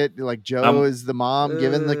the kid, like Joe is the mom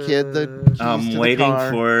giving the kid the keys I'm to waiting the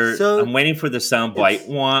car. I'm waiting for the soundbite.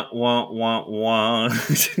 Wah wah wah wah.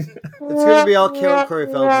 It's gonna be all Corey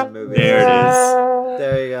Feldman movies. There it is.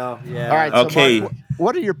 There you go. Yeah. All right. Okay. So Mark,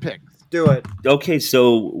 what are your picks? Do it. Okay,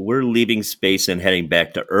 so we're leaving space and heading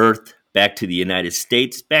back to Earth, back to the United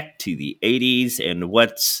States, back to the 80s. And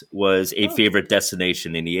what was a favorite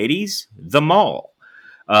destination in the 80s? The mall.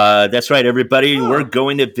 That's right, everybody. We're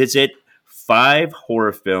going to visit 5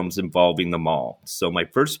 horror films involving the mall. So my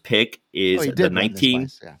first pick is the 19...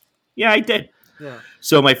 Yeah, I did. Yeah.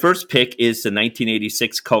 So my first pick is the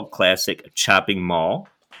 1986 cult classic Chopping Mall.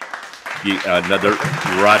 Another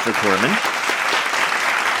Roger Corman.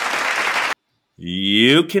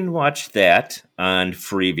 You can watch that on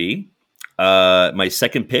Freevee. My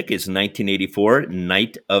second pick is 1984,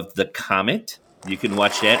 Night of the Comet. You can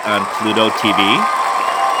watch that on Pluto TV.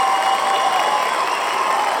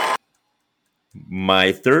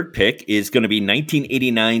 My third pick is going to be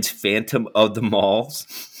 1989's Phantom of the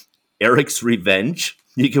Malls, Eric's Revenge.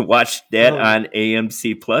 You can watch that on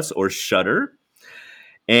AMC Plus or Shudder.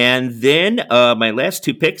 And then my last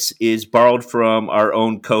 2 picks is borrowed from our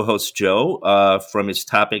own co-host Joe from his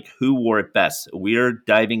topic, Who Wore It Best? We're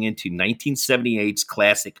diving into 1978's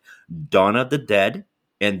classic Dawn of the Dead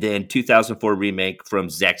and then 2004 remake from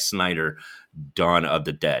Zack Snyder, Dawn of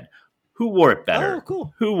the Dead. Who wore it better? Oh,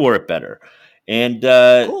 cool. Who wore it better? And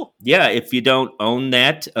cool. Yeah, if you don't own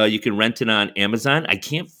that, you can rent it on Amazon. I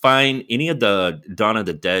can't find any of the Dawn of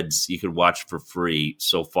the Deads you can watch for free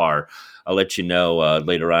so far. I'll let you know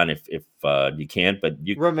later on if you can. But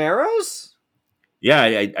you Romero's? Yeah,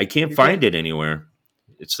 I can't find it anywhere.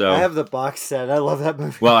 So I have the box set. I love that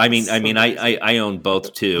movie. Well, I own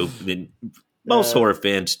both too. I mean, most horror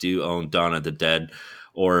fans do own Dawn of the Dead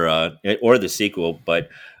or the sequel, but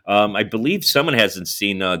I believe someone hasn't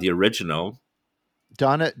seen the original.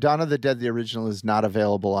 Dawn of the Dead, the original, is not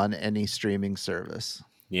available on any streaming service.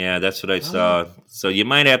 Yeah, that's what I saw. So you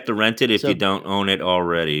might have to rent it if you don't own it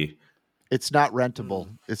already. It's not rentable.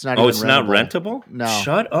 It's not. It's not rentable? No.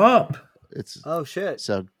 Shut up. It's shit.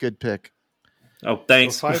 So good pick. Oh,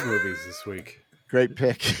 thanks. So 5 movies this week. Great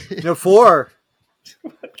pick. No, 4.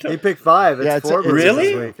 He picked 5. It's 4 movies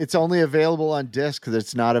really? this week. It's only available on disc because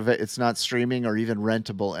it's not streaming or even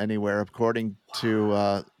rentable anywhere, according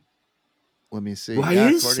to. Let me see. Why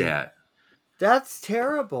is that? That's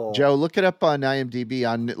terrible. Joe, look it up on IMDb.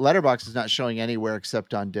 On Letterboxd, is not showing anywhere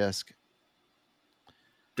except on disc.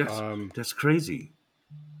 That's crazy.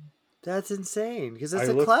 That's insane because it's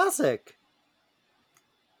a classic.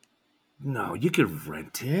 No, you could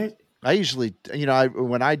rent it. I usually,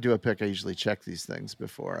 when I do a pick, I usually check these things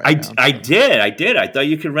before. I did. I thought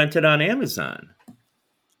you could rent it on Amazon.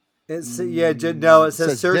 It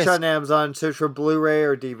says search disc. on Amazon, search for Blu-ray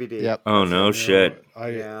or DVD. Yep. Oh no, shit.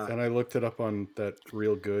 And I looked it up on that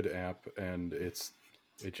Real Good app, and it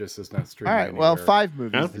just is not streaming. All right. Anywhere. Well, 5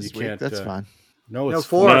 movies this You week. can't, That's fine. No, it's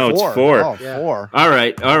 4. No, it's 4. Oh, Yeah. 4. All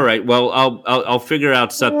right. Well, I'll figure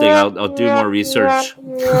out something. I'll do more research.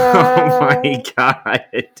 Oh my god.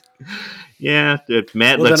 Yeah,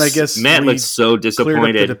 Matt Well, looks. then I guess Matt we looks so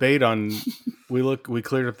disappointed. We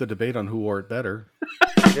cleared up the debate on who wore it better.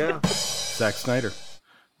 Yeah. Zack Snyder.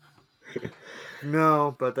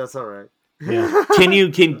 No, but that's all right. Yeah. Can you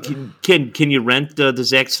rent the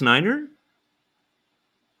Zack Snyder?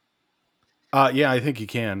 Yeah, I think you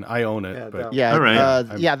can. I own it. Yeah, but Yeah. All right. That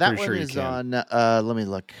pretty one sure you is can. on. Let me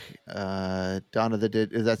look. Dawn of the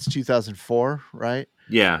Dead. That's 2004, right?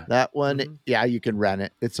 Yeah. That one. Yeah, you can rent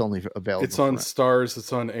it. It's only available. It's on for Stars.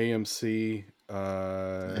 It's on AMC.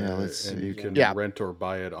 let's and see. you can Yeah. rent or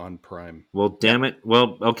buy it on Prime. Well, damn it.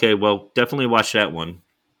 Well, okay. Well, definitely watch that one.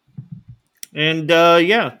 And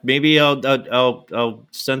maybe I'll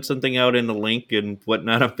send something out in the link and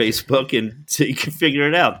whatnot on Facebook, and so you can figure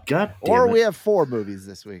it out. God damn Or it. we have 4 movies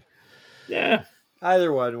this week. Yeah.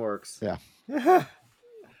 Either one works. Yeah.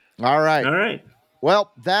 All right. All right.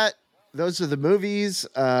 Well, those are the movies.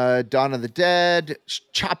 Dawn of the Dead,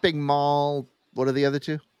 Chopping Mall. What are the other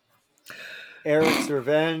 2? Eric's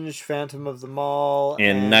Revenge, Phantom of the Mall,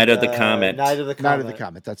 And Night of the Comet. Night of the Comet. Night of the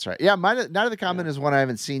Comet. That's right. Yeah, Night of the Comet is one I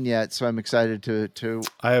haven't seen yet, so I'm excited to.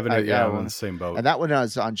 I haven't. I'm I'm on the same boat. And that one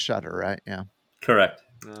is on Shudder, right? Yeah. Correct.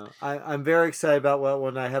 No, I'm very excited about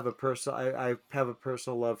when I have a personal I have a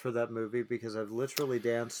personal love for that movie because I've literally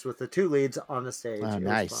danced with the two leads on a stage. Oh, It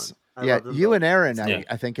nice. was fun. I Yeah, love them you both. and Aaron, Yeah.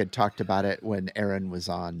 I think had talked about it when Aaron was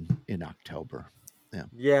on in October.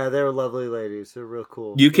 Yeah, they're lovely ladies. They're real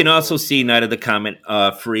cool. You can Real also cool. see Night of the Comet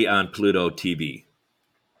free on Pluto TV.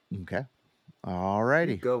 Okay. All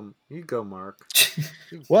righty. You go, Mark.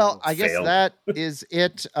 You Well, go. I guess Failed. that is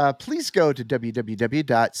it. Please go to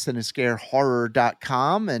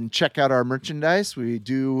www.cinescarehorror.com and check out our merchandise. I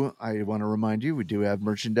want to remind you, we do have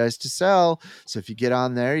merchandise to sell. So if you get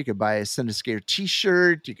on there, you can buy a Cinescare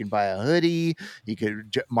t-shirt, you can buy a hoodie,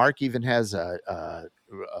 Mark even has a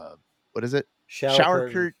what is it? Shower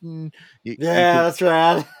curtain. Yeah, that's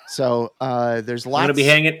right. So there's I'm lots. gonna be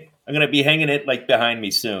hanging it like behind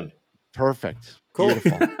me soon. Perfect. Cool.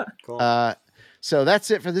 Beautiful. Cool. So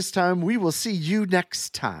that's it for this time. We will see you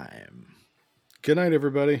next time. Good night,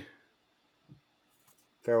 everybody.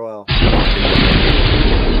 Farewell.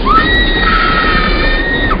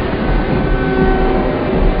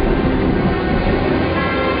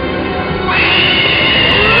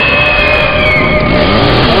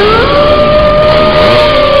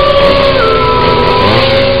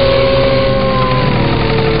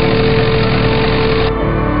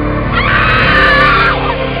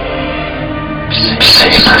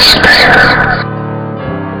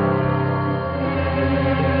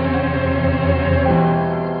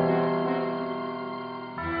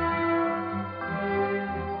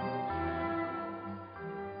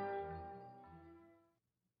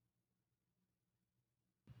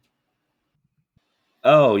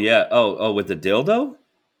 Oh yeah. Oh, with the dildo?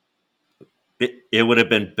 It would have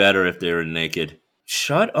been better if they were naked.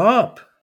 Shut up.